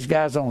all these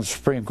guys on the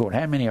Supreme Court.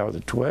 How many are there?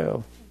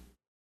 12?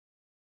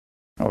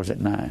 Or is it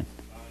 9?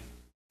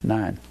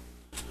 9.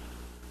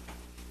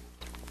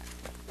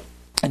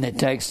 And it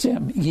takes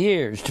them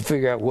years to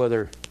figure out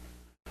whether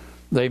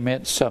they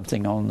meant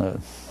something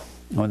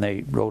when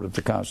they wrote up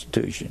the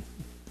Constitution.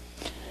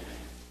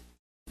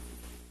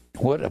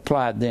 What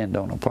applied then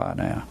don't apply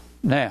now.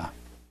 Now,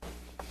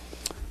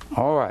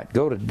 all right,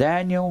 go to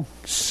Daniel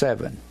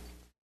 7.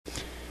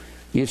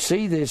 You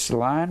see this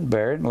lion,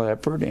 bear, and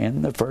leopard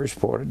in the first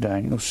part of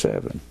Daniel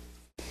 7.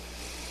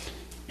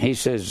 He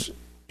says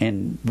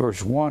in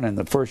verse 1, in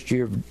the first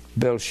year of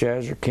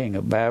Belshazzar, king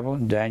of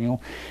Babylon,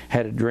 Daniel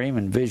had a dream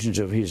and visions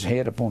of his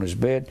head upon his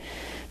bed.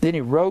 Then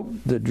he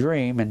wrote the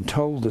dream and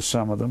told the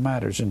sum of the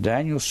matters. And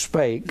Daniel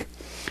spake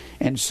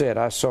and said,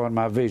 I saw in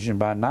my vision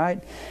by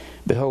night,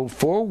 behold,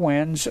 4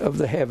 winds of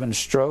the heavens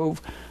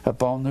strove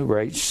upon the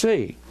great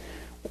sea.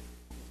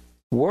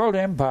 World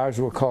empires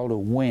were called a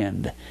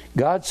wind.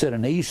 God said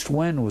an east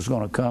wind was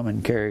going to come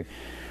and carry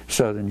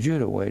southern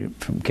Judah away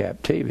from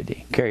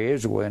captivity, carry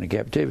Israel away into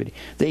captivity.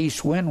 The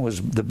east wind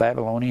was the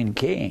Babylonian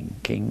king,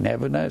 King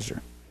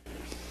Nebuchadnezzar.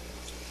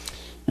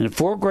 And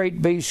 4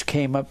 great beasts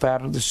came up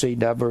out of the sea,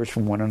 diverse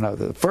from one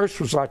another. The first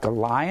was like a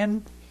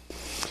lion,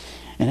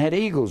 and had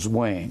eagle's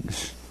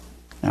wings.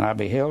 And I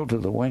beheld till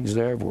the wings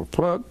thereof were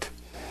plucked.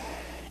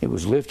 It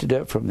was lifted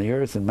up from the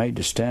earth and made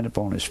to stand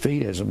upon his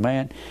feet as a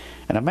man.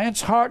 And a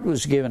man's heart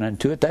was given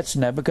unto it. That's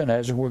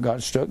Nebuchadnezzar, where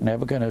God struck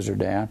Nebuchadnezzar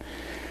down.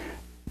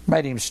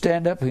 Made him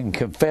stand up and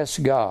confess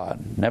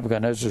God.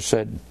 Nebuchadnezzar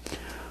said,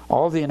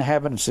 all the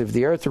inhabitants of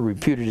the earth are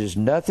reputed as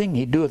nothing.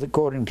 He doeth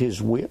according to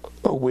his will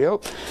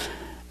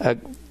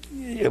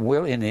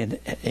in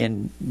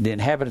the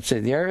inhabitants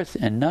of the earth,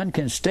 and none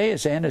can stay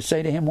his hand and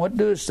say to him, what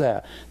doest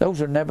thou?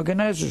 Those are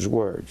Nebuchadnezzar's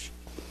words.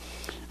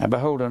 And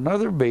behold,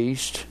 another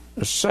beast,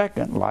 a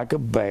second, like a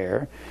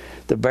bear.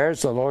 The bear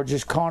is the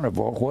largest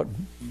carnivore. What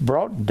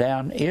brought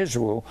down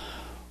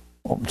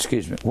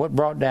what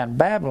brought down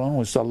Babylon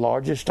was the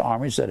largest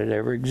armies that had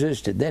ever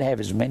existed. They'd have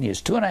as many as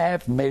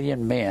 2.5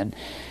 million men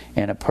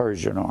in a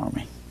Persian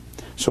army.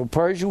 So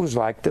Persia was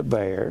like the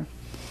bear,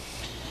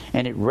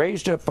 and it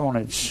raised up on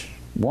its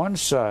one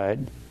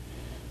side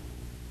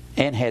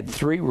and had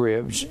 3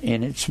 ribs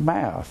in its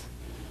mouth.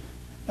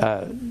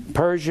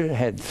 Persia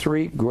had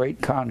 3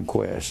 great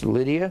conquests: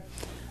 Lydia,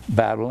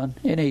 Babylon,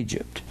 and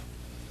Egypt.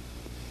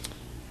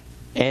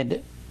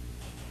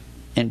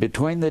 And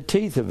between the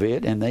teeth of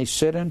it, and they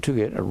said unto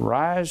it,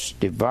 arise,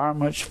 devour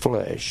much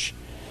flesh.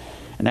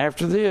 And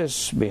after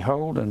this,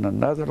 behold, and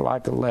another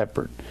like a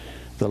leopard.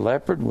 The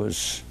leopard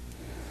was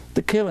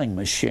the killing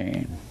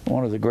machine.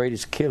 One of the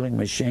greatest killing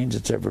machines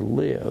that's ever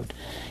lived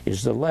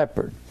is the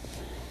leopard.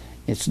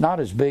 It's not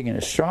as big and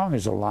as strong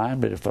as a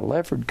lion, but if a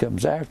leopard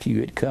comes after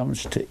you, it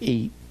comes to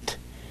eat.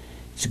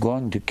 It's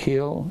going to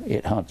kill,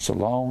 it hunts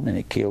alone, and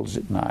it kills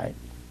at night.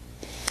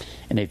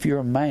 And if you're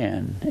a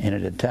man and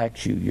it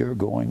attacks you, you're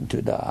going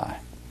to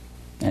die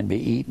and be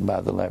eaten by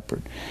the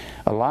leopard.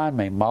 A lion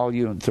may maul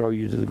you and throw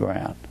you to the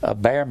ground. A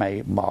bear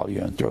may maul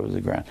you and throw you to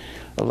the ground.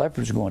 A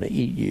leopard's going to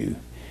eat you.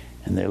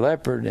 And the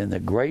leopard and the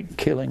great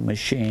killing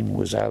machine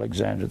was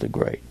Alexander the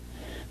Great.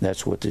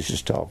 That's what this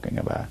is talking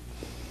about.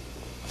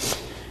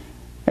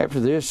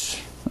 After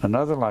this,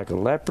 another like a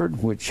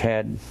leopard, which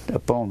had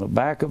upon the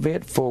back of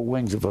it 4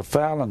 wings of a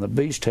fowl, and the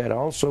beast had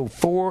also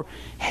 4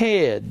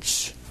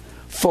 heads,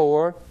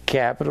 4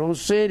 capital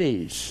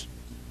cities.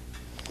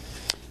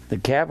 The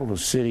capital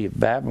city of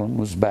Babylon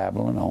was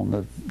Babylon on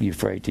the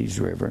Euphrates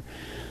River.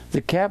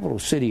 The capital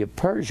city of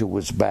Persia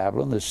was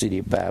Babylon, the city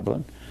of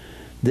Babylon.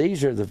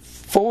 These are the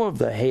 4 of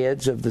the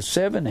heads of the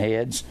 7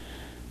 heads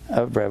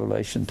of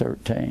Revelation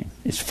 13.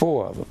 It's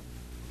 4 of them.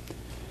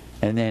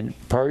 And then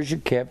Persia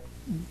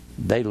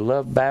they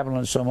loved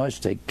Babylon so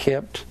much they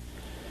kept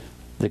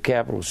the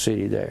capital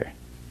city there.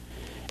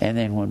 And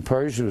then when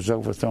Persia was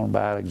overthrown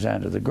by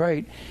Alexander the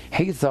Great,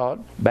 he thought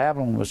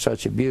Babylon was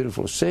such a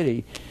beautiful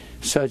city,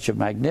 such a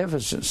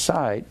magnificent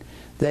sight,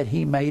 that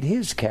he made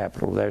his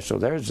capital there. So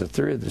there's the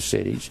 3 of the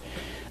cities.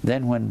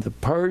 Then when the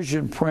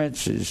Persian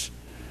princes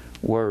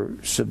were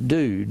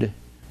subdued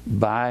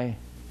by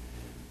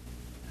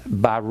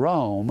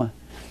Rome,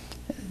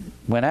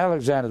 when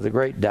Alexander the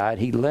Great died,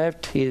 he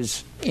left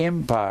his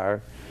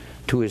empire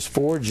to his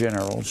 4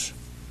 generals,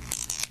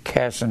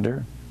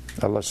 Cassander,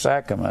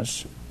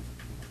 Lysachemus,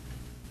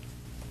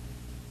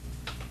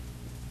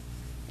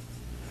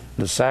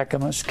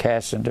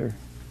 Cassander,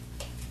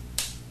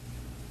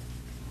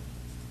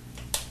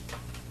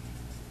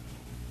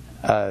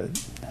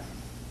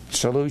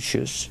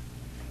 Seleucus,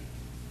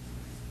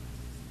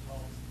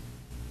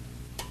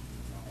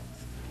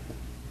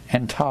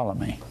 and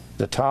Ptolemy.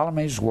 The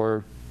Ptolemies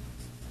were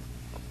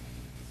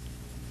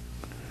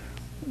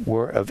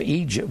of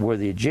Egypt, were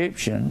the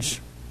Egyptian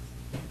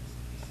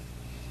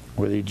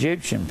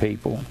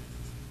people,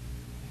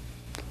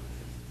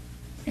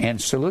 and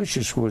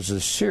Seleucus was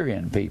the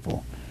Syrian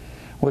people.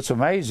 What's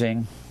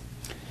amazing,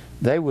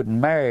 they would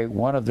marry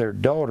one of their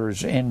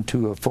daughters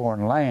into a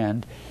foreign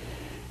land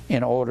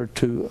in order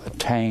to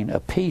attain a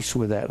peace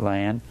with that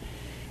land.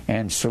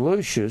 And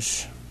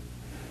Seleucus,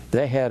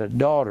 they had a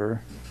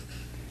daughter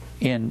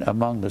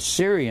among the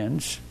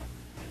Syrians.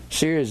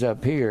 Syria's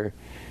up here,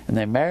 and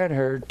they married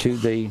her to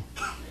the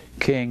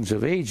kings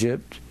of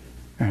Egypt,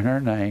 and her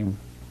name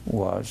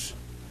was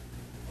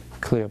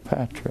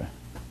Cleopatra.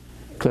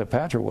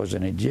 Cleopatra was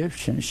an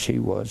Egyptian, she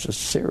was a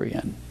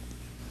Syrian.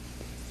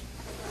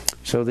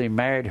 So they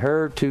married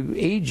her to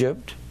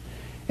Egypt,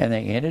 and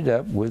they ended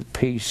up with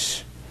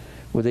peace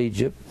with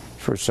Egypt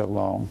for so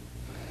long.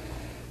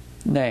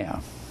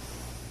 Now,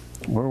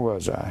 where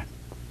was I?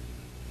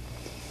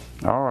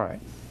 All right.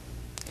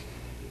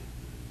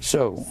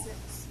 So,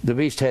 the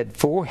beast had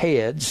 4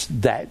 heads.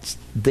 That's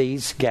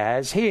these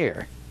guys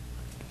here.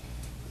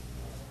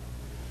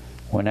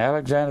 When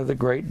Alexander the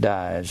Great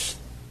dies,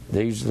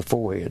 these are the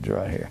 4 heads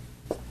right here.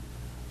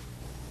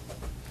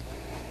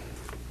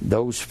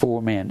 Those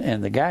 4 men.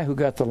 And the guy who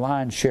got the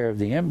lion's share of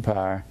the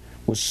empire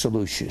was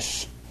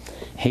Seleucus.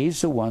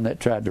 He's the one that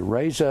tried to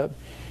raise up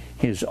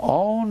his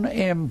own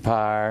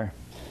empire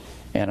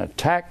and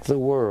attack the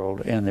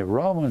world, and the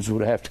Romans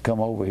would have to come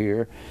over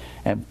here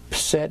and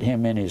set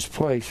him in his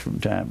place from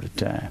time to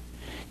time.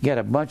 You got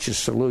a bunch of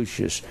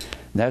Seleucus.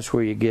 That's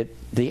where you get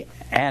the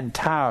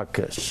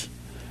Antiochus.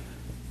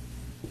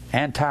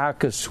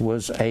 Antiochus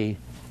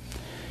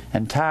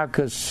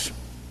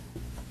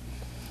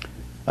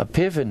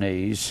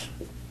Epiphanes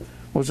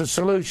was a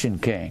Seleucian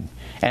king.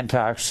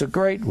 Antiochus the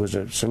Great was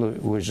a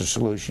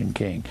Seleucian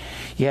king.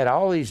 You had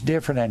all these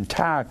different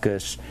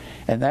Antiochus,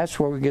 and that's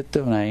where we get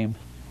the name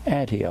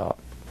Antioch.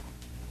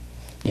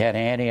 You had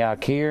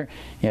Antioch here,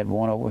 you had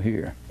one over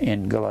here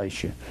in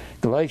Galatia.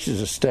 Galatia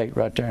is a state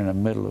right there in the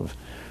middle of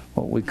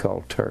what we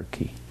call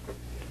Turkey.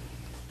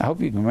 I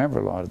hope you can remember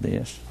a lot of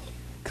this,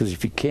 because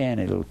if you can,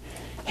 it'll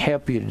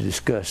help you to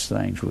discuss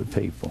things with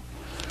people.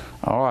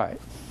 All right.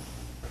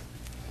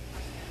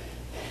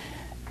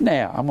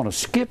 Now, I'm going to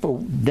skip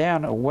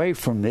down away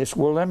from this.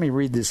 Well, let me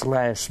read this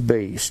last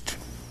beast.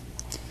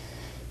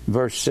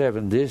 Verse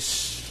 7,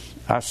 this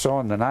I saw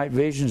in the night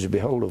visions, and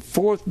behold, a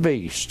 4th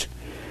beast,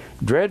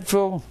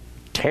 dreadful,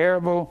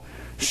 terrible,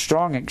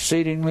 strong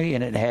exceedingly,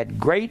 and it had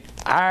great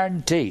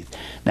iron teeth.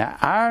 Now,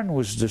 iron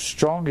was the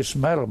strongest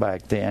metal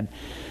back then.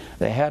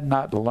 They had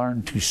not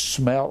learned to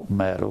smelt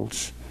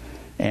metals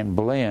and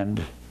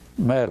blend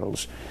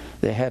metals.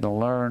 They had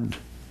learned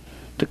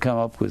to come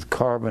up with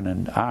carbon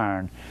and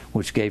iron,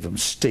 which gave them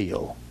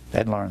steel. They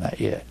hadn't learned that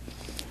yet.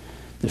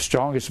 The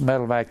strongest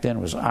metal back then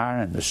was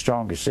iron, and the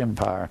strongest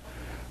empire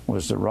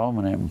was the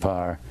Roman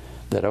Empire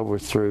that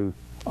overthrew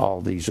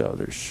all these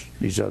other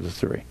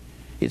 3.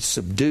 It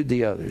subdued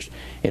the others.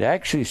 It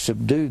actually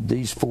subdued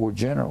these 4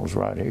 generals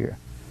right here.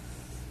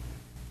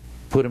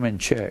 Put them in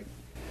check.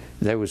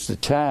 There was the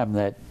time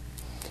that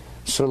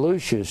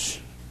Seleucus,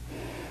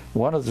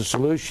 one of the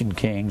Seleucian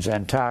kings,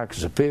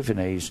 Antiochus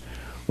Epiphanes,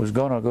 was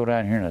going to go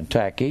down here and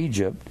attack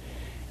Egypt,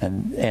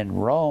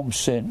 and Rome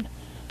sent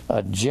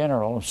a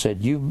general.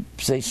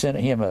 They sent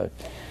him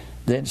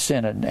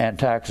sent an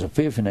Antiochus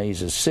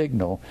Epiphanes a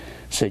signal,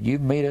 said, "You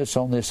meet us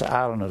on this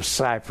island of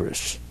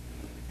Cyprus,"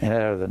 and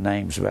that are the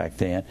names back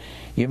then.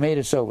 "You meet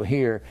us over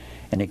here,"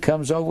 and he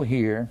comes over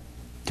here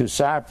to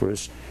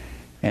Cyprus,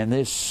 and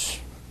this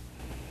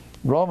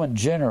Roman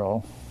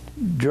general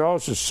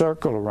draws a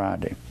circle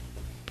around him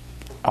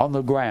on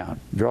the ground,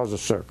 draws a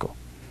circle.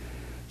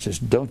 Says,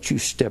 "Don't you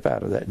step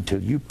out of that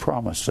until you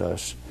promise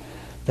us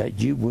that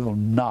you will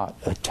not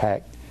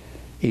attack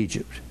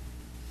Egypt."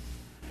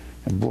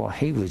 And boy,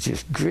 he was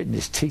just gritting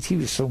his teeth. He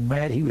was so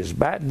mad he was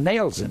biting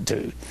nails in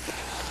two.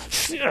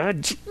 "I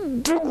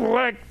don't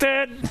like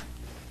that,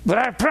 but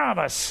I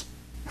promise."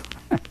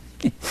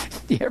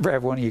 You ever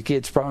have one of your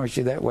kids promise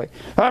you that way?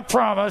 "I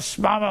promise,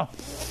 Mama."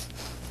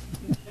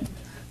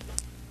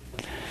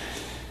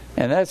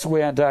 And that's the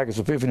way Antiochus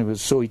Epiphanes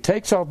was. So he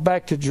takes off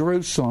back to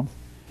Jerusalem.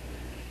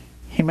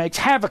 He makes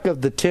havoc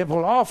of the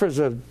temple, offers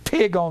a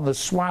pig on the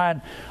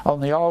swine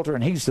on the altar,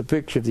 and he's the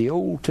picture of the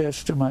Old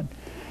Testament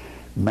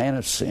man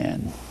of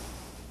sin.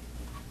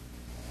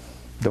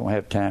 Don't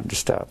have time to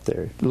stop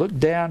there. Look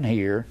down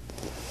here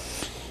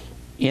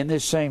in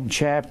this same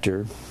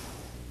chapter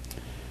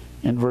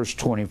in verse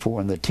 24.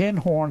 "And the 10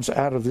 horns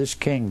out of this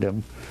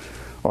kingdom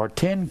are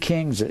 10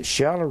 kings that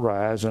shall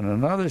arise, and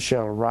another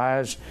shall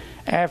arise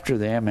after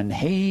them, and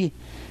he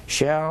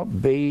shall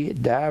be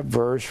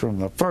diverse from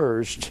the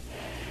first,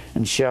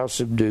 and shall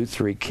subdue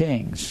 3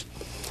 kings.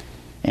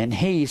 And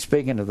he,"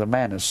 speaking of the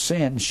man of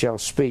sin, "shall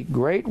speak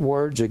great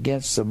words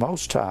against the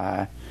Most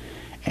High,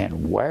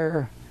 and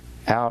wear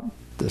out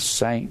the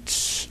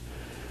saints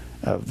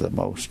of the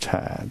Most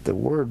High." The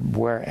word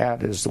 "wear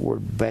out" is the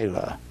word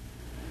Bela,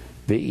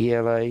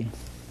 B-E-L-A.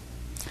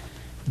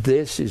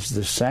 This is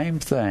the same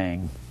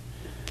thing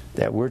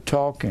that we're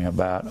talking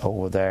about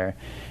over there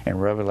in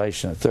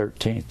Revelation, the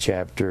 13th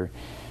chapter.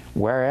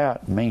 Wear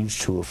out means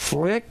to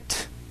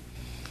afflict.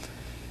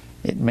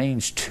 It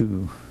means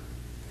to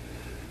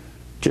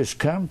just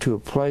come to a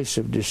place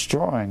of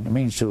destroying. It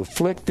means to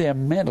afflict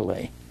them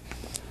mentally.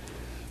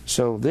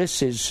 So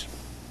this is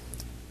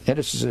an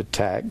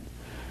attack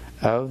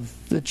of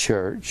the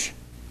church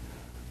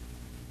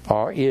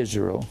or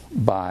Israel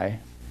by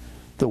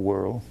the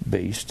world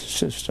beast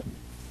system.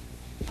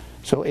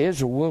 So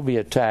Israel will be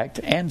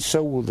attacked, and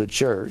so will the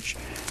church.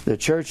 The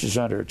church is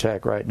under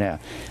attack right now.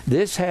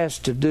 This has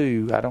to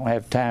do, I don't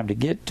have time to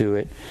get to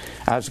it.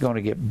 I was going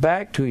to get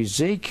back to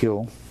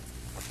Ezekiel.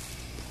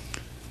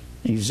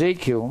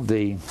 Ezekiel,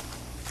 the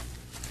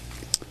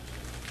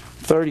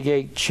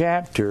 38th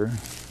chapter,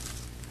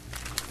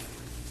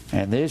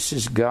 and this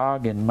is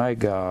Gog and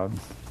Magog.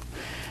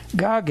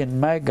 Gog and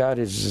Magog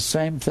is the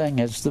same thing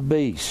as the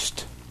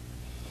beast.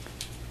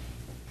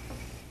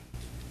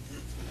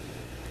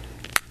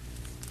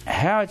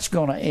 How it's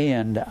going to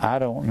end, I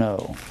don't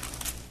know.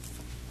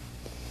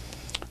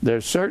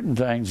 There's certain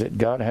things that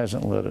God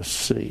hasn't let us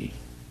see.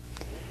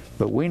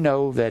 But we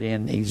know that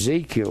in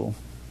Ezekiel,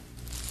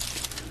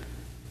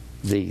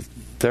 the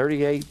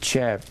 38th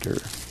chapter,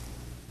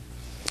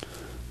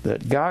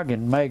 that Gog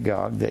and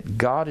Magog, that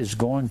God is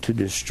going to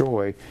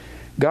destroy.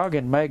 Gog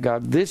and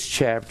Magog, this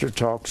chapter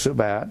talks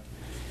about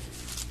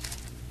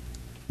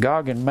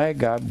Gog and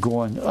Magog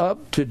going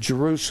up to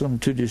Jerusalem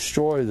to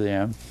destroy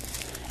them,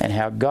 and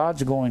how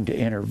God's going to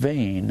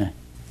intervene.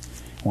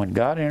 When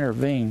God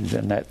intervenes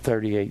in that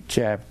 38th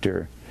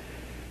chapter,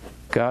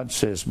 God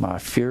says, "My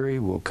fury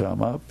will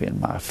come up in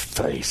my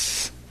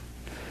face."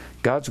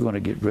 God's going to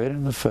get red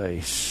in the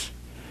face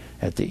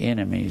at the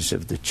enemies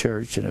of the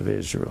church and of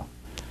Israel.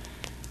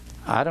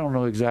 I don't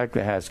know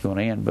exactly how it's going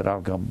to end, but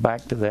I'll come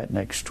back to that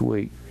next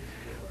week.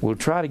 We'll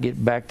try to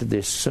get back to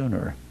this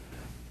sooner.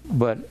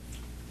 But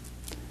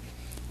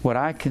what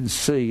I can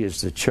see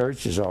is the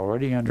church is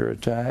already under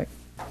attack.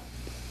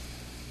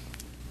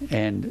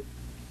 And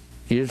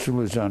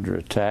Israel is under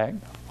attack.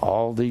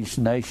 All these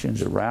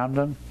nations around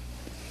them.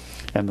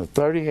 And the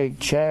 38th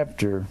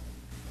chapter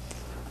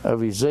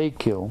of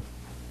Ezekiel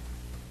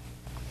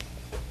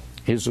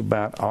is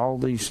about all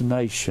these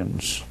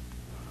nations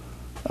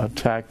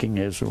attacking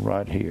Israel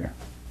right here.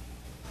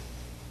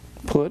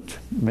 Put,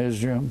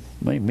 Mizraim,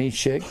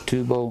 Meshech,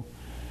 Tubal,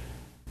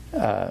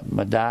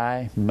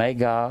 Madai,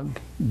 Magog.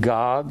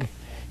 Gog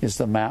is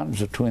the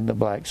mountains between the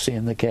Black Sea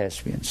and the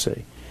Caspian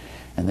Sea.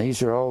 And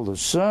these are all the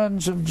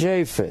sons of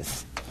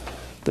Japheth,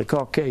 the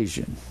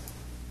Caucasian.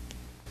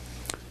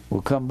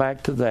 We'll come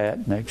back to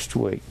that next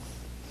week.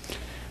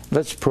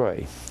 Let's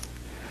pray.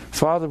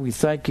 Father, we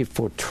thank you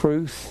for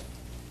truth.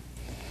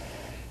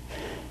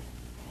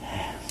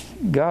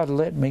 God,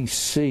 let me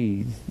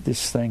see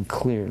this thing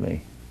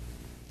clearly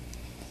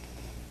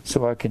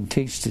so I can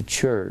teach the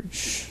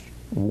church,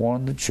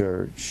 warn the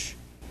church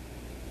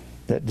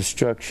that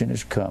destruction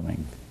is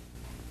coming.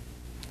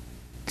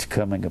 It's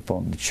coming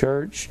upon the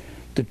church,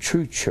 the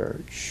true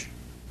church,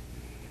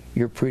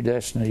 your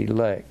predestined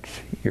elect,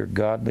 your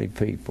godly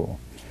people.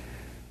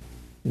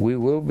 We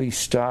will be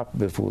stopped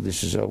before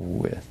this is over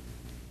with.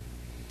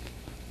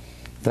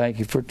 Thank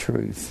you for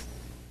truth.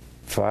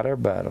 Fight our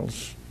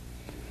battles.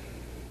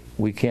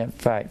 We can't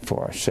fight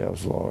for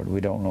ourselves, Lord.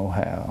 We don't know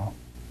how.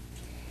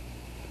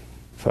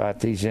 Fight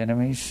these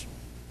enemies.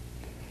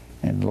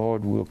 And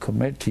Lord, we'll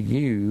commit to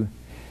you.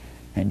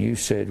 And you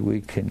said we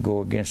can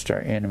go against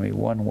our enemy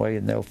one way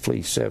and they'll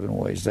flee 7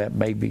 ways. That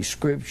may be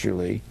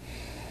scripturally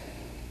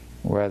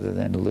rather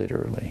than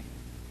literally.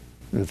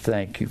 But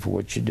thank you for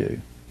what you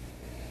do.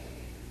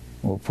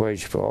 We'll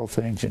praise you for all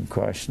things in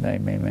Christ's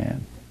name.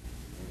 Amen.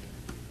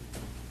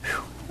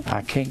 Whew.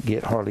 I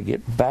can't hardly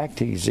get back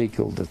to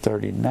Ezekiel to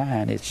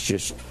 39. It's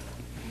just,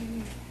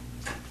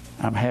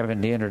 I'm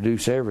having to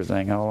introduce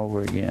everything all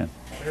over again.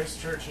 There's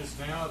churches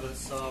now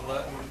that's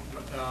letting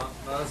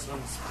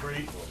Muslims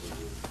preach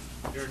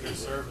during their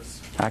service.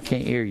 I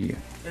can't hear you.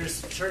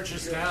 There's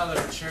churches now that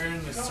are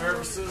sharing the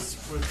services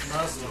with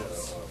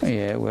Muslims.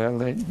 Yeah, well,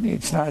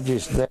 it's not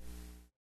just that.